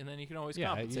 Yeah, and then you can always Yeah,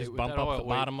 you compensate just with bump that up oil the weight.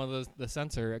 bottom of the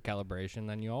sensor at calibration,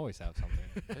 then you always have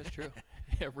something. That's true.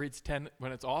 It reads 10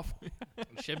 when it's off.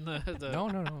 Shim the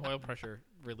No. oil pressure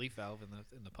relief valve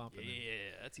in the pump. And then,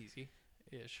 Yeah, that's easy.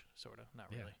 Ish, sort of. Not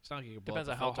yeah. really. It's not like you can blow Depends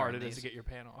up on the how filter hard on it is to these. get your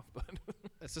pan off, but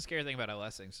That's the scary thing about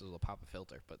LS things is it'll pop a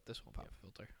filter, but this won't pop a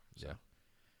filter. So. Yeah.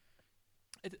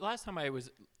 last time I was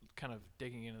kind of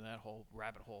digging into that whole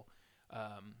rabbit hole,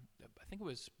 I think it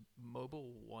was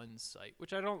Mobile One's site,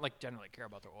 which I don't like generally care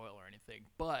about their oil or anything,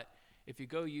 but if you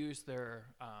go use their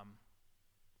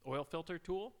oil filter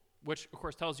tool, which of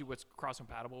course tells you what's cross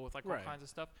compatible with like all Right. kinds of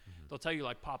stuff, they'll tell you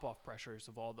like pop off pressures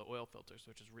of all the oil filters,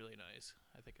 which is really nice.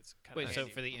 I think it's kind of Wait, so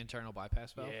for the internal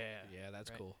bypass valve? Yeah. Yeah, that's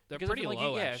Right. cool. They're Because I pretty feel like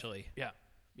low, yeah, actually.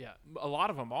 Yeah, a lot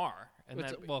of them are, and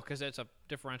It's then well, because it's a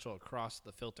differential across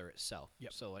the filter itself.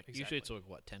 Yep, So, like, exactly. usually it's like,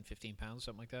 what, 10, 15 pounds,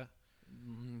 something like that?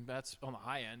 that's on the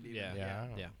high end. Even. Yeah. Yeah, I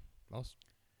don't Yeah. know. Most.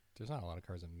 There's not a lot of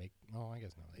cars that make. Oh, I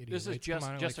guess not. This is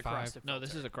just across the filter. No,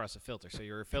 this is across the filter. So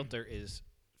your filter is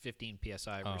 15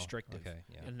 psi Oh, restrictive. okay,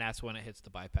 yeah. And that's when it hits the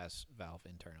bypass valve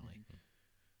internally.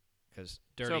 Because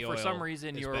So dirty if oil for some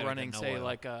reason is you were better than running, no say, oil.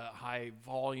 like a high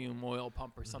volume oil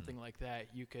pump or something like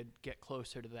that, you could get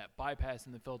closer to that bypass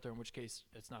in the filter, in which case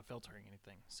it's not filtering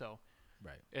anything. So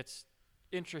Right. it's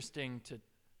interesting to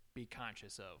be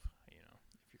conscious of,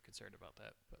 if you're concerned about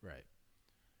that. But Right.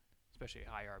 especially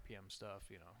high RPM stuff,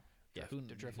 Yeah, the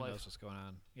drift who life. knows what's going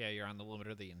on? Yeah, you're on the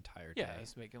limiter the entire Yeah, day.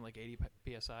 it's making like 80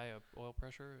 psi of oil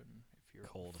pressure, and if you're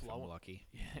Cold if I'm flowing, lucky.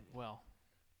 yeah, well,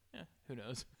 yeah, who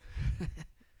knows?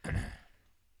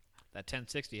 That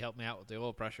 1060 helped me out with the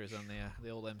oil pressures on the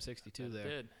old M62 That there.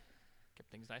 did. Kept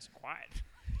things nice and quiet.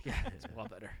 Yeah, it's a lot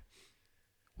better.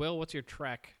 Will, what's your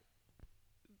track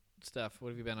stuff? What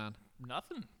have you been on?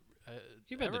 Nothing.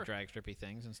 You've been ever. to drag strippy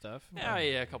things and stuff. Yeah,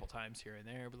 a couple times here and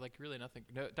there, but like really nothing.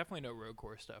 No, definitely no road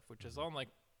course stuff, which is on like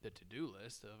the to-do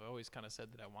list. I've always kind of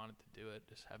said that I wanted to do it,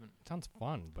 just haven't. Sounds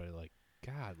fun, but like,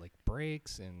 God, like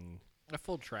brakes and A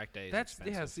full track day is That's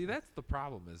expensive. See, that's the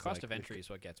problem. Is Cost like, of entry is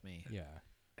what gets me. yeah,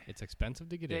 it's expensive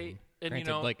to get in. And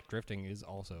Granted, like drifting is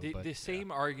also. but the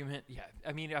same argument. Yeah,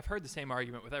 I mean, I've heard the same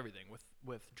argument with everything.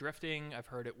 With drifting, I've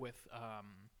heard it with,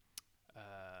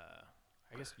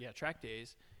 I guess, track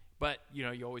days. But you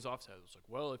always offset. It's like,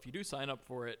 well, if you do sign up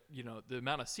for it, the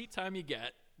amount of seat time you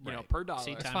get, Right. per dollar.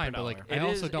 Seat It's time fine, per but like, dollar. I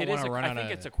also don't want to run I on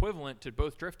think a. it's equivalent to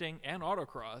both drifting and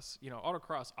autocross.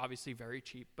 Autocross obviously very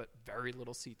cheap, but very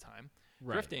little seat time.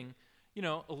 Right. Drifting,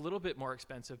 a little bit more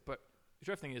expensive, but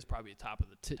drifting is probably top of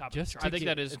the top. just of to the I think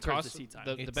chart that is in terms of cost. seat time.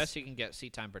 The It's- best you can get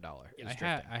seat time per dollar is I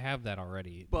drifting. have that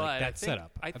already. but like, I that think,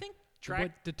 setup. I think track.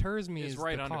 What deters me is is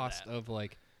right the under cost that. of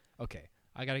like, okay,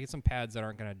 I got to get some pads that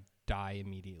aren't going to die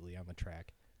immediately on the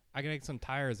track. I got to get some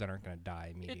tires that aren't going to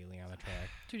die immediately on the track.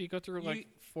 Dude, you go through like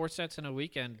 4 sets in a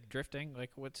weekend drifting.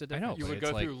 Like, what's the I know, difference? you but would it's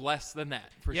go like- through less than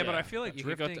that. For Yeah, sure. but I feel like You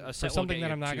could go drifting to a For set will something get that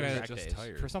you I'm not 2 gonna track just days.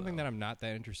 tires. For something though. that I'm not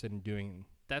that interested in doing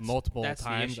That's multiple that's the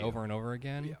times issue. over and over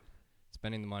again, Yeah.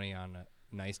 spending the money on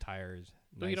nice tires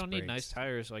Well, you don't need nice brakes.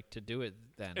 tires like to do it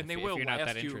then. And if, they if will you're not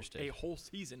last that you interested. a whole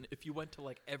season if you went to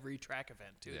like every track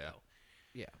event too, Yeah. though.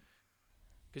 Yeah.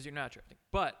 Because you're not drifting.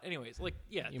 But anyways, like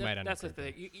You might end that's up the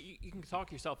thing. You can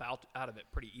talk yourself out of it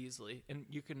pretty easily, and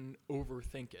you can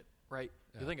overthink it, right?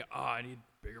 You think, I need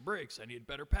bigger brakes, I need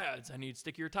better pads, I need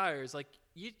stickier tires. Like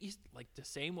you like the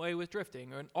same way with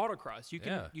drifting or an autocross. You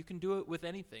can do it with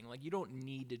anything. Like you don't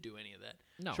need to do any of that.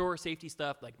 No. Sure, safety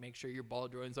stuff like make sure your ball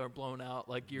joints aren't blown out,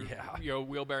 like your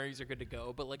wheel bearings are good to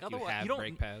go. But like otherwise, have you don't.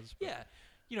 brake pads. but-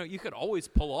 Yeah, you could always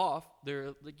pull off.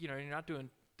 They're like you're not doing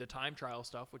the time trial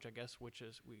stuff, which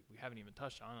is we haven't even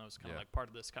touched on. That was kind of like part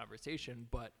of this conversation.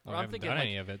 But I I'm haven't thinking done like,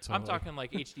 any of it. So I'm talking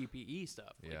like HDPE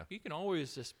stuff. Like, Yeah. you can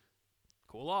always just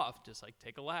cool off, just like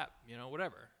take a lap,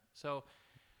 whatever. So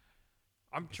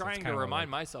I'm trying to kinda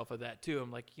remind like- myself of that too.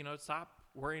 I'm like, stop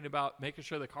worrying about making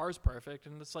sure the car's perfect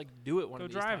and just like do it one Go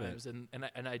of these drive it. times. And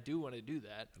I do want to do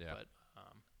that. Yeah. But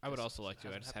I would just also like to.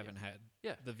 I hasn't just happened haven't had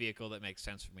Yeah. the vehicle that makes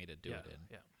sense for me to do Yeah, it in.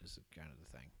 yeah. Is kind of the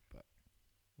thing. But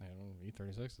I don't know,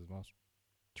 E36 is the most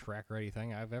track-ready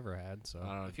thing I've ever had. So I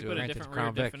don't know, if you do put it. a Granted, different Crown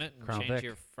rear Vic. diff in it and Crown change Vic.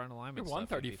 your front alignment, your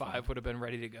stuff, it'd be 135 fine. would have been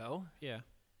ready to go. Yeah.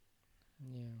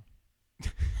 yeah,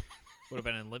 Would have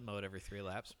been in lit mode every 3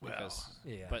 laps because.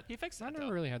 yeah. But He fixed I that. never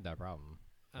though. really had that problem.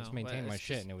 I just Oh, maintained well, my it's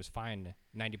shit, just- and it was fine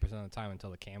 90% of the time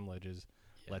until the cam ledges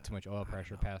let too much oil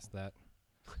pressure past that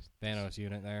Thanos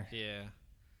unit there. Yeah.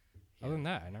 Other than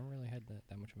that, I never really had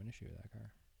that much of an issue with that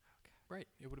car. Right.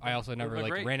 It would have I also never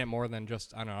like great. ran it more than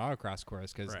just on an autocross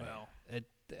course because Well,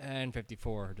 the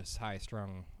N54 just high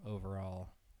strung overall.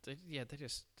 They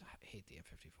just I hate the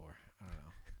M54. I don't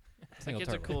know. Single it's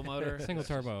a turbo. cool motor. Single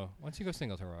turbo. Once you go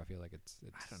single turbo, I feel like it's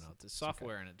I don't know. The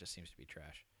software in it just seems to be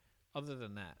trash. Other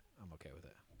than that, I'm okay with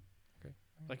it. Okay.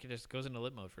 Like it just goes into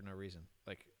lit mode for no reason.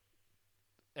 Like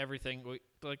everything,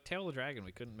 like Tail of the Dragon,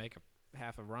 we couldn't make a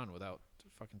half a run without the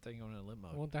fucking thing going into lit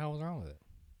mode. What the hell was wrong with it?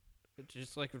 It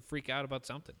just like would freak out about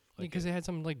something. Like Because it had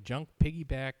some like junk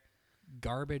piggyback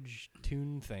garbage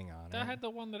tune thing on that it. had the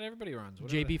one that everybody runs.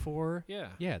 whatever the- JB4. Yeah,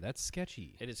 Yeah, that's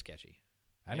sketchy. it is sketchy.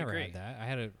 I I never agree. had that. I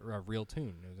had a real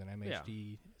tune. It was an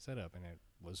MHD setup, and it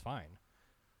was fine.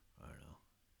 I don't know.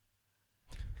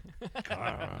 I I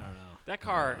don't know. that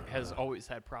car has always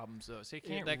had problems though, so you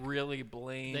Yeah, can't that- really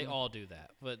blame. They all do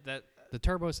that, but that The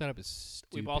turbo setup is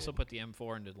stupid. we've also put the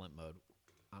M4 into lit mode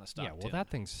on a stock. Yeah, well, tune. that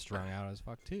thing's strung out as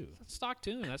fuck too. That's stock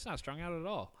tune. That's not strung out at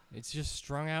all. It's just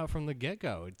strung out from the get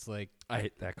go. It's like I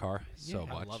hate that car so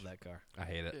Yeah. much. I love that car. I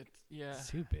hate it. It's, yeah. it's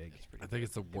too big. It's pretty I think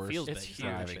it's the worst feels It's big. huge.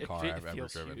 driving It car fe- it I've ever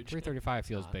feels driven. huge. 335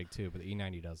 feels not. big too, but the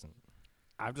E90 doesn't.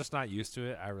 I'm just not used to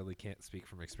it. I really can't speak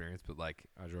from experience, but like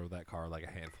I drove that car like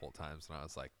a handful of times, and I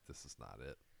was like, "This is not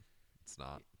it. It's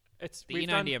not." It's The we've E90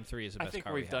 done, M3 is the I best think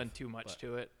car we've we done have, too much but-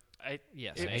 to it.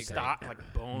 Yes, It I agree. stock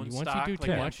like bone Once stock. you do like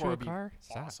too that much to would a be car,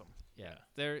 stop. awesome. Yeah,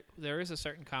 there is a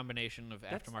certain combination of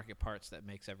That's- aftermarket parts that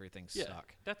makes everything Yeah,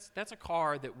 suck. that's a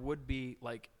car that would be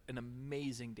like an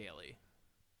amazing daily,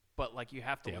 but like you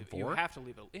have to The leave, M4? you have to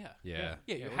leave it. Yeah, Yeah.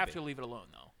 you it would have be. to leave it alone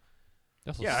though.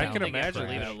 Also Yeah, I sound can like think you have to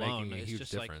imagine leave it that alone. making a It's huge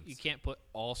just like difference. you can't put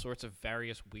all sorts of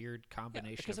various weird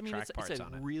combinations Because I of mean, track it's parts a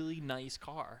on it. really nice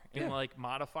car, and like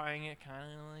modifying it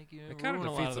kind of like you It kind of ruin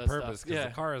a lot defeats the that purpose stuff. because Yeah,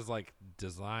 the car is like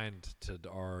designed to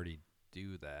already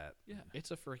do that. yeah.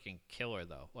 It's a freaking killer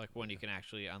though. Like when you can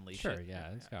actually unleash Sure, it. yeah.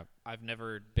 It's got I've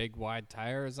never. big wide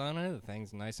tires on it. The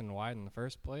thing's nice and wide in the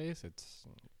first place. It's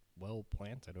well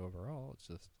planted overall. It's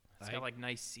just It's I- got like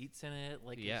nice seats in it.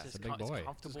 Like Yeah, it's it's just a big boy. It's It's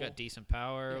comfortable. It's got decent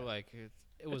power. Yeah. Like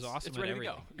it was It's- awesome it's at ready to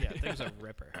everything. go. Yeah, it was a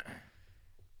ripper.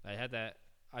 I had that.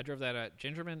 I drove that at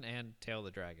Gingerman and Tail of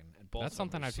the Dragon. And both that's of them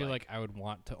something were I just feel like I would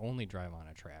want to only drive on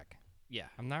a track. Yeah.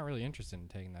 I'm not really interested in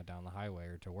taking that down the highway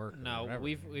or to work. or No, whatever.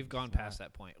 we've gone It's past not-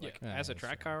 that point. Yeah. Like Yeah, as a that's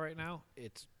track fair. car right now,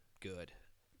 it's good,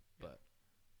 but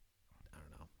I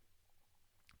don't know.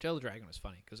 Tail of the Dragon was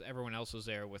funny because everyone else was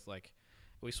there with like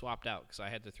we swapped out because I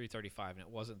had the 335 and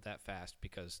it wasn't that fast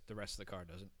because the rest of the car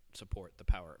doesn't support the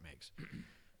power it makes.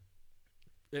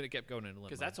 And it kept going in limbo.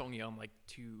 Because that's only on like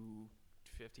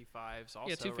 255s. Also,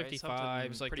 yeah, right? 255s.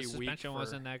 Something Like pretty the weak suspension for-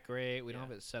 wasn't that great. We don't Yeah.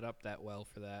 have it set up that well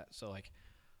for that. So like,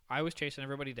 I was chasing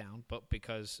everybody down, but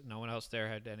because no one else there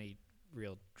had any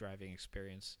real driving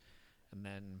experience, and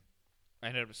then I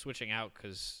ended up switching out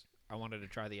because I wanted to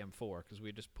try the M4 because we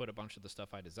had just put a bunch of the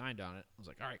stuff I designed on it. I was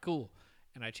like, all right, cool.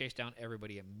 And I chased down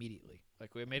everybody immediately.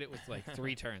 Like we made it with like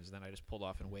 3 turns, and then I just pulled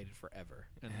off and waited forever.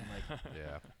 And then like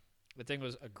Yeah. the thing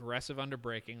was aggressive under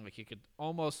braking. Like you could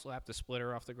almost slap the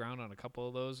splitter off the ground on a couple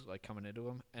of those, like coming into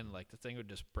them, and like the thing would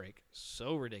just brake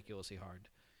so ridiculously hard.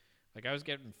 Like I was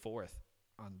getting 4th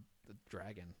on the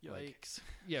Dragon. Like, Yikes.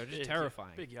 yeah, just Big-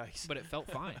 terrifying. Big yikes. But it felt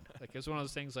fine. Like it was one of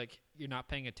those things like you're not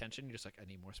paying attention. You're just like, I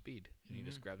need more speed, and you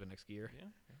just grab the next gear.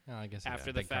 Yeah. I guess After it's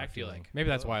a the big car fact, you're feeling. like, Maybe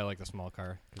that's "Oh." why I like the small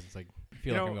car because it's like I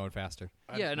feel You like know- I'm going faster.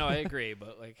 Yeah, no, I agree,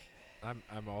 but like I'm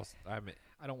I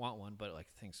don't want one, but like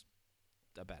the thing's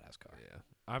a badass car. yeah.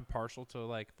 I'm partial to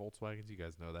like Volkswagens. You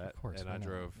guys know that. Of course, And we I know.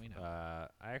 drove. We know. I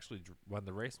actually when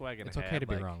the race wagon. It's had, okay to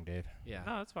be like- wrong, Dave. Yeah.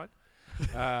 No, that's fine.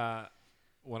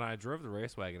 When I drove the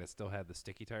race wagon, it still had the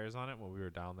sticky tires on it. When we were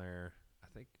down there, I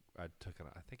think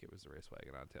it was the race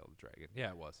wagon on Tail of the Dragon. Yeah,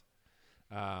 it was.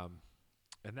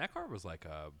 And that car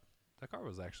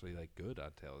was actually like good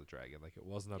on Tail of the Dragon. Like it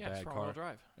wasn't a Yeah, it's bad front-wheel car.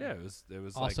 drive. Yeah, it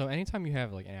was Also, like anytime you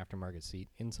have like an aftermarket seat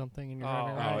in something and you're Oh,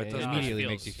 driving oh, around, it it does immediately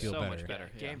feels makes you feel so better. much better.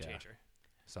 Game Yeah. changer.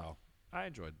 so. I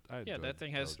enjoyed. Yeah, that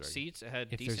thing Tail has of the Dragon. seats. It had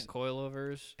If decent there's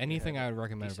coilovers. Anything I would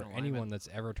recommend for decent anyone alignment. that's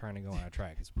ever trying to go on a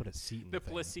track is put a seat in The the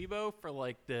thing. placebo for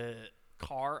like the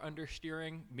car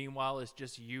understeering, meanwhile, is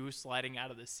just you sliding out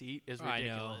of the seat is I know.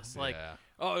 ridiculous. Like, Yeah.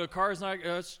 oh, the car's not.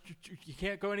 You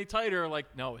can't go any tighter.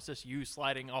 Like, no, it's just you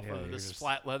sliding off Yeah, of you're this just-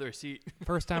 flat leather seat.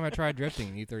 First time I tried drifting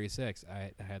in E36,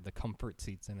 I had the comfort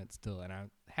seats in it still, and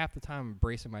half the time I'm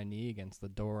bracing my knee against the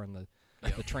door and the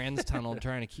trans tunnel,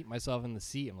 trying to keep myself in the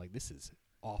seat. I'm like, this is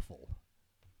awful.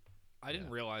 I didn't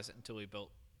Yeah. realize it until we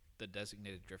built the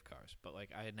designated drift cars, but like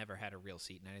I had never had a real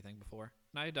seat in anything before.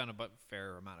 And I had done a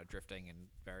fair amount of drifting and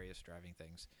various driving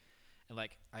things. And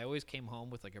like I always came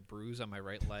home with like a bruise on my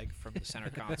right leg from the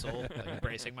center console, like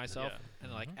bracing myself. Yeah.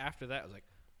 And like after that I was like,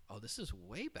 oh, this is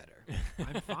way better.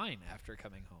 I'm fine after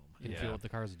coming home. You can Yeah. feel what the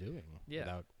car's doing Yeah.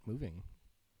 without moving.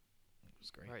 It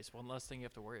was great. All right, so one less thing you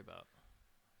have to worry about.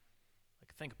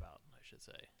 Like, think about, I should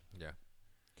say. Yeah.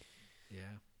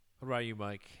 Yeah. What about you,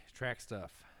 Mike? Track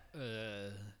stuff.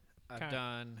 I've Kinda-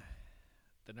 done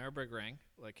the Nürburgring,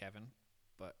 like Kevin,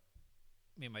 but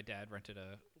me and my dad rented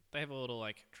they have a little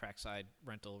like trackside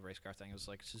rental race car thing. It was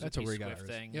like Suzuki That's what we Swift got. ours.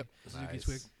 thing. Yep. Suzuki Nice.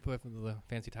 Swift with the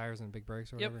fancy tires and big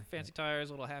brakes or Yep, whatever. fancy tires,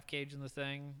 little half cage in the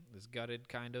thing. It was gutted,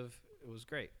 kind of. It was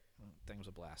great. Thing was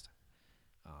a blast.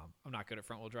 I'm not good at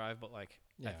front wheel drive, but like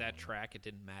Yeah. at that track, it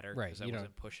didn't matter Right, because I you don't-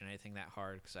 wasn't pushing anything that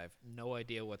hard because I have no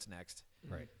idea what's next.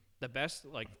 Right. The best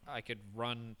like I could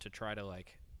run to try to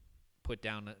like put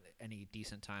down any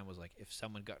decent time was like if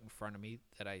someone got in front of me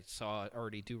that I saw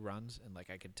already do runs and like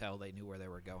I could tell they knew where they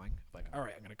were going. Like, all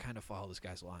right, I'm gonna kind of follow this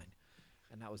guy's line,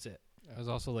 and that was it. I was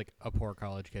also like a poor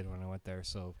college kid when I went there,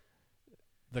 so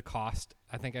the cost,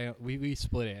 I think we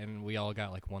split it and we all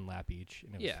got like one lap each,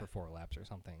 and it was Yeah. for 4 laps or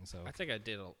something. So I think I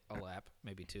did a lap,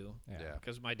 maybe two, Yeah.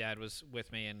 because my dad was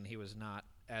with me and he was not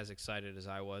as excited as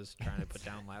I was trying to put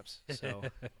down laps. So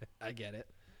I get it.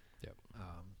 Yep.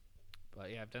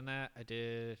 But yeah, I've done that.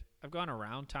 I've gone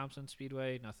around Thompson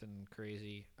Speedway, nothing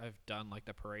crazy. I've done like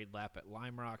the parade lap at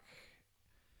Lime Rock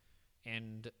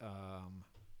and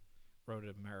Road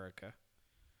America.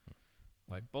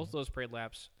 Like both those parade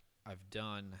laps I've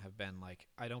done have been like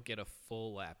I don't get a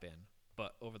full lap in,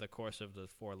 but over the course of the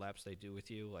 4 laps they do with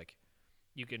you, like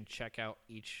you can check out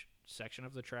each section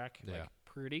of the track Yeah. like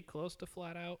pretty close to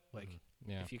flat out. Like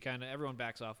yeah. if you kind of everyone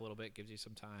backs off a little bit, gives you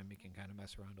some time, you can kind of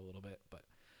mess around a little bit, but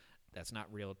that's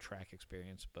not real track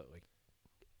experience. But like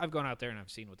I've gone out there and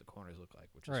I've seen what the corners look like,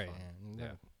 which is Right. fun. And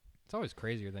Yeah. It's always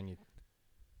crazier than you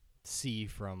see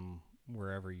from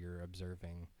wherever you're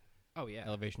observing. Oh yeah,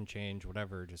 Elevation change,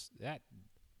 whatever. Just that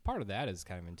part of that is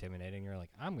kind of intimidating. You're like,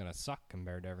 I'm gonna suck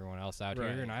compared to everyone else out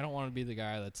Right. here, and I don't want to be the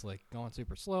guy that's like going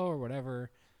super slow or whatever.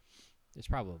 There's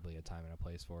probably a time and a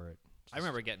place for it. I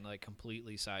remember getting like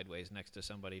completely sideways next to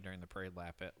somebody during the parade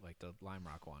lap at like the Lime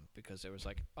Rock one because there was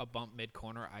like a bump mid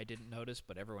corner I didn't notice,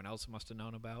 but everyone else must have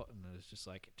known about, and it was just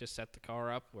like just set the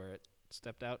car up where it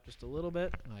stepped out just a little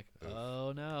bit. I'm like,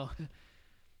 oh no.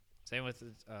 Same with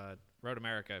Road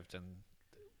America.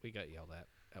 We got yelled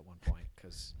at one point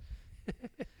because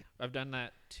I've done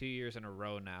that 2 years in a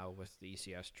row now with the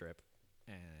ECS trip.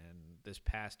 And this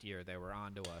past year, they were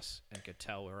on to us and could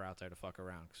tell we were out there to fuck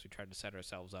around because we tried to set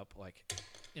ourselves up like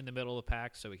in the middle of the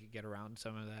pack so we could get around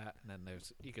some of that. And then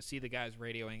you could see the guys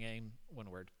radioing in when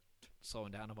we're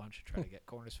slowing down a bunch to try to get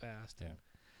corners fast. Yeah. And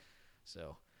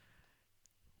so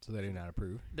they do not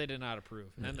approve. they did not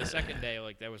approve. And then the second day,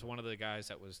 like there was one of the guys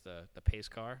that was the pace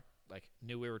car, like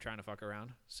knew we were trying to fuck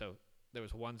around. So there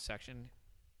was one section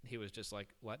he was just like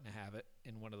letting it have it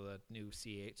in one of the new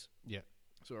C8s. Yeah.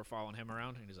 So we're following him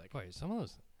around, and he's like, Wait, some of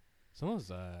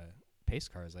those pace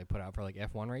cars they put out for like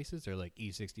F1 races, they're like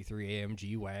E63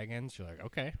 AMG wagons. You're like,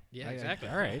 okay, Yeah, I- exactly.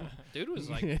 all right. Dude was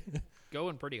like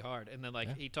going pretty hard. And then like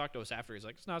Yeah. he talked to us after. He's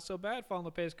like, it's not so bad following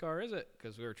the pace car, is it?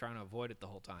 Because we were trying to avoid it the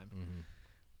whole time. Mm-hmm.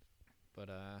 But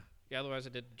Yeah, otherwise I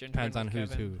did Gingerman Depends on with who's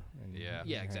Kevin. who. And Yeah.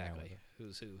 you Yeah, hang out exactly. with it.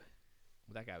 Who's who?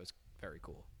 That guy was very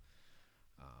cool.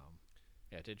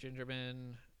 Yeah, I did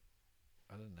Gingerman.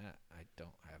 Other than that, I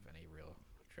don't have any real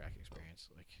track experience.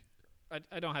 Like,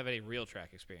 I don't have any real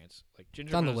track experience. Like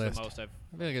Gingerman on the is list. the most I've.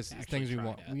 I feel like it's actually things we tried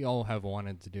want. out. We all have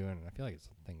wanted to do, and I feel like it's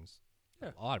things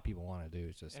Yeah. a lot of people want to do.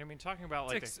 It's just And I mean, talking about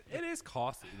like it is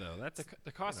costly though. That's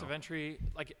the cost you of know. entry,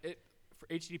 like it for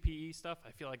HDPE stuff.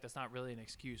 I feel like that's not really an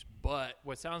excuse. But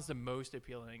what sounds the most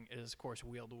appealing is, of course,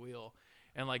 wheel to wheel,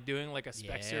 and like doing like a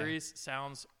spec Yeah. series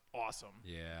sounds awesome.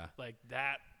 Yeah. Like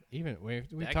that. even we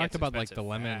That talked gets about like the expensive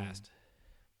lemon fast.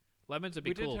 Lemons would be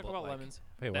We cool. did talk but, about like, lemons.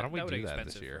 Hey, why don't we would do be that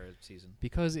this expensive year? for a season?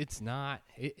 because it's not.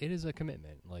 It is a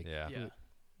commitment. Like Yeah. Yeah,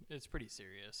 it's pretty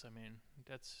serious. I mean,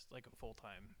 that's like a full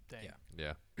time thing. Yeah.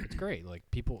 Yeah. it's great. Like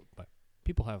people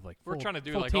have like We're full- trying to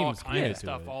do full like all teams kinds committed of to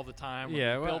stuff it. all the time.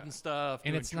 Yeah, We're well, building stuff,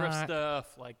 and doing it's drift not-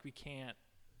 stuff. Like we can't.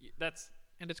 That's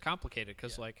And it's complicated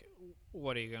because, Yeah. like,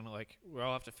 what are you gonna like? We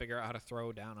all have to figure out how to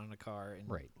throw down on a car. And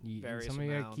Right. various Somebody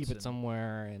got to keep amounts it and-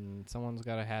 somewhere, and someone's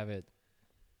got to have it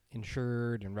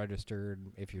insured and registered.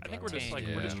 If you're I think driving we're just around.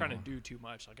 like we're just Yeah. trying to do too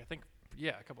much. Like I think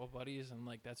a couple of buddies, and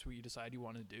like that's what you decide you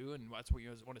want to do, and that's what you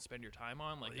want to spend your time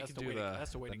on. Like You that's could the way. do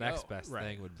That's the way the to next go. best Right.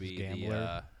 thing would be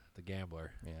Gambler. the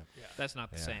gambler. Yeah. Yeah. that's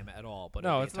not the Yeah. same at all. But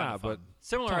No, it'd be it's a ton not. of But fun.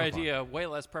 Similar Ton of fun. idea, way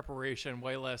less preparation,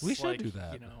 way less. We should like, do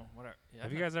that. You know, whatever. Yeah,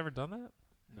 Have you guys ever done that?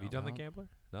 Have you done the No. gambler?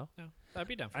 No. no, that'd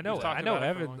be done. For I me. know. We've talked I know about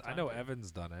it for a Evan. long I know time, but-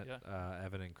 Evan's done it. Yeah.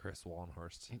 Evan and Chris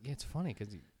Wallenhorst. It's funny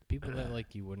because people that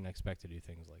like you wouldn't expect to do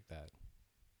things like that.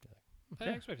 I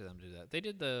expected them to do that. They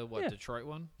did the Yeah. Detroit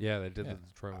one. Yeah, they did Yeah. the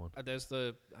Detroit one. There's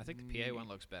I think the PA one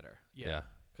looks better Yeah.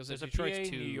 because the There's a Detroit's PA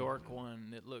too New York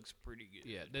one that looks pretty good.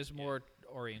 Yeah, there's more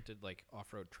oriented like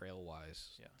off-road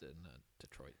trail-wise Yeah. than the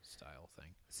Detroit style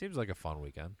thing. Seems like a fun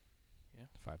weekend.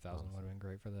 5,000 would have been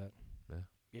great for that.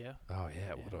 Yeah. Oh yeah,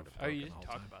 it would have. Oh, you the didn't whole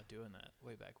talk time. about doing that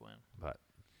way back when. But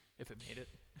If it made it,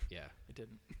 Yeah, it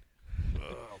didn't.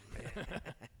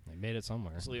 They made it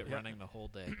somewhere. just leave it Yeah. running the whole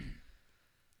day.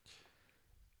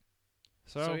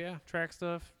 so yeah. track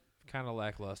stuff kind of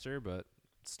lackluster, but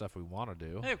stuff we want to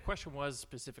do. My question was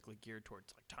specifically geared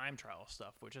towards like time trial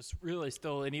stuff, which is really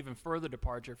still an even further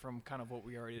departure from kind of what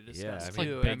we already discussed I mean,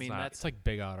 too. it's I mean, not- that's It's like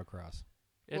big autocross.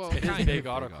 Well, it is kind big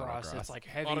of autocross. autocross. It's like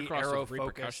heavy Autocross with aero focused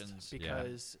repercussions. Yeah.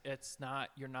 because it's not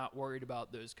you're not worried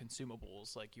about those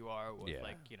consumables like you are with Yeah.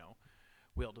 like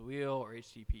wheel to wheel or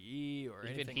HDPE or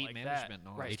Even anything heat like management that. and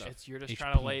all that Right, stuff. it's you're just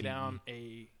trying to lay HPDE. down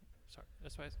a. Sorry,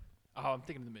 that's why. Oh, I'm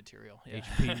thinking of the material. Yeah.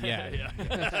 HP, yeah.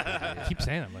 yeah. I keep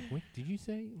saying, I'm like, wait, did you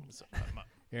say? So,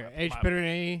 Your my- H my- better than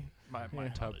A? my Yeah.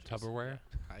 apologies. Tupperware.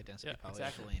 High density Yeah,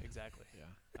 exactly. polyethylene. Exactly.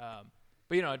 Yeah.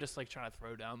 But just like trying to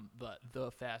throw down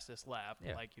the fastest lap.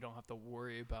 Yeah. Like you don't have to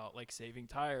worry about like saving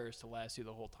tires to last you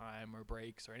the whole time or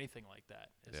brakes or anything like that.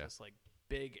 It's Yeah. just like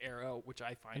big aero, which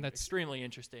I find And that's- extremely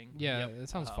interesting. Yeah, Yep. it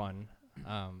sounds Um,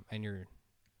 fun. And you're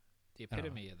The I don't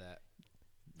epitome of that.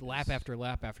 lap after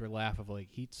lap after lap of like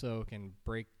heat soak and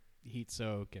brake heat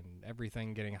soak and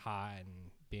everything getting hot and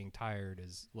being tired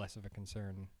is less of a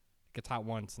concern. It gets hot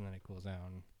once and then it cools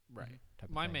down. Right. type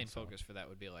of My thing, main so. focus for that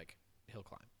would be like hill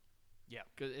climb. Yeah.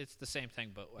 Because it's the same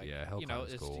thing, but like Yeah, hill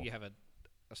climb's it's, cool. you have a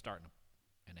start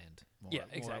and an end. More, Yeah, more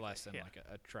exactly, or less than yeah. like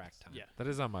a track time. Yeah. That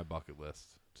is on my bucket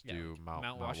list to Yeah, do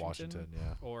Mount Washington. Washington.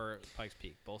 Yeah. Or Pikes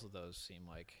Peak. Both of those seem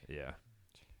like Yeah.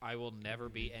 I will never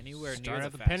be anywhere Start near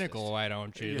at the fastest. pinnacle, why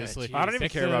don't you? Yeah, Just, like, geez. I don't even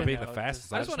pick care about the- being the No,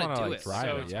 fastest. I I just just wanna want to do like it. drive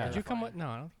So it. it's Yeah. Did you come Terrifying. with? No,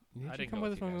 I don't. Did I you didn't come go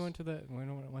with us when we fast. went to the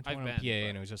when we went to I've one in been, PA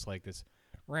and but- it was just like this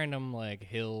random like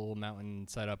hill mountain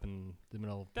set up in the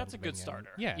middle of That's a good Pennsylvania.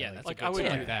 starter. Yeah, Yeah, like, that's Like a I good would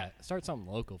something do like that. that. Start something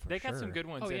local for They sure. got some good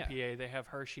ones Oh, in yeah. PA. They have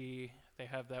Hershey. They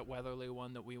have that Weatherly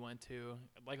one that we went to.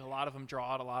 Like a lot of them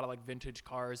draw out a lot of like vintage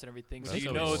cars and everything. So That's you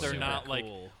always know they're super not like.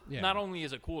 cool. Yeah. Not only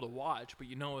is it cool to watch, but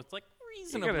it's like You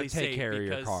reasonably gotta safe take care of your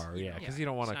because, car, you yeah, know, because you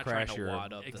don't want It's to not trying crash to your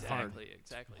wad up the Exactly.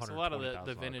 So a lot of the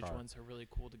 $120,000 vintage car. ones are really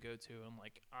cool to go to, and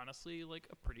like honestly, like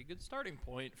a pretty good starting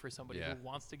point for somebody Yeah. who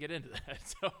wants to get into that.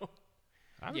 So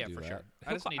I would Yeah, do for that. sure. I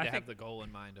Hill just cli- need to think have the goal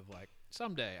in mind of like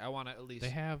someday I want to at least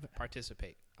They have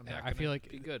participate. I'm Yeah, not I gonna feel like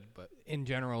be good, but in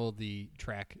general the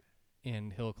track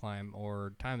in hill climb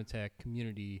or time attack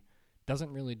community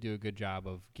doesn't really do a good job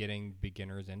of getting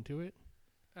beginners into it.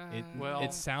 Well,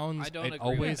 It sounds I don't it agree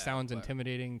with always that, sounds but-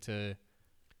 intimidating to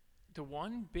the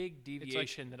one big like-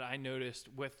 deviation that I noticed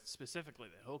with specifically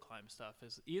the hill climb stuff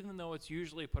is even though it's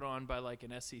usually put on by like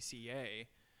an SCCA,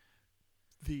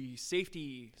 the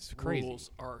safety It's crazy.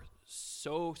 rules are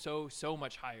so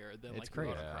much higher than It's like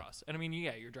crazy. the motocross. And I mean,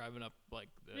 yeah, you're driving up like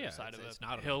the Yeah, side it's of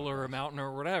not a a hill or a motocross. mountain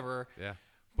or whatever, Yeah.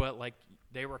 but like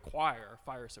they require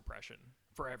fire suppression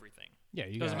for everything. yeah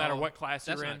you Doesn't got- matter what class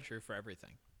that's you're not in. true for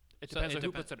everything. It So depends it on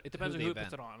who depen- puts it. It depends who on the who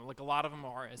puts it event. on. Like a lot of them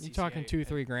are SCCA. You're talking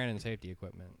 $2-3 grand in safety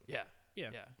equipment, Yeah. Yeah.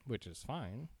 Yeah. which is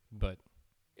fine, but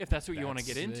If that's what you want to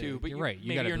get That's, into, but you're right. You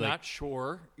maybe gotta you're be like- not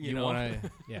sure. You, you know? want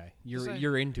to, yeah, So-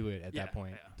 you're into it at Yeah, that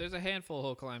point. yeah. There's a handful of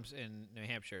hill climbs in New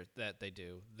Hampshire that they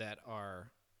do that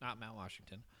are not Mount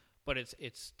Washington, but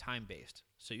it's time based.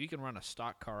 So you can run a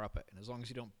stock car up it, and as long as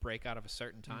you don't break out of a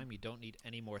certain time, you don't need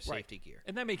any more safety gear.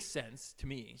 And that makes sense to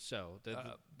me. So,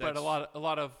 But that's- a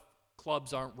lot of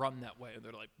clubs aren't run that way.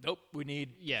 They're like, nope, we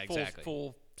need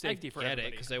full safety for I get everybody.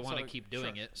 it because they want to So, keep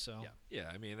doing sure. it. So Yeah. Yeah,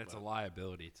 I mean, it's a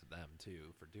liability to them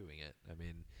too for doing it. I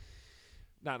mean,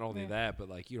 not only that, but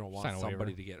like you don't want Sign a waiver.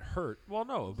 somebody to get hurt. Well,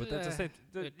 no, but that's the same.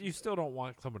 it- You still don't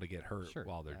want someone to get hurt Sure.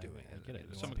 while they're I doing mean, I it. get it. I mean,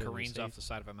 You it's someone want people to be careens off safe. the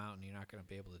side of a mountain, you're not going to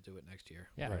be able to do it next year.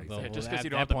 Yeah, Right, well, exactly. Just at 'cause you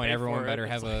don't that have to point, pay everyone for it, better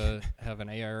it's have an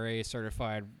ARA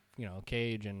certified,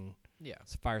 cage and Yeah.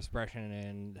 fire suppression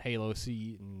and halo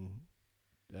seat and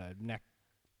neck,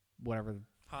 whatever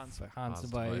Hans. Hans Hans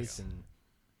device, device. and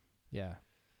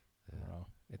I don't know.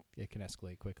 It can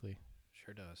escalate quickly.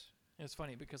 Sure does. It's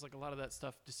funny because like a lot of that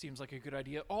stuff just seems like a good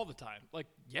idea all the time. Like,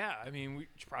 yeah, I mean, we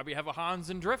should probably have a Hans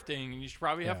and drifting, and you should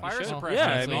probably have Yeah. fire You should. suppression Yeah,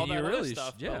 I and mean, all you that other really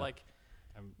stuff. should, yeah. But like,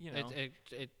 you know,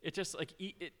 It it just like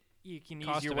you can ease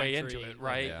Cost your of way entry, into it, like,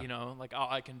 right? yeah. You know, like oh,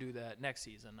 I can do that next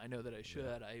season. I know that I should.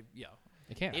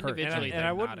 It can't hurt. individually and I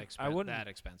they're wouldn't- not I wouldn't that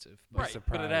expensive. be right,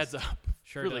 but it adds surprised. up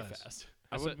Sure really does. fast.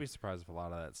 I That's wouldn't a- be surprised if a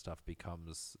lot of that stuff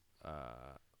becomes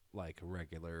like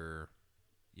regular,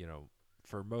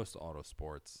 for most auto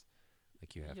sports.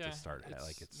 Like you have to start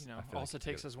like it's. you know, I feel also like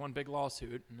takes us one big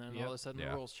lawsuit, and then Yep. all of a sudden Yeah.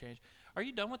 the rules change. Are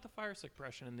you done with the fire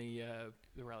suppression in the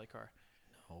rally car?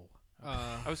 No.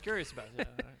 I was curious about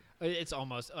that. It's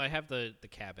almost. I have the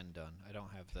cabin done. I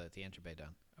don't have the engine bay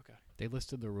done. Okay. They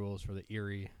listed the rules for the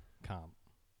Erie comp,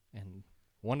 and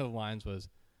one of the lines was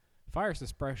fire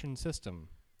suppression system,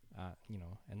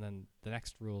 and then the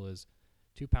next rule is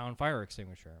 2-pound fire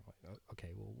extinguisher. I'm like, okay,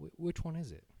 well, which one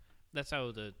is it? That's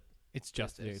how the It's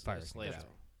just a it's fire laid extinguisher.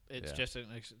 out. It's Yeah. just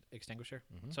an extinguisher.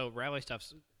 Mhm. So rally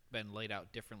stuff's been laid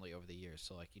out differently over the years.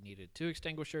 So like you needed 2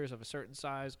 extinguishers of a certain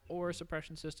size or a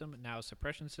suppression system. Now a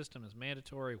suppression system is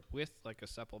mandatory with like a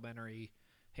supplementary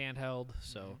handheld.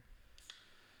 So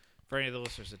for any of the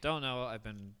listeners that don't know, I've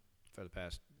been for the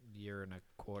past year and a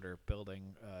quarter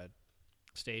building a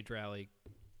stage rally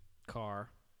car.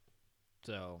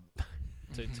 So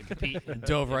to compete.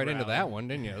 Dove in right into rally. that one,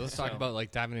 didn't you? Let's talk So- about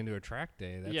like diving into a track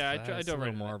day. That's, Yeah, I that's dove a right little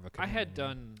into more that. of a I had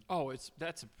commitment. done. Oh,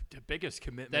 that's the biggest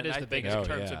commitment. That is I the think, biggest in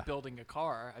commitment. terms Oh, yeah. of building a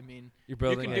car. I mean, You're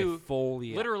building can a do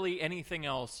fully literally anything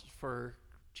else for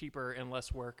cheaper and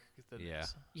less work than Yeah.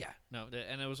 this. Yeah, no,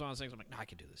 and it was one of those things. I'm like, no, I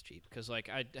can do this cheap because like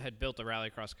I had built a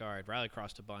rallycross car. I'd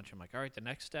rallycrossed a bunch. I'm like, all right, the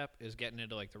next step is getting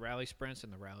into like the rally sprints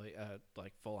and the rally,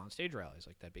 like full on stage rallies.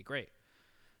 Like that'd be great.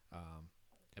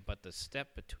 But the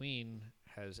step between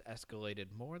has escalated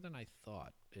more than I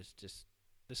thought. It's just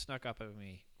this snuck up at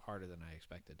me harder than I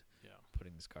expected. Yeah.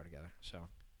 Putting this car together, so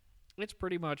it's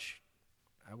pretty much.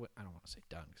 I don't want to say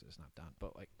done because it's not done,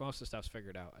 but like most of the stuff's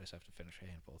figured out. I just have to finish a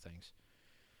handful of things.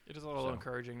 It is a little So-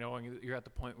 encouraging knowing that you're at the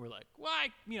point where like, well,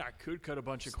 I could cut a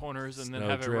bunch of corners and then Snow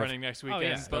have it drift. running next weekend.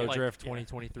 yeah. But Snow like, Drift yeah.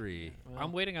 2023. Well,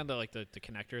 I'm waiting on the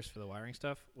connectors for the wiring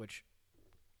stuff, which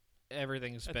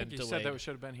everything's I been think you delayed. said that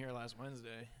should have been here last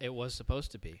Wednesday. It was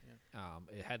supposed to be.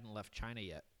 It hadn't left China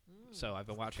yet, so I've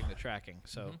been watching the tracking.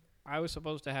 So Mhm. I was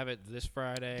supposed to have it this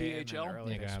Friday. and then DHL?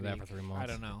 early Yeah, next gonna have that week. for 3 I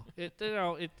months. don't know.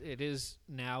 It is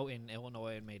now in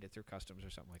Illinois and made it through customs or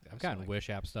something like that. I've So, gotten like, Wish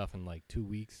app stuff in like 2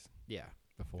 weeks yeah.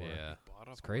 before. Yeah.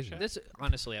 It's crazy. This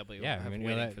honestly, I'll be Yeah, I mean,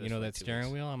 you know that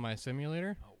steering wheel on my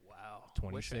simulator, Oh wow,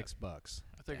 $26,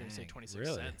 I thought you were gonna say Dang, 26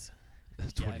 really? cents. Yeah, I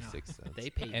know. 26 cents. They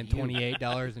pay and you.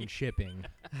 $28 in shipping.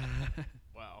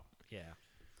 Wow. Yeah.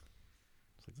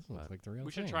 It's like, this looks like the real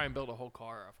We should thing. try and build a whole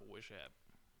car off a Wish app.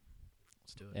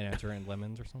 Let's do it. and enter in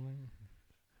lemons or something.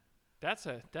 That's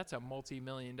a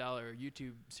multi-million-dollar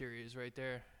YouTube series right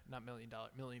there. Not million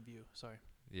view. Sorry.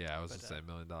 Yeah, I was But, gonna say $1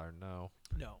 million. No,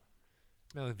 No,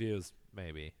 million views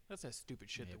maybe. that's that stupid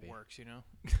shit that Maybe. works. You know.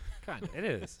 Kind of. It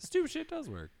is. Stupid shit does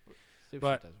work. Stupid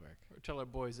But- shit does work. Or tell our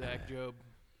boy Zach Job.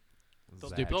 They'll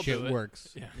Zach. do Stupid shit do it.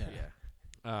 works. Yeah.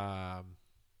 Yeah.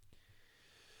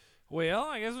 Well,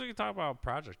 I guess we can talk about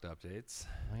project updates.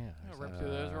 Oh, yeah. Yeah, rip through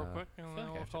those real quick, and feel then like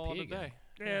I we'll have to call it pee a again.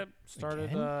 day. Yeah, started.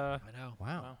 Again? I know.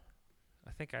 Wow. Wow.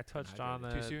 I think I touched Hydrated.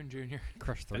 on Too soon, Junior.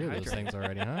 Crushed 3 of those things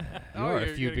already, huh? You Oh, are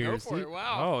you're a few gonna go beers for deep. it.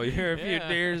 Wow. Oh, you're a few Yeah.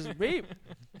 days beep.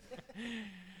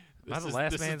 I'm the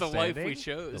last this man is the standing. life we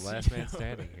chose. The last man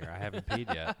standing here. I haven't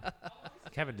peed yet.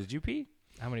 Kevin, did you pee?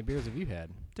 How many beers have you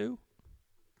had? 2.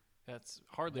 That's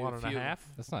hardly One a and a few. half.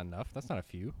 That's not enough. That's not a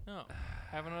few. No.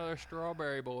 Have another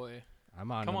strawberry boy.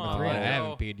 I'm on Come number on, 3. And I let's haven't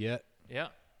go. peed yet. Yeah.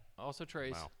 Also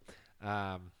Trace.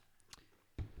 Wow.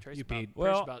 Trace You about, peed. Trace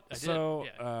Well, about, I did, so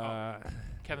yeah.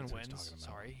 Kevin that's what he's wins. talking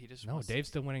about. Sorry, he just No, wants Dave's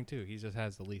still winning too. He just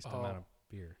has the least amount of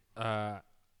beer.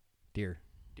 Deer.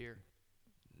 deer.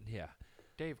 Yeah.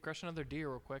 Dave, crush another deer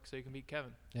real quick so you can beat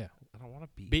Kevin. Yeah. I don't want to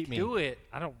Beat me. Do it.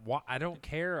 I don't want. I don't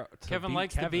care. To Kevin beat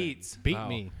likes the Kevin. beats. Beat No,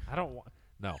 me. I don't want.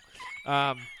 No.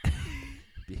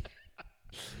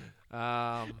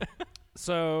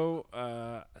 So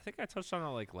I think I touched on it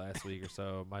like last week or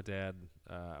so. My dad.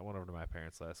 I went over to my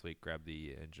parents last week, grabbed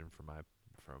the engine from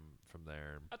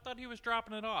there. I thought he was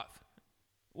dropping it off.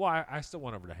 Well, I still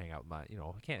went over to hang out with my.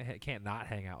 Can't not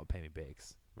hang out with Pammy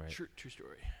Bakes, right? True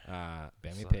story.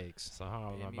 Bammy so, Pigs. So I hung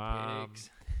out with Bammy my mom. Pigs.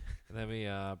 And then we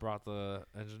brought the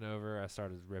engine over. I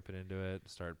started ripping into it,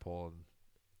 started pulling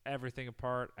everything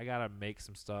apart. I got to make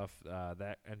some stuff.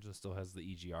 That engine still has the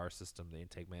EGR system. The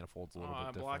intake manifold's a little bit I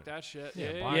different. blocked that shit.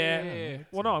 Yeah, Yeah, block yeah, it. yeah.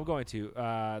 Well, no, I'm going to.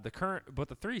 The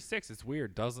 3.6, it's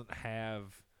weird, doesn't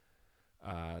have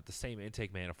the same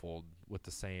intake manifold with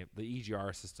the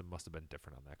EGR system must have been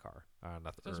different on that car.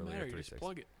 Not the Doesn't earlier matter. You 3.6. just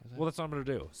plug it. Well, that's what I'm going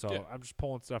to do. So Yeah. I'm just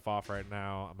pulling stuff off right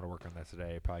now. I'm going to work on that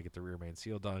today. Probably get the rear main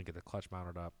seal done, get the clutch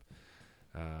mounted up.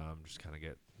 Just kind of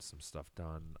get some stuff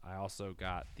done. I also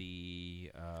got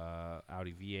the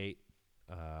Audi V8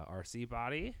 RC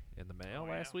body in the mail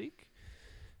last week.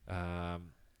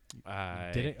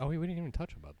 Did it? Oh, we didn't even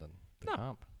touch about the No.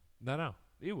 comp. No.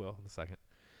 You will in a second.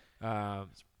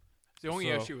 The only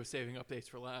So- issue was saving updates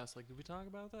for last. Like, did we talk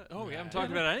about that? Oh, we haven't Nah.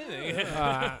 talked about anything.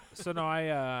 So no,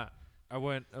 I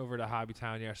went over to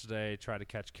Hobbytown yesterday, tried to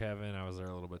catch Kevin. I was there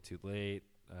a little bit too late.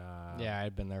 Yeah, I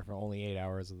had been there for only 8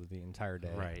 hours of the entire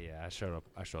day. Right. Yeah, I showed up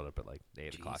at like 8:00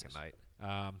 at Jesus. night.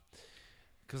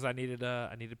 Because I needed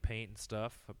paint and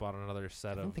stuff. I bought another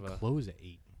set I of. think they close at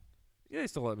 8. Yeah, they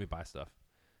still let me buy stuff.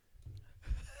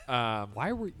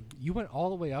 Why were you went all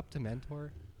the way up to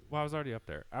Mentor? Well, I was already up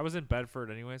there. I was in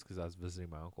Bedford anyways because I was visiting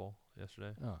my uncle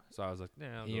yesterday. Oh, So I was like,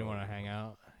 nah. you don't want to hang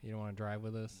out. You don't want to drive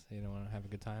with us. You don't want to have a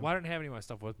good time. Well, I didn't have any of my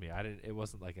stuff with me. I didn't. It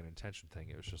wasn't like an intention thing.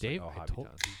 It was just Dave, like, I oh, told-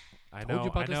 Hobbytown. I told know. you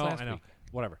about I this know. last I know. week.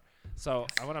 Whatever. So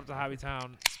I went up to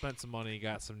Hobbytown, spent some money,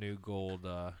 got some new gold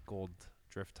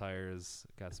drift tires,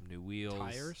 got some new wheels.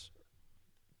 Tires?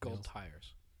 Gold Wheels.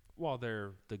 tires. Well,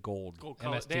 they're the gold. Gold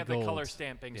color. MST They have the color Gold.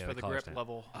 stampings Yeah, for the the color grip stamp.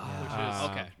 level, Yeah. which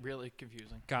is Okay. really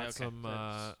confusing. Got Yeah, okay. some.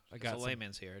 I As got a some.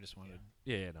 layman's here, I just wanted.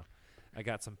 Yeah, no. I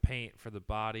got some paint for the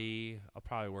body. I'll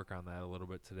probably work on that a little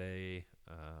bit today.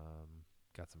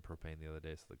 Got some propane the other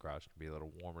day, so the garage can be a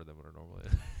little warmer than what it normally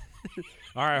is.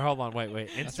 All right, hold on. Wait.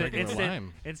 regular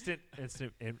lime. Instant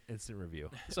review.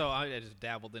 So I just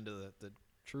dabbled into the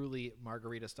truly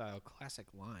margarita style classic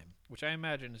lime, which I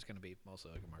imagine is going to be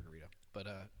mostly like a margarita, but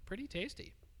pretty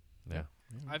tasty. Yeah.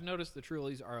 I've noticed the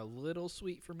Trulies are a little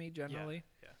sweet for me generally.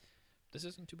 Yeah. This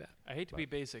isn't too bad. I hate to be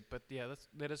basic, but yeah,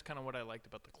 that is kind of what I liked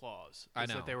about the claws. I is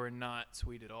know. that they were not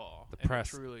sweet at all. The and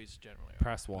press- Trulies generally are.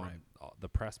 Press one. Right. The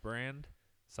Press brand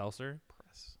seltzer.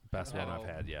 Press. Best one Haven't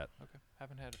I've had yet. Okay,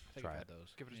 haven't had it. I think Try I've it. had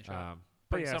those. Give it a Yeah. try. But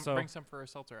Bring yeah, some, so bring some for a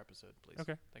seltzer episode, please.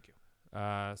 Okay. Thank you.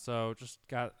 So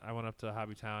I went up to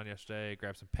Hobbytown yesterday,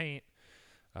 grabbed some paint.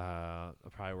 I'll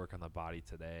probably work on the body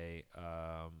today.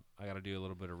 I got to do a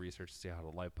little bit of research to see how the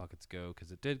light buckets go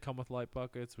because it did come with light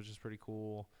buckets, which is pretty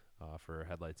cool for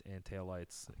headlights and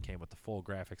taillights. It came with the full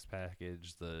graphics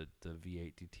package, the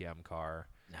V8 DTM car,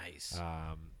 Nice.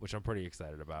 which I'm pretty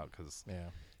excited about because Yeah.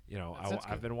 That's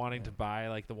I've good. been wanting to Yeah. buy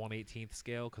like the 1/18th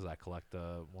scale because I collect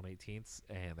the 1/18ths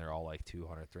and they're all like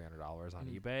 $200, $300 on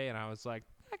eBay, and I was like,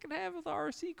 I can have the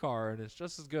RC car and it's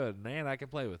just as good, and I can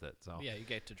play with it. So Yeah, you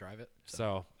get to drive it.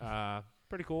 so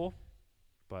pretty cool,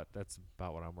 but that's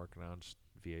about what I'm working on, just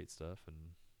V8 stuff and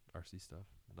RC stuff.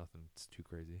 Nothing too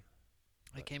crazy.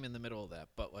 I came in the middle of that,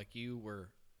 but like you were,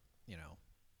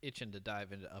 itching to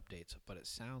dive into updates, but it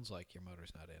sounds like your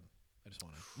motor's not in. I just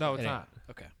want to. No, it's It ain't. not.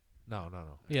 Okay.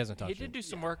 No. He hasn't He touched did it. do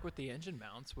some work with the engine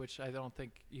mounts, which I don't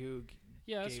think you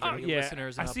Yeah, gave Oh, any yeah,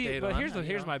 listeners an I see. update But on.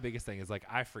 here's my biggest thing is like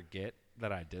I forget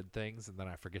that I did things and then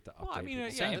I forget to update. Well, I mean,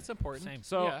 people. yeah, that's important. Same.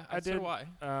 So yeah, I so did. do I.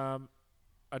 I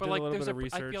But did like, a little there's bit of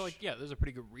research. I feel like there's a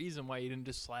pretty good reason why you didn't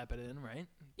just slap it in, right?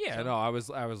 Yeah, So- no, I was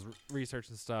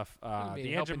researching stuff. me The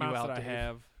helping engine you mounts out, that I Dave.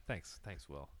 have. Thanks,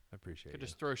 Will. I appreciate Could it.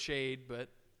 just throw shade, but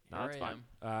No, here it's I fine.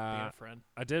 am, being a friend.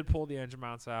 I did pull the engine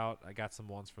mounts out. I got some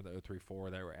ones from the 034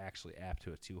 that were actually apt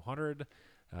to a 200.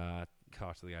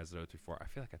 Talked to the guys at 034. I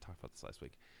feel like I talked about this last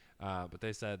week, but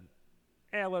they said,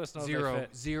 "Yeah, let us know if they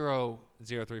fit."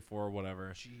 034,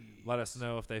 whatever. Jeez. Let us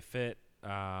know if they fit.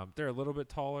 They're a little bit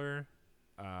taller,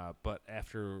 but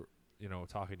after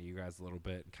talking to you guys a little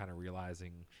bit and kind of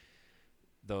realizing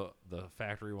the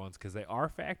factory ones, because they are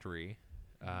factory,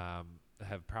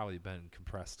 have probably been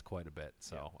compressed quite a bit.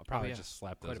 So I'll probably just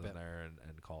slap those in there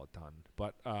and call it done.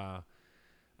 But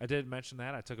I did mention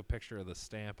that I took a picture of the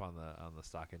stamp on the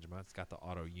stock engine mount. It's got the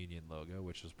Auto Union logo,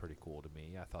 which was pretty cool to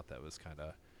me. I thought that was kind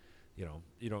of,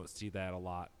 you don't see that a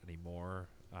lot anymore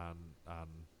on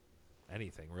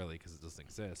anything really, because it doesn't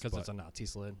exist. Because it's a Nazi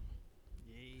sled.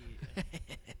 Yeah.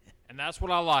 And that's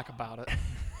what I like about it.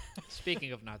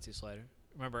 Speaking of Nazi sled,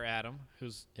 remember Adam,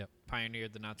 who's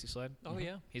pioneered the Nazi sled? Oh,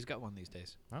 yeah. He's got one these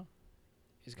days. Oh.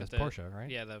 He's got That's Porsche, right?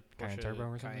 Yeah, the Cayenne Porsche Turbo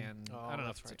or something? Cayenne. Oh, I don't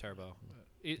know if that's it's a right. turbo.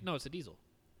 No, it's a diesel.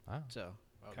 Oh. So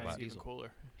Kind of even diesel.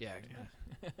 cooler. Yeah.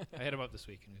 I hit him up this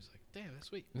week, and he was like, "Damn, that's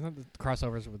sweet." Isn't that the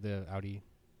crossovers with the Audi?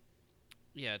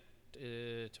 Yeah,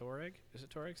 Touareg. Is it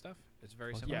Touareg stuff? It's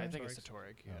very similar. Yeah, I to think it's the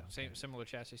Touaregs. Touareg. Yeah. Similar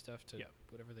chassis stuff to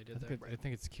whatever they I did there. think, I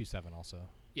think it's Q7 also.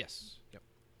 Yes. Yep.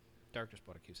 Dark just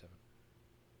bought a Q7.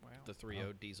 Wow. The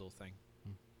 3.0 diesel thing.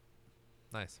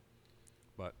 Nice.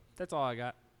 But that's all I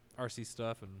got. RC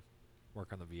stuff and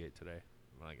work on the V8 today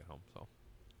when I get home. So,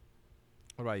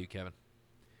 what about you, Kevin?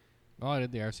 Well, I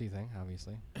did the RC thing,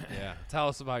 obviously. Yeah. Tell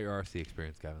us about your RC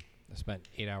experience, Kevin. I spent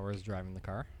 8 hours driving the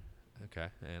car, Okay.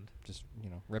 And just,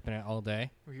 ripping it all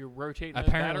day. Were you rotating the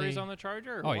Apparently- batteries on the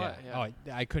charger? Or Oh, what? yeah.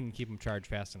 Oh, I couldn't keep them charged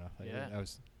fast enough. Yeah. I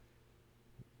was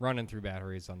running through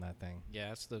batteries on that thing. Yeah,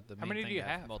 that's the main How many thing do you to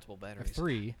have? multiple I have batteries.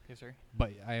 3, Yes, sir.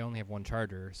 but I only have one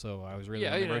charger, so I was really Yeah,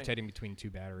 only you know, rotating between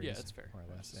 2 batteries. Yeah, that's fair. More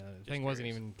or less. Just The thing wasn't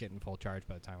curious. even getting full charge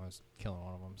by the time I was killing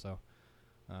one of them. So,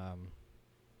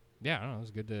 yeah, I don't know. It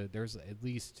was good to. There was at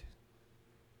least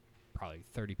probably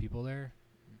 30 people there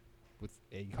with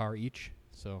a car each.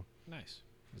 So Nice.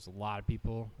 there's a lot of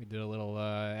people. We did a little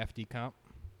FD comp.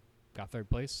 Got 3rd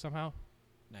place somehow.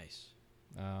 Nice.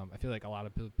 I feel like a lot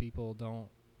of people don't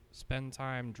spend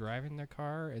time driving their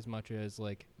car as much as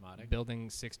like Modding. building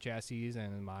 6 chassis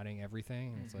and modding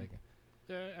everything. It's like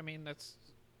I mean, that's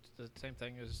the same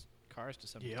thing as cars to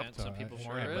some Yep. extent. So Some people it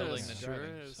more sure building is. than Sure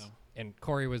driving. is. So. and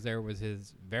Corey was there with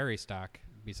his very stock,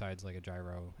 besides like a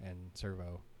gyro and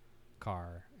servo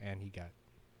car, and he got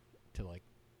to like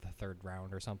the 3rd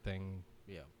round or something.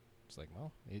 Yeah. It's like,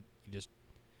 well, you just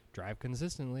drive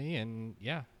consistently, and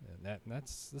yeah,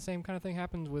 that's the same kind of thing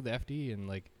happens with FD and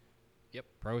like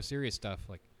pro serious stuff.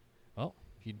 Like, well,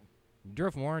 if you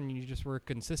drove more and you just were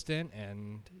consistent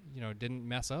and didn't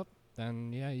mess up,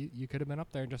 then yeah, you could have been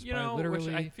up there just by literally.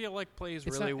 Which I feel like plays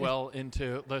It's really not- well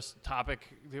into this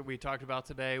topic that we talked about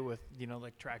today with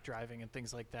like track driving and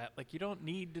things like that. Like you don't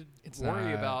need to It's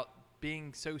worry not- about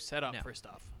being so set up No. for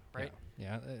stuff, right?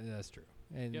 Yeah, that's true.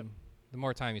 And Yep. the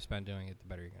more time you spend doing it, the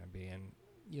better you're going to be. And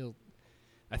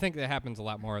I think that happens a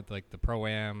lot more at like the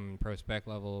pro-am, pro-spec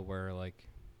level, where like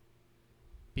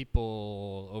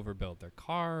people overbuild their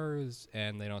cars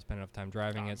and they don't spend enough time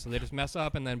driving it, so they just mess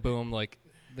up, and then boom, like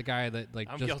the guy that like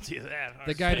I'm just guilty of that.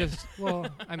 the guy just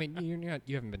I mean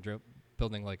you haven't been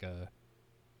building like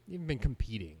you've been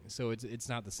competing, so it's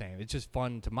not the same. It's just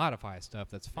fun to modify stuff.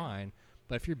 That's fine,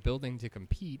 but if you're building to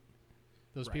compete,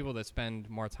 those Right. people that spend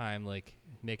more time like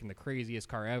making the craziest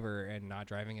car ever and not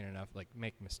driving it enough, like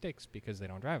make mistakes because they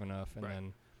don't drive enough, and Right.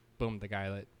 then boom, the guy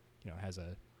that has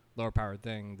a lower powered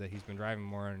thing that he's been driving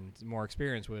more and more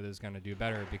experience with is going to do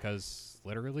better because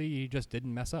literally he just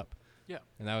didn't mess up. Yeah.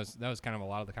 And that was kind of a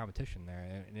lot of the competition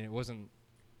there, and it wasn't.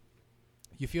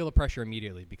 You feel the pressure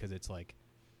immediately because it's like,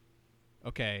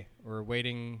 okay, we're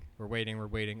waiting.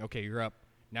 Okay, you're up.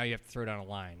 Now you have to throw down a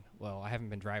line. Well, I haven't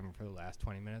been driving for the last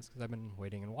 20 minutes because I've been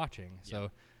waiting and watching.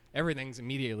 So everything's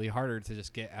immediately harder to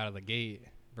just get out of the gate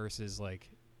versus like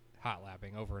hot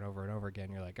lapping over and over and over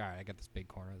again. You're like, all right, I got this big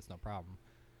corner. That's no problem.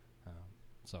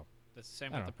 So That's the same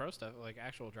I with don't the pro stuff, like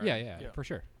actual driving. yeah, Yeah. for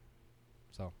sure.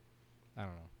 So I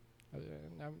don't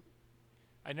know.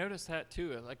 I noticed that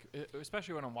too, like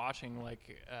especially when I'm watching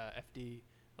like FD,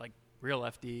 like real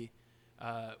FD.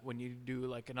 When you do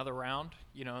like another round,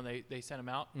 and they send them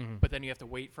out, but then you have to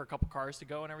wait for a couple cars to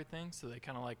go and everything, so they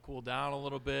kind of like cool down a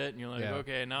little bit, and you're like, Yeah.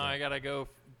 okay, now I gotta go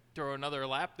throw another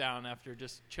lap down after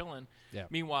just chilling. Yeah.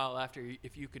 Meanwhile,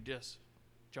 if you could just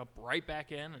jump right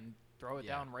back in and throw it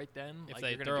Yeah. down right then, If like, they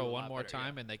you're gonna do throw a one lot more better,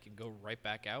 time and they can go right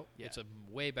back out, Yeah. it's a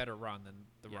way better run than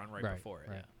the Yeah. run right, Right, before it.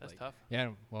 right. yeah, that's Like, tough.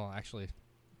 Yeah, well, actually,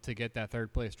 to get that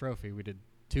 3rd place trophy, we did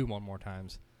 2 more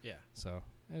times. Yeah. So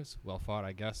it was well fought,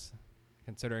 I guess,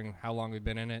 considering how long we've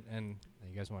been in it. And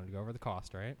you guys wanted to go over the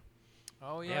cost, right?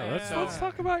 Oh yeah, yeah, let's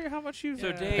talk about how much you. So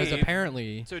Yeah. Dave- Because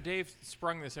apparently, So Dave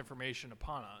sprung this information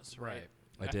upon us, right? Right.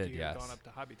 I After did, you had yes. gone up to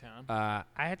Hobbytown.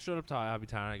 I had showed up to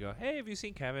Hobbytown and I go, hey, have you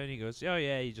seen Kevin? He goes, oh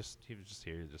yeah, he was just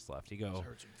here, he just left. He Just goes,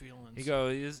 hurt some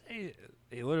feelings.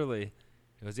 he literally,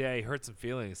 he goes, yeah, he hurt some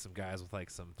feelings. Some guys with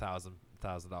like some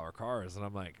 $1,000 cars, and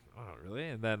I'm like, oh really?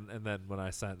 And then when I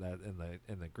sent that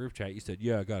in the group chat, you said,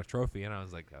 yeah, I got a trophy, and I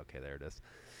was like, okay, there it is.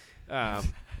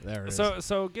 There it is.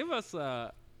 So give us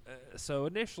so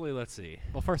initially, let's see.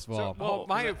 Well, first of all, Well,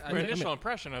 my I mean- initial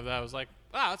impression of that was like,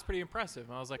 wow, that's pretty impressive.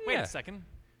 And I was like, wait Yeah. a second.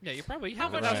 Yeah, you probably How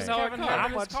have much a does Right. Kevin $1,000 have car.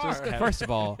 in his car? Kevin- first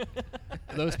of all,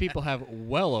 those people have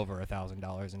well over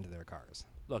 $1,000 into their cars.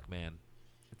 Look, man,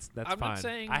 that's I'm fine. not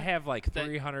saying I have like that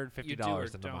 $350 you do or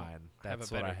into don't mine. have a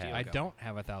That's what I better have. deal. I go. don't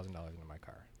have $1,000 into my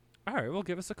car. All right, well,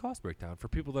 give us a cost breakdown for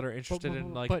people that are interested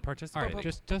in like but- participating. all right,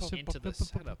 just to Into the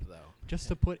setup, though. just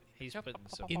to put He's putting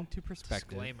some into perspective,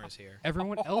 disclaimers here.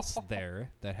 everyone else there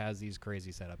that has these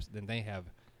crazy setups, then they have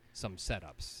some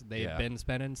setups. They Yeah. have been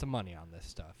spending some money on this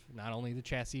stuff. Not only the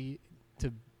chassis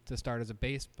to start as a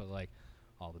base, but like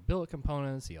all the billet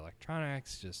components, the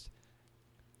electronics, just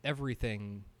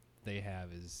everything they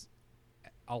have is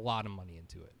a lot of money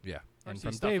into it. Yeah. And RC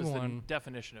from stuff day is the one,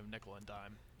 definition of nickel and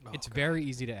dime. it's very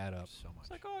easy to add up. So much.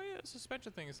 It's like, oh yeah,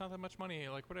 suspension thing. It's not that much money.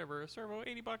 Like whatever, servo,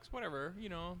 $80, whatever. You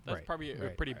know, that's Right, probably a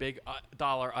right, pretty right. big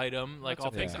dollar item. Like That's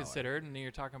all a things big dollar. considered, and then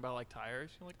you're talking about like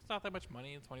tires. You're like, it's not that much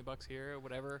money. $20 here, or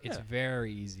whatever. It's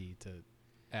very easy to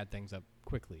add things up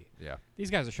quickly. Yeah. These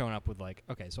guys are showing up with like,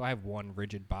 okay, so I have one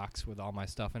rigid box with all my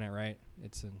stuff in it, right?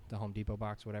 It's in the Home Depot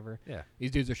box, whatever. Yeah.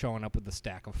 These dudes are showing up with the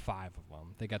stack of 5 of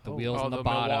them. They got the Oh. wheels Oh, on the, the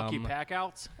bottom. Milwaukee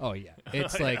packouts. Oh yeah,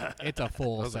 it's like it's a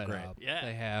full Those are great. setup. Yeah.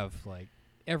 They have like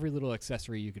every little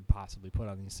accessory you could possibly put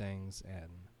on these things, and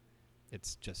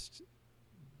it's just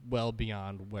well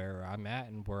beyond where I'm at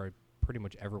and where I pretty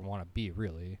much ever want to be,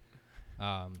 really.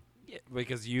 Yeah,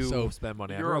 because you So, spend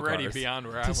money on You're real already cars. beyond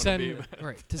where I To want to send be.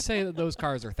 right to say that those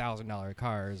cars are $1,000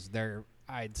 cars, they're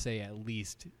I'd say at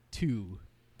least $2,000.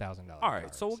 All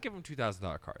right, so we'll give them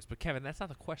 $2,000 cars. But Kevin, that's not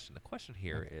the question. The question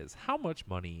here is how much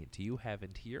money do you have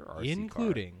into your RC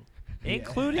including car?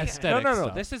 Including aesthetic no.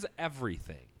 stuff. This is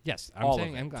everything. Yes, I'm all of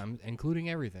saying it. I'm including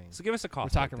everything. So give us a We're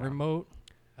cost. talking breakdown. remote,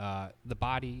 the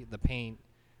body, the paint,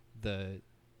 the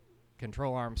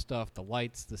control arm stuff, the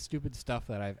lights, the stupid stuff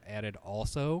that I've added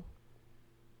also.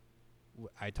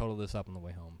 I totaled this up on the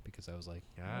way home because I was like,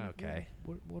 Ah, okay.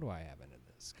 What do I have into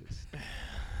this? 'Cause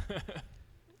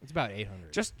it's about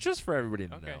 800. Just for everybody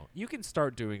to Okay. know, you can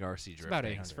start doing RC drift about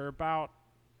things 800.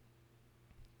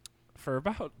 for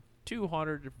about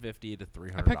 $250 to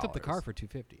 $300. I picked up the car for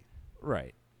 $250.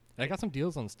 right. I got some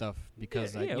deals on stuff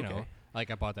because Yeah, you know, okay. like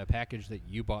I bought that package that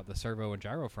you bought the servo and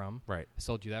gyro from. Right. I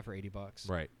sold you that for $80.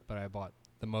 Right. But I bought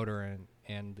the motor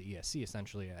and the ESC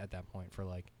essentially at that point for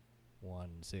like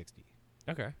 $160.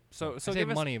 Okay. So I give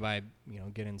saved us money by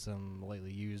getting some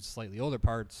lately used, slightly older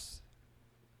parts,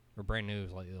 or brand new,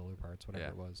 slightly older parts, whatever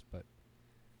Yeah. it was. But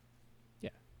yeah.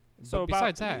 So but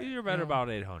besides about, that, you're better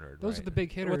about 800. those are right? the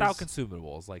big hitters. without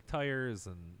consumables like tires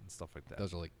and stuff like that.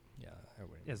 those are like I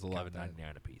wouldn't It's count that.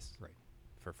 $11.99 a piece. Right.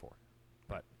 For 4.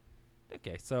 But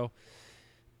okay, so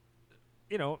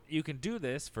you can do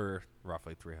this for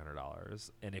roughly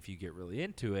 $300, and if you get really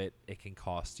into it, it can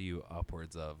cost you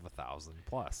upwards of $1,000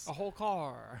 plus. A whole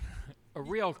car, a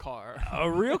real car. A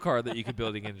real car that you could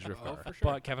build against a drift Oh, car. for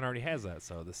sure. But Kevin already has that,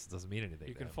 so this doesn't mean anything.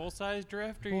 You to can him. full size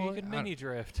drift or Well, you can I- mini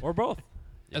drift. or both.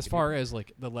 As far as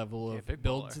like the level Yeah, of big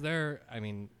builds baller. there, I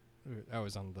mean, I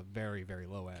was on the very, very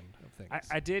low end of things.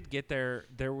 I did get there.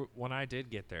 When I did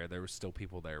get there, there were still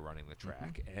people there running the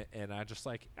track, and I was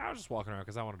just walking around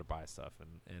because I wanted to buy stuff,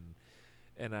 and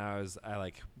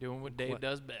I Doing what Dave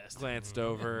does best. glanced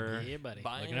over, Yeah, buddy.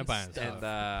 Buying Looking at buying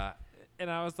stuff. and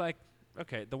I was like,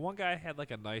 okay. The one guy had like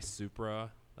a nice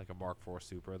Supra, like a Mark IV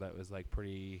Supra that was like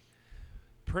pretty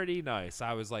nice.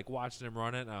 I was like watching him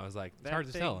run it, and I was like, it's hard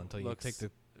to that tell thing until you looks- take the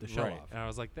show right. off. And I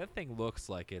was like, that thing looks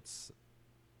like it's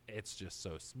just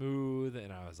so smooth,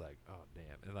 and I was like, oh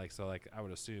damn, and I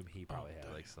would assume he probably had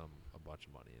a bunch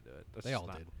of money into it. That's They just all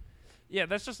not- did. Yeah,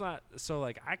 that's just not. So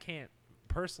I can't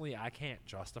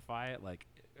justify it. Like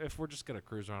if we're just gonna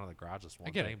cruise around in the garage, that's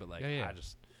one get thing. it. But Yeah. I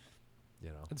just,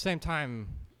 At the same time,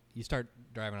 you start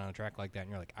driving on a track like that, and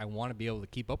you're like, I want to be able to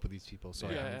keep up with these people, so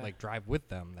I Yeah. can like drive with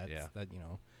them. That's Yeah.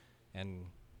 and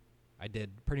I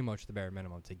did pretty much the bare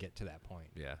minimum to get to that point.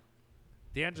 yeah.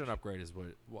 The engine upgrade is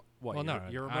what Well, no,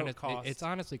 your remote honest, cost. it's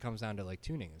honestly comes down to like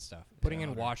tuning and stuff, putting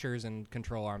in okay. washers and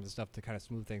control arms and stuff to kind of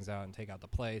smooth things out and take out the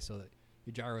play so that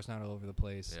your gyro's not all over the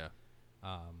place. yeah.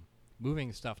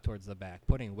 Moving stuff towards the back,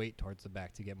 putting weight towards the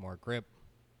back to get more grip,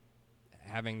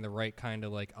 having the right kind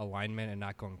of like alignment and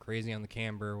not going crazy on the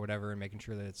camber or whatever, and making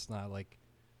sure that it's not like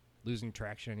losing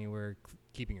traction anywhere,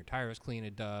 keeping your tires clean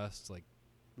of dust, like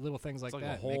little things like It's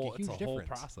that a whole. make a huge It's a whole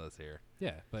difference. process here.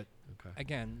 Yeah, but Okay.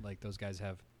 again, like those guys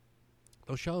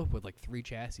they'll show up with like 3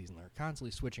 chassis and they're constantly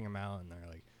switching them out, and they're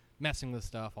like messing with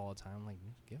stuff all the time. I'm like,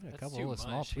 give it a That's couple too of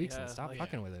small much, tweaks and yeah, stop like-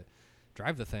 fucking with it.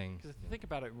 Drive the thing. Because if you think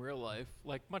about it in real life,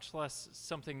 like much less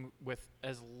something with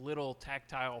as little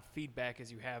tactile feedback as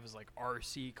you have is like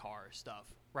RC car stuff,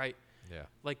 right? Yeah.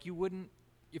 Like you wouldn't,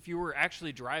 if you were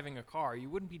actually driving a car, you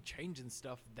wouldn't be changing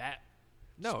stuff that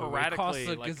No, it sporadically. costs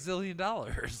a like, gazillion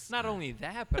dollars. not only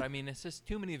that, but I mean, it's just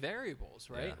too many variables,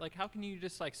 right? Yeah. Like, how can you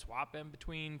just like swap in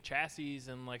between chassis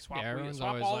and like swap, Everyone's swap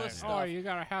always all like, this stuff, oh, you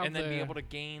gotta have and then be the- able to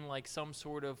gain like some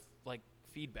sort of like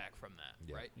feedback from that,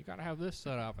 Yeah. right? You gotta have this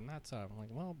set up and that set up. I'm like,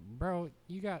 well, bro,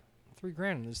 you got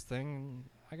 $3,000 in this thing, and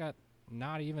I got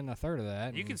not even a third of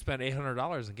that. You and can spend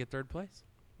 $800 and get third place.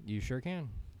 You sure can.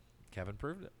 Kevin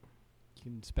proved it. You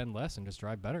can spend less and just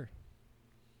drive better.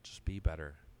 Just be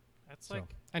better. That's So,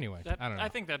 like anyway, that. I don't know. I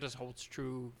think that just holds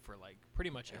true for like pretty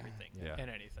much everything Yeah. and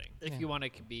anything. If Yeah. you want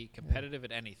to be competitive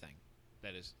at anything,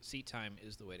 that is seat time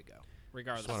is the way to go,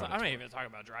 regardless. Just of wanna- I'm what not it's even talking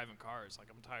about driving cars. Like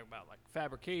I'm talking about like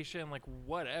fabrication, like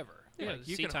whatever. Yeah, Like,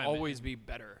 you seat can time always be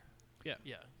better. Yeah.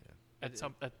 yeah. At-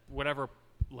 At whatever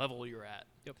level you're at.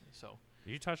 Yep. So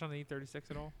Did you touch on the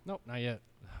E36 at all? Nope, not yet.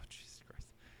 Oh, Jesus Christ.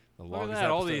 The look at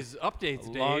that. All these updates,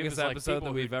 the Dave. longest is like episode people that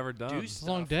who we've ever done. do It's a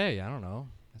long stuff. day. I don't know.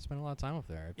 I spent a lot of time up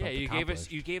there. I Yeah, felt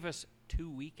accomplished. you gave us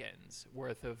 2 weekends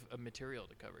worth of material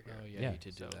to cover here. Oh yeah, Yeah. you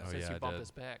did do So that. Oh, since yeah, you I bumped did.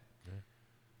 us back.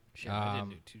 Shit, I Um,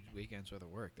 didn't do 2 weekends worth of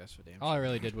work. That's for damn All I sure.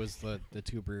 really did was the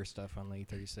tube rear stuff on the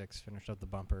E36. Finished up the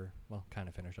bumper. Well, kind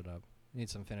of finished it up. Need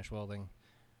some finish welding.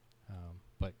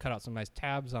 But cut out some nice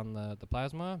tabs on the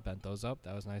plasma. Bent those up.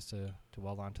 That was nice to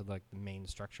weld onto like the main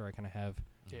structure I kind of have.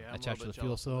 Yeah, I'm a Attached to little the bit fuel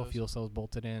jealous of cell. those. Fuel cell's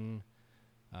bolted in.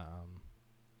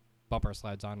 Bumper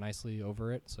slides on nicely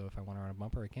over it. So if I want to run a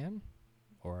bumper, I can,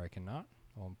 or I cannot.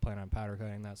 I'm planning on powder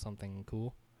coating that something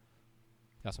cool.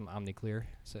 Got some Omni Clear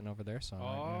sitting over there. So I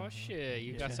might, Oh shit,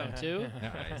 you got some too?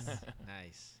 Nice.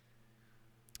 Nice.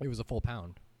 It was a full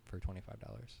pound for $25.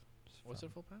 What's it, a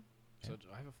full pound? Yeah. So do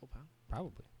I have a full pound?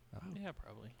 Probably. Yeah,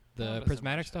 probably. The Well, it doesn't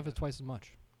prismatic much stuff is happen. twice as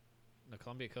much. The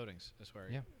Columbia Coatings is where.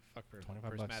 Yeah. Fuck, $25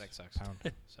 prismatic sucks. pound.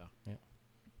 So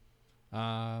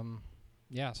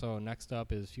Yeah, so next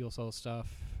up is fuel cell stuff.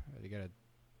 You gotta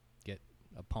get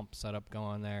a pump setup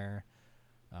going there.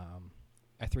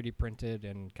 I 3D printed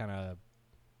and kind of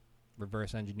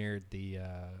reverse engineered the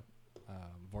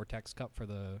vortex cup for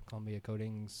the Columbia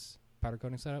Coatings powder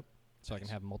coating setup, so I can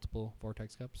Nice. have multiple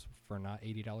vortex cups for not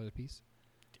 $80 a piece.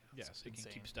 yeah, That's so you can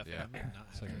insane. keep stuff Yeah. in them and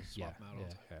not So have I to can- swap them out all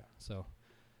the time. yeah. So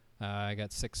I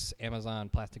got 6 Amazon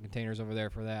plastic containers over there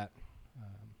for that.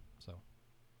 So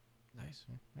Nice.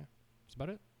 that's about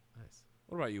it. Nice.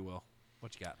 What about you, Will?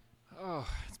 What you got? Oh,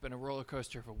 it's been a roller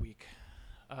coaster of a week.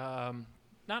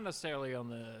 Not necessarily on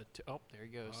the. There he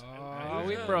goes. Oh,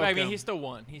 we I broke mean, him. he still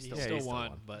won. He still, Yeah, still he still won,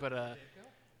 won. but But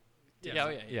Yeah. yeah, oh,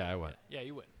 yeah, Yeah, I went. yeah,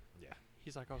 you win. Yeah.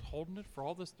 He's like, I was holding it for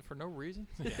all this for no reason.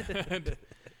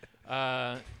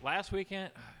 Last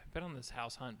weekend, I've been on this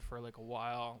house hunt for like a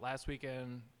while. Last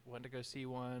weekend, went to go see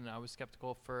one. I was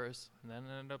skeptical at first, and then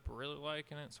ended up really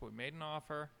liking it. So we made an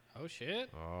offer. oh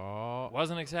shit. Oh.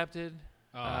 Wasn't accepted.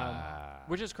 Ah.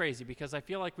 Which is crazy because I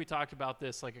feel like we talked about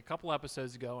this like a couple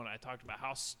episodes ago, and I talked about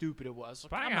how stupid it was.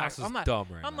 Like, Buying I'm a house is I'm not, dumb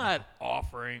right I'm now. not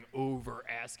offering over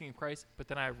asking price, but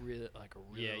then I really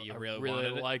Yeah, you I really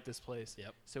wanted it. like this place.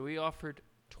 Yep. So we offered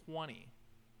 20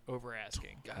 over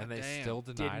asking. And they damn. still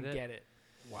denied Didn't it? get it.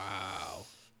 Wow.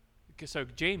 So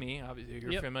Jamie, obviously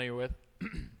you're Yep. familiar with,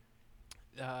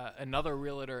 another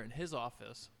realtor in his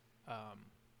office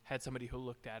had somebody who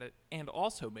looked at it and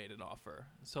also made an offer.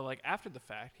 So like after the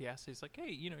fact, he asked, he's like, hey,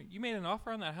 you made an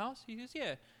offer on that house? He goes,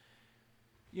 yeah.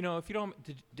 If you don't,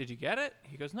 did you get it?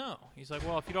 He goes, no. He's like,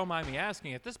 well, if you don't mind me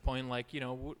asking at this point, like,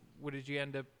 what did you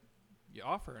end up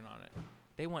offering on it?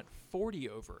 They went 40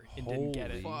 over and didn't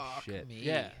get it. Holy Fuck shit. me.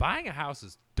 Yeah. Buying a house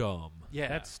is dumb. Yeah,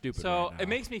 That's stupid. So right now. it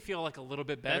makes me feel like a little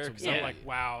bit better That's because I'm weird. like,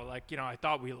 wow, like I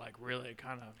thought we like really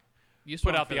kind of You put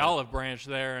swung out for the olive branch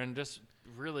there and just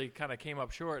really kind of came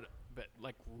up short, but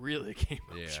like really came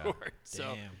up Yeah. short.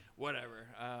 So Damn. whatever.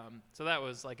 So that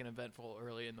was like an eventful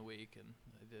early in the week, and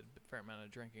I did a fair amount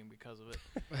of drinking because of it.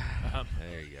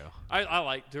 There you go. I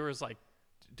like there was like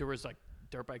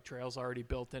dirt bike trails already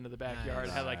built into the backyard.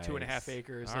 It had like 2.5 Nice.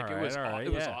 acres. All Like right, it was all right,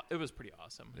 it was yeah. it was pretty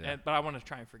awesome. Yeah. But I want to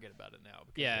try and forget about it now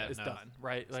because Yeah, it's no. done,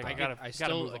 right? Like I gotta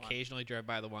still move on. occasionally drive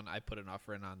by the one I put an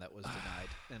offer in on that was denied,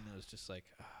 and it was just like,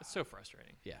 It's so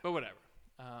frustrating. Yeah. But whatever.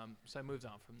 So I moved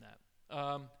on from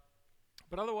that.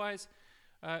 But otherwise,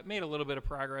 made a little bit of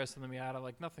progress in the Miata,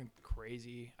 like nothing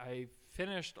crazy. I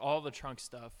finished all the trunk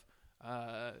stuff.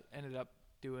 Ended up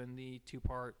doing the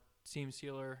 2-part seam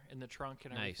sealer in the trunk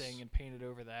and Nice. everything and painted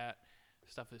over that.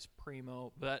 Stuff is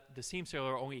primo. But the seam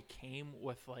sealer only came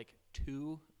with like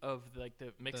 2 of like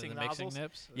the mixing the nozzles. mixing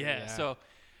nips. Yeah, so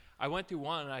I went through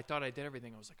one and I thought I did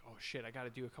everything. I was like, oh shit, I got to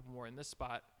do a couple more in this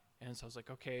spot. And so I was like,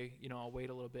 okay, I'll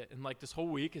wait a little bit. And like this whole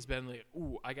week has been like,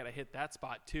 ooh, I got to hit that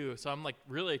spot too. So I'm like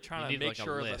really trying to need, make like, a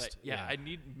sure that list. I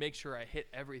need to make sure I hit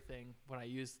everything when I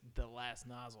use the last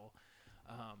nozzle.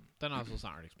 The nozzles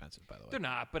aren't expensive, by the way. They're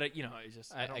not, but it's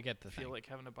just I don't get the feel thing. like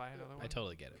having to buy another one. I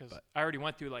totally get it. Because But I already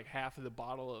went through like half of the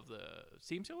bottle of the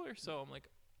seam sealer, so I'm like,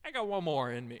 I got one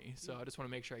more in me, so I just want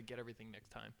to make sure I get everything next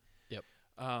time. Yep.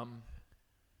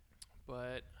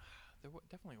 But there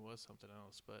definitely was something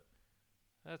else, but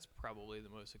that's probably the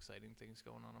most exciting things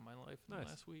going on in my life in the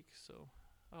last week, so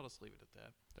I'll just leave it at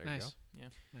that. There nice. you go.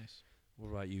 Yeah. Nice. What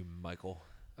about you, Michael?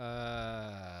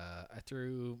 I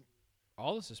threw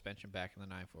all the suspension back in the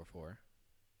 944,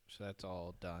 so that's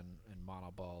all done and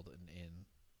monoballed and in.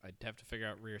 I'd have to figure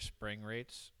out rear spring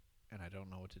rates, and I don't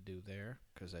know what to do there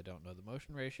because I don't know the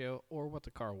motion ratio or what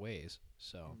the car weighs.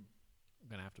 So I'm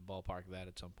gonna have to ballpark that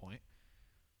at some point.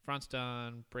 Front's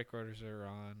done, brake rotors are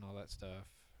on, all that stuff.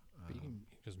 But you can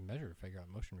just measure to figure out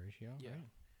motion ratio. Yeah. Right?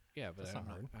 Yeah, but That's I don't not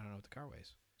know. hard. I don't know what the car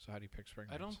weighs. So how do you pick spring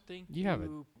I rates? don't think You have it.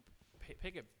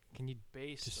 pick it Can you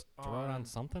based just throw it on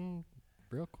something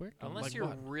real quick? unless Like you're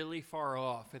what? really far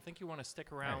off. I think you want to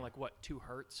stick around Right. like what 2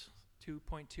 hertz,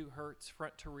 2.2 hertz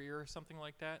front to rear, or something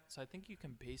like that. So I think you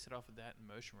can base it off of that in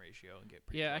motion ratio and get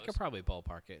pretty Yeah, I close. could probably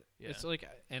ballpark it. Yeah. It's like,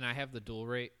 and I have the dual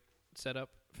rate set up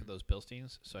for those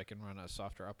Bilsteins, so I can run a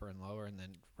softer upper and lower, and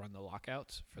then run the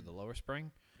lockouts for the lower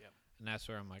spring. Yep. And that's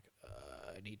where I'm like,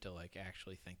 I need to like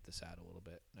actually think this out a little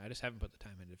bit. And I just haven't put the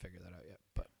time in to figure that out yet.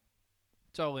 But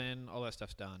it's all in. All that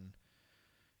stuff's done.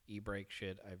 E-brake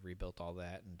shit, I've rebuilt all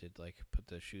that and did like put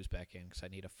the shoes back in because I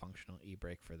need a functional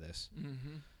e-brake for this.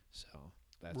 Mm-hmm. So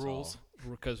that's Rules.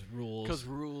 Because rules. Because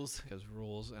rules. Because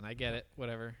rules, and I get it.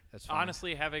 Whatever. That's fine.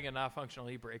 Honestly, having a not functional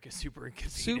e-brake is super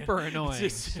inconvenient. super annoying.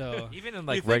 Just- So Even in You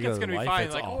like think regular it's gonna be life, fine?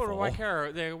 it's Like, awful. oh, do I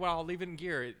care? Well, I'll leave it in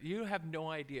gear. You have no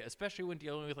idea, especially when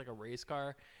dealing with like a race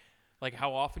car. Like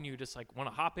how often you just like want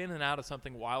to hop in and out of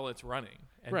something while it's running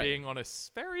and Right. being on a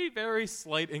very, very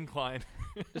slight incline.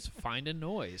 just find a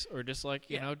noise, or just like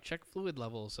you Yeah. know, check fluid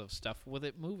levels of stuff with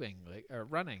it moving, like or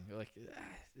running. Like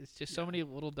it's just so many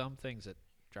little dumb things that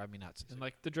drive me nuts. And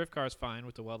like the drift car is fine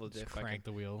with the welded Just diff. I crank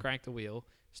can the wheel. crank the wheel.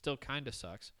 Still kind of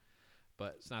sucks,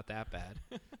 but it's not that bad.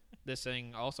 This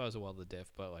thing also has a welded diff,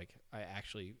 but like I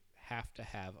actually have to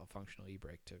have a functional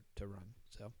e-brake to run.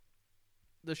 So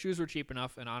the shoes were cheap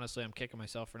enough, and honestly, I'm kicking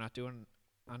myself for not doing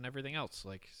on everything else.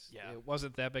 Like Yeah. it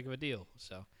wasn't that big of a deal.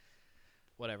 So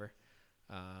whatever.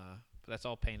 But that's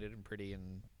all painted and pretty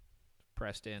and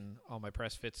pressed in. All my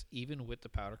press fits, even with the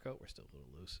powder coat, we're still a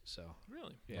little loose. So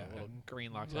Really? yeah, a little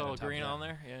green locks. Little on top green of on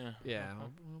that. there? Yeah. Yeah,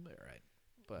 Okay. we'll be all right.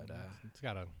 But It's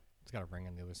got a ring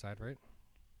on the other side, right?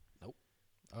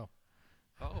 Oh.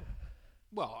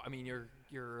 Well, I mean, your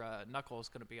knuckle is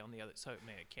going to be on the other side. I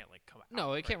mean, it can't like come out.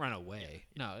 no, it right? can't run away.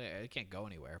 No, it can't go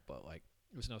anywhere. But like,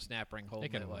 there's no snap ring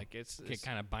holding can it. Like it's It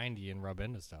kind of bind you and rub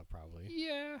into stuff, probably.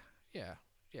 yeah.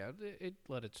 It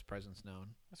let its presence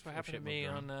known. That's what If happened to shit me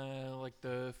moved on around. like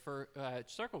the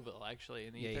Circleville actually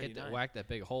in the Yeah, you hit E39. that, whacked that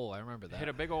big hole. I remember that. Hit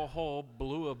a big old hole,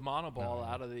 blew a monoball No.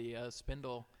 out of the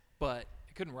spindle, but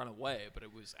it couldn't run away. But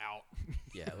it was out.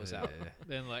 Yeah, it was out.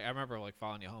 Then like I remember like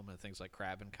following you home and things like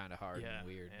crabbing kind of hard Yeah, and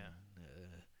weird. yeah.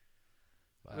 And,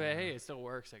 But hey, it still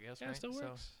works, I guess. yeah, right? it still So,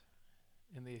 works.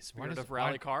 in the spirit does of it-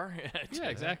 rally why- car. Yeah,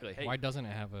 exactly. Hey, Why doesn't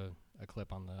it have a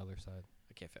clip on the other side?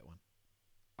 I can't fit one.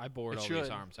 I bored It all should.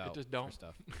 these arms It out just for don't.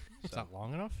 stuff. It's So- not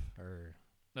long enough, or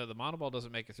No, the monoball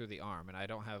doesn't make it through the arm, and I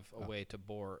don't have a Oh. way to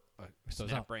bore a So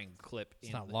it's snap not- ring clip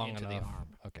it's not long into enough. the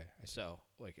arm. Okay. I see. So,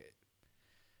 like,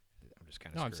 I'm just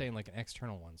kind of No, I'm saying like an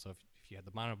external one. So if you had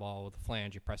the monoball with the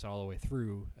flange, you press it all the way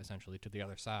through, essentially to the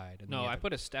other side. And then No, you I have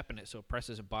put a step in it so it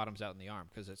presses and bottoms out in the arm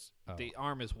because it's Oh. the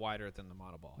arm is wider than the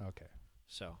monoball. Okay.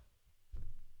 So,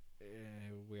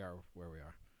 we are where we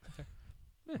are.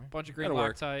 Alright. Bunch of green That'll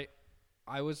work. Loctite.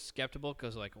 I was skeptical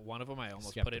because like one of them I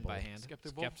almost put in by hand.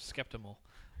 Skeptical? Skeptical.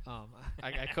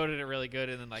 I coated it really good,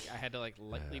 and then like I had to like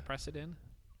lightly press it in,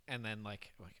 and then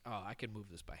like oh I could move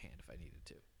this by hand if I needed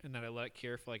to, and then I let it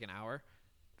cure for like an hour.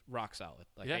 Rock solid.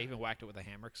 Like Yeah. I even whacked it with a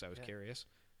hammer because I was Yeah. curious.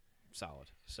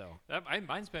 Solid. So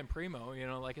Mine's been primo. You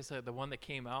know, like I said, the one that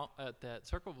came out at that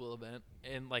Circleville event,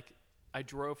 and like I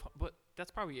drove, but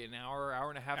that's probably an hour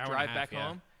and a half Hour and a drive half, back yeah.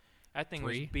 home. That thing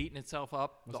 3? was beating itself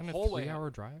up Wasn't the it whole a way. 3-hour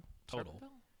drive? total.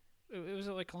 Circleville? It was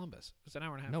like Columbus. It was an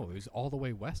hour and a half. No, it was all the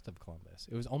way west of Columbus.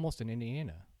 It was almost in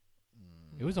Indiana.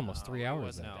 It was almost 3 No, it hours.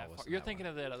 wasn't then. No, that it far. wasn't You're that thinking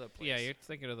of that other place. Yeah, you're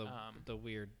thinking of the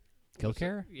weird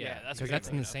Killcare? Yeah, that's Because what that's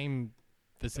I'm in the thinking same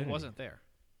It vicinity. wasn't there.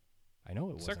 I know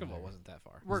it wasn't. Circleville there. wasn't that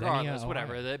far. Regardless, Xenia,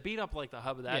 whatever. Ohio. They beat up like the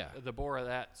hub of that, Yeah. the bore of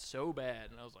that so bad,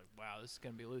 and I was like, wow, this is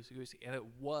gonna be loosey goosey, and it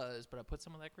was. But I put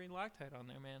some of that green Loctite on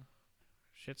there, man.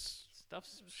 Shit's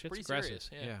Stuff's shit's pretty aggressive.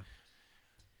 serious. Yeah.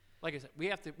 Like I said, we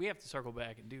have to circle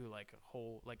back and do like a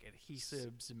whole like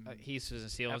adhesives and Adhesives and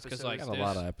sealants because Episodes. like We have a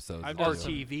lot of episodes. I've to done do.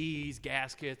 some- RTVs,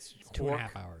 gaskets, 2.5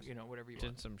 cork, hours. you know, whatever you did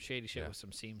want. some shady shit Yeah. with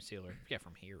some seam sealer. Yeah,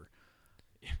 from here.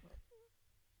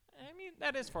 I mean,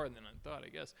 that is farther than I thought, I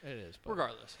guess. It is. But,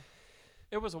 Regardless,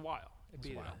 it was a while. It was a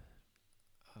beat it while. out.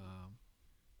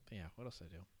 but yeah, what else did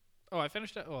I do? Oh, I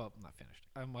finished it. Well, not finished.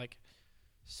 I'm like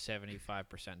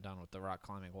 75% done with the rock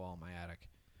climbing wall in my attic.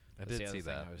 I That's the did other see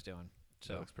thing that. I was doing. That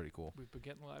So looks pretty cool. We've been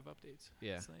getting live updates.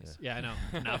 yeah, That's nice. yeah, I know.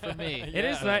 Not for me. It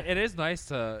is Yeah. it is nice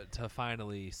to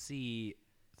finally see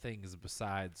things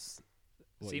besides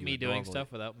what See you me would doing normally-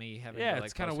 stuff without me having. Yeah, to, like,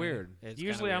 it's kind of post anything. weird. It's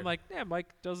Usually kinda I'm weird. like, yeah,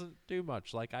 Mike doesn't do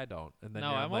much. Like I don't. And then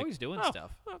no, you're I'm like, always doing oh,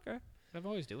 stuff. Okay. I'm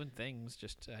always doing things.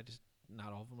 Just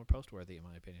not all of them are post worthy in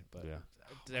my opinion, but Yeah.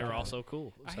 they're also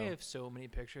cool. I so. have so many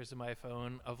pictures in my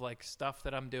phone of like stuff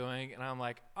that I'm doing, and I'm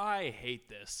like, I hate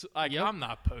this. Like, Yep. I'm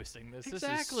not posting this.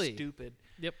 Exactly. This is stupid.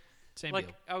 Same Like,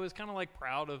 deal. I was kind of like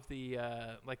proud of the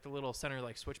like the little center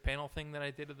like switch panel thing that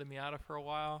I did of the Miata for a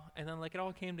while, and then like it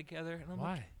all came together, and I'm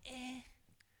like, Why?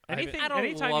 I don't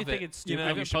anytime you love think it, it's you stupid, know? I you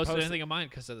haven't should posted post anything of mine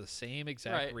because of the same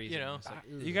exact Right, you reason. know. It's like,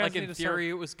 ugh. You guys like need in to start theory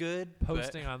it was good. but-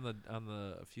 posting on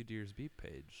the A Few Deers Beat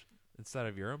page instead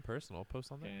of your own personal. Post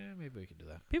on there. yeah, maybe we could do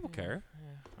that. People care. Yeah,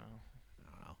 well.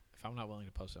 I don't know. If I'm not willing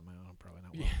to post it on my own, I'm probably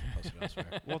not willing to post it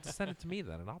elsewhere. Well, just send it to me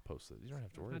then, and I'll post it. You don't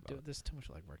have to worry Not about do- it. This is too much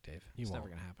legwork, Dave. You It's never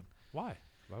won't. gonna happen. Why?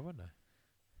 Why wouldn't I?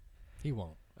 He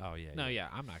won't. Oh yeah. No, yeah,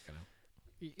 I'm not gonna.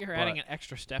 You're adding an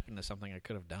extra step into something I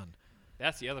could have done.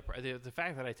 That's the other part. The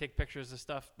fact that I take pictures of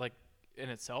stuff like in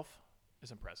itself is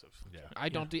impressive. Yeah. I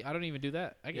don't even do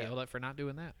that. I get Yeah. yelled at for not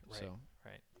doing that. Right. So,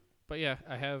 Right. but yeah,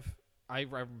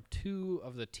 I'm 2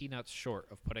 of the T-nuts short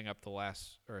of putting up the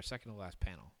last or second to last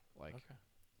panel. Like, Okay.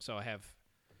 so I have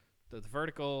the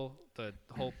vertical, the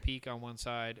whole peak on one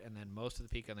side, and then most of the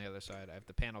peak on the other side. I have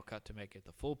the panel cut to make it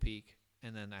the full peak,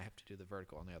 and then I have to do the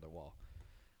vertical on the other wall,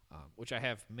 which I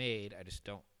have made. I just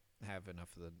don't have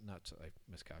enough of the nuts. I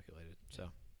miscalculated.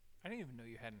 So I didn't even know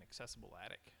you had an accessible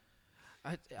attic.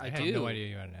 I had do. no idea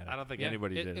you had an attic. I don't think Yeah,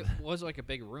 anybody it, did. It was like a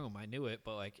big room. I knew it,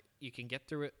 but like you can get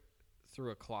through it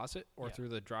through a closet or Yeah. through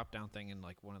the drop down thing in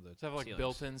like one of the. Does it have like ceilings.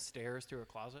 built-in stairs through a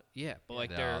closet? Yeah, but like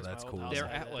No, they're that's my old cool. house they're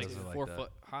had at that like too. Those are like 4 that.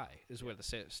 foot high is where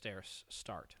the stairs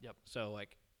start. Yep. So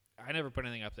like, I never put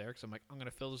anything up there because I'm like, I'm gonna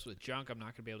fill this with junk. I'm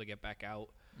not gonna be able to get back out.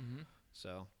 Mm-hmm.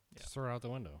 So Just throw it out the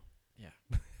window.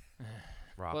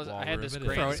 Rock Plus, I wall had room this it is.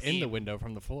 great Throw it in the scheme. window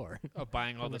from the floor.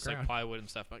 buying all From the this like ground. plywood and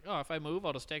stuff. Like, oh, if I move,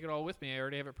 I'll just take it all with me. I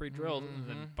already have it pre-drilled. And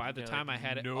then Mhm. by the You're time like, I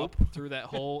had nope. it up through that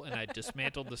hole and I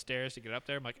dismantled the stairs to get up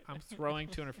there, I'm like, I'm throwing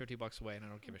 $250 away and I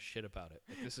don't give a shit about it.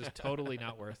 Like, this is totally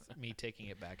not worth me taking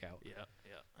it back out. Yeah.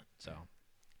 Yeah. So,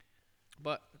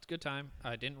 but it's a good time.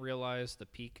 I didn't realize the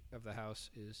peak of the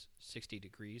house is 60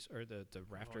 degrees, or the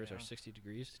rafters yeah. are 60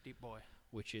 degrees, Steep boy.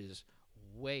 which is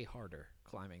way harder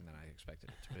climbing than I expected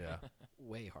it to be. Yeah.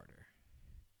 Way harder.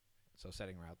 So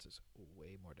setting routes is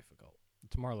way more difficult.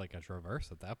 It's more like a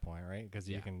traverse at that point, right? Because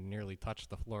Yeah. you can nearly touch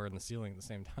the floor and the ceiling at the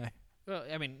same time. Well,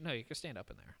 I mean, no, you can stand up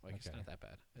in there. Like, it's Okay. not that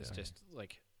bad. It's Yeah. just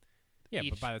like Yeah, but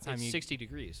each- by the time it's you 60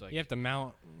 degrees, like you have to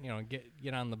mount,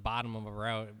 get on the bottom of a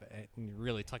route and you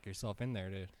really tuck yourself in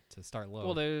there to start low.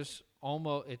 well, there's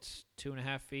almost it's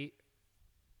 2.5 feet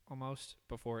almost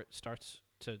before it starts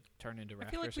to turn into I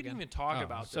rafters feel like we again. didn't even talk Oh,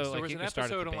 about so, this. like, There was you an can start at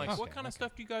the episode. I'm like, base. what Okay, kind of okay.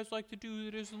 stuff do you guys like to do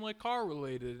that isn't like car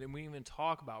related? And we didn't even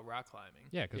talk about rock climbing.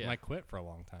 yeah, because Yeah. Mike quit for a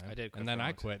long time. I did quit and for then a I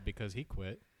long time. quit because he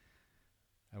quit.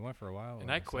 I went for a while.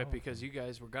 And I quit myself. because you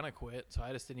guys were gonna quit, so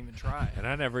I just didn't even try. And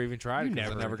I never even tried You because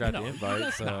I never- never got no, the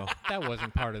invite. So that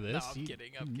wasn't part of this. I'm you,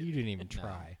 kidding, I'm you kidding. didn't even No.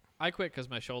 try. I quit because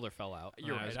my shoulder fell out. and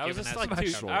You're right. I was given just that like some my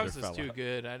too. shoulder I was just fell too out.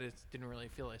 good. I just didn't really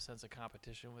feel a sense of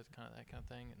competition with kind of that kind of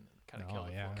thing, and kind of No, killed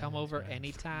it. yeah. for me. Come over Yeah.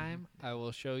 anytime. I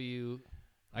will show you.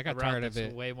 I got a route tired of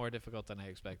that's it way more difficult than I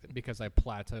expected. because I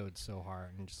plateaued so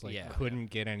hard and just like Yeah. couldn't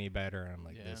get any better. And I'm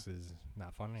like, Yeah. this is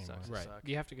not fun anymore. Sucks. Right. suck.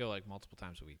 You have to go like multiple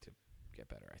times a week to get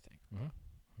better, I think. Mhm.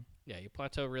 Yeah, you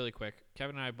plateau really quick.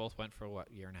 Kevin and I both went for what,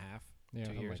 year and a half, Yeah, 2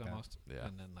 something years like that. almost. Yeah.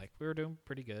 And then like we were doing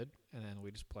pretty good, and then we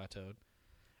just plateaued.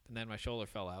 And then my shoulder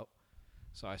fell out,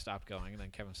 so I stopped going, and then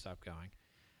Kevin stopped going.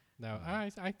 No,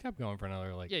 I kept going for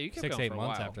another like Yeah, you kept 6, going 8 for a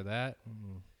months while. after that.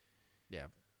 Yeah.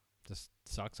 Just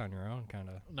sucks on your own, kind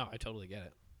of. No, I totally get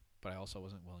it, but I also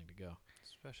wasn't willing to go.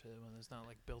 Especially when there's not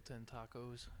like built-in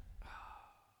tacos.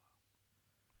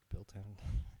 Built in.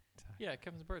 Yeah,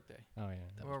 Kevin's birthday. Oh yeah.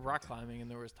 That We was were rock climbing,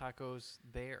 and there was tacos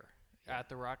there, at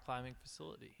the rock climbing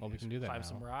facility. Well, we can do that Climb now.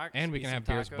 some rocks. And we eat can some have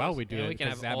beers tacos. while we do And it. we can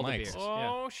because have all the mics. beers.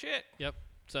 Oh shit! Yep.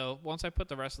 So once I put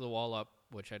the rest of the wall up,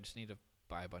 which I just need to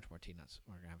buy a bunch more tea nuts,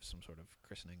 we're gonna have some sort of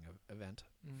christening event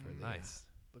for the Nice.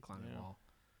 the climbing Yeah. wall.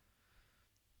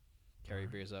 Carry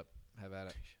beers up. Have at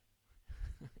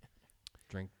it.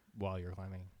 Drink while you're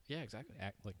climbing. Yeah, exactly.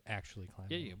 Like actually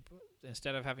climbing. Yeah, you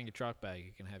instead of having your chalk bag,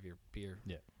 you can have your beer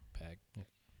Yeah. bag. Yeah.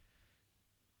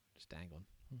 Just dangling.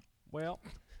 Well,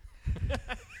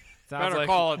 Better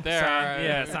call it there.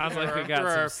 yeah, it sounds like we got There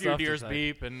are a some few stuff to deers say.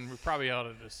 beep, and we probably ought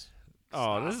to just.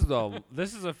 Oh, stop.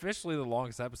 this is officially the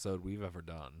longest episode we've ever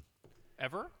done,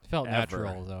 Ever, It felt Ever.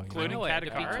 natural, though. you know? including know I had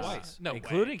to pee Catacars? twice. No,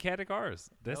 including Cat of Cars.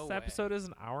 This No way. episode is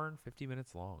an hour and 50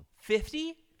 minutes long.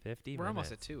 50. 50 We're almost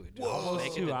minutes. at 2. Whoa. Make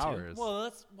it 2 to 2. hours. Well,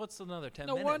 that's what's another 10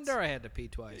 No minutes. wonder I had to pee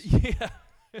twice. Yeah.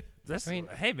 This, I mean,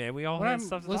 hey man, we all when have I'm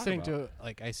stuff to listening talk about. to,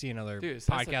 like, I see another Dude,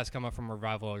 so that's podcast come up from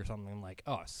Revival or something, I'm like,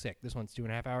 oh, sick. This one's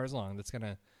 2.5 hours long. That's going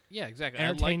to Yeah, exactly. I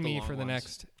entertain like me long for the ones.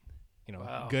 next,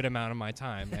 Wow. good amount of my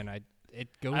time. And it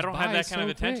goes I don't by have that kind so of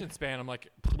attention quick. span. I'm like,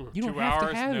 You don't 2 have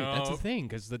hours. to have no. it. That's the thing,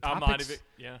 because the I'm not topics, even.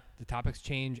 Yeah. the topics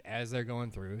change as they're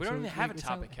going through. We so don't even have a it's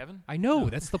not- topic, Kevin. I know.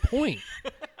 That's the point.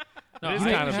 No, It is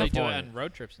I kind of usually the do it point. on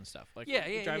road trips and stuff. Like Yeah,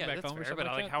 driving back that's home or fair, something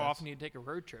but like like, that, how that's often do you take a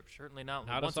road trip? Certainly not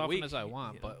not once as a often week. as I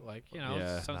want, but like you know, Yeah, not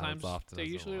as sometimes often they're as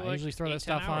I usually want. I like usually throw 8, that 10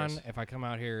 stuff hours. on if I come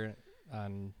out here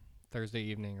on Thursday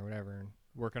evening or whatever and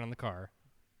working on the car.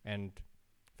 And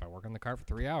if I work on the car for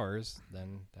 3 hours,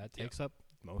 then that takes up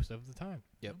most of the time.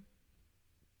 Yep.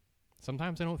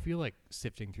 Sometimes I don't feel like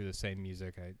sifting through the same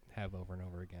music I have over and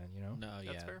over again, you know? No, That's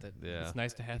yeah, fair. Yeah. It's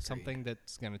nice to have Agreed. something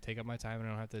that's going to take up my time and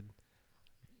I don't have to.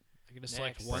 I can just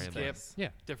select Next. one Brandon. thing. Yeah.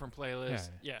 Different playlists.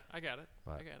 Yeah. Yeah, I got it.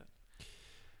 But- I got it.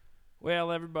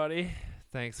 Well, everybody,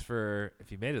 thanks for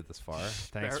if you made it this far.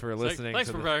 Thanks for listening. Thanks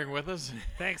to for the- bearing with us.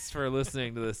 Thanks for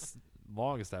listening to this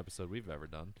longest episode we've ever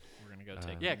done. We're gonna go Uh,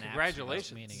 take. Yeah, naps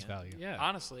congratulations. without meaning It's it. value. Yeah,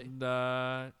 Honestly. And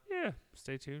yeah,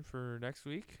 stay tuned for next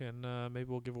week, and maybe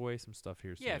we'll give away some stuff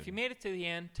here soon. Yeah, if you made it to the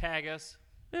end, tag us.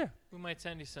 Yeah. We might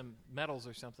send you some medals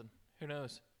or something. Who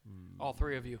knows? Mm, All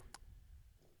 3 of you.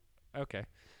 Okay.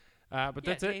 But Yeah,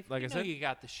 that's Dave, it. Like you I know said, you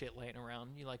got the shit laying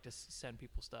around. You like to send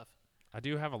people stuff. I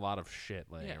do have a lot of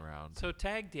shit laying Yeah. around. So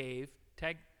tag Dave.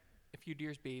 Tag a few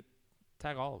deers beep.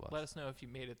 Tag all of us. Let us know if you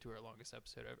made it to our longest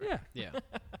episode ever. Yeah, yeah,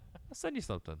 I'll send you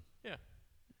something. Yeah.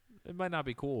 It might not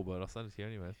be cool, but I'll send it to you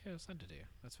anyway. yeah. Send it to you.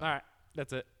 That's All fine. right.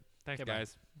 That's it. Thanks, Okay, bye.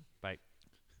 guys. Bye.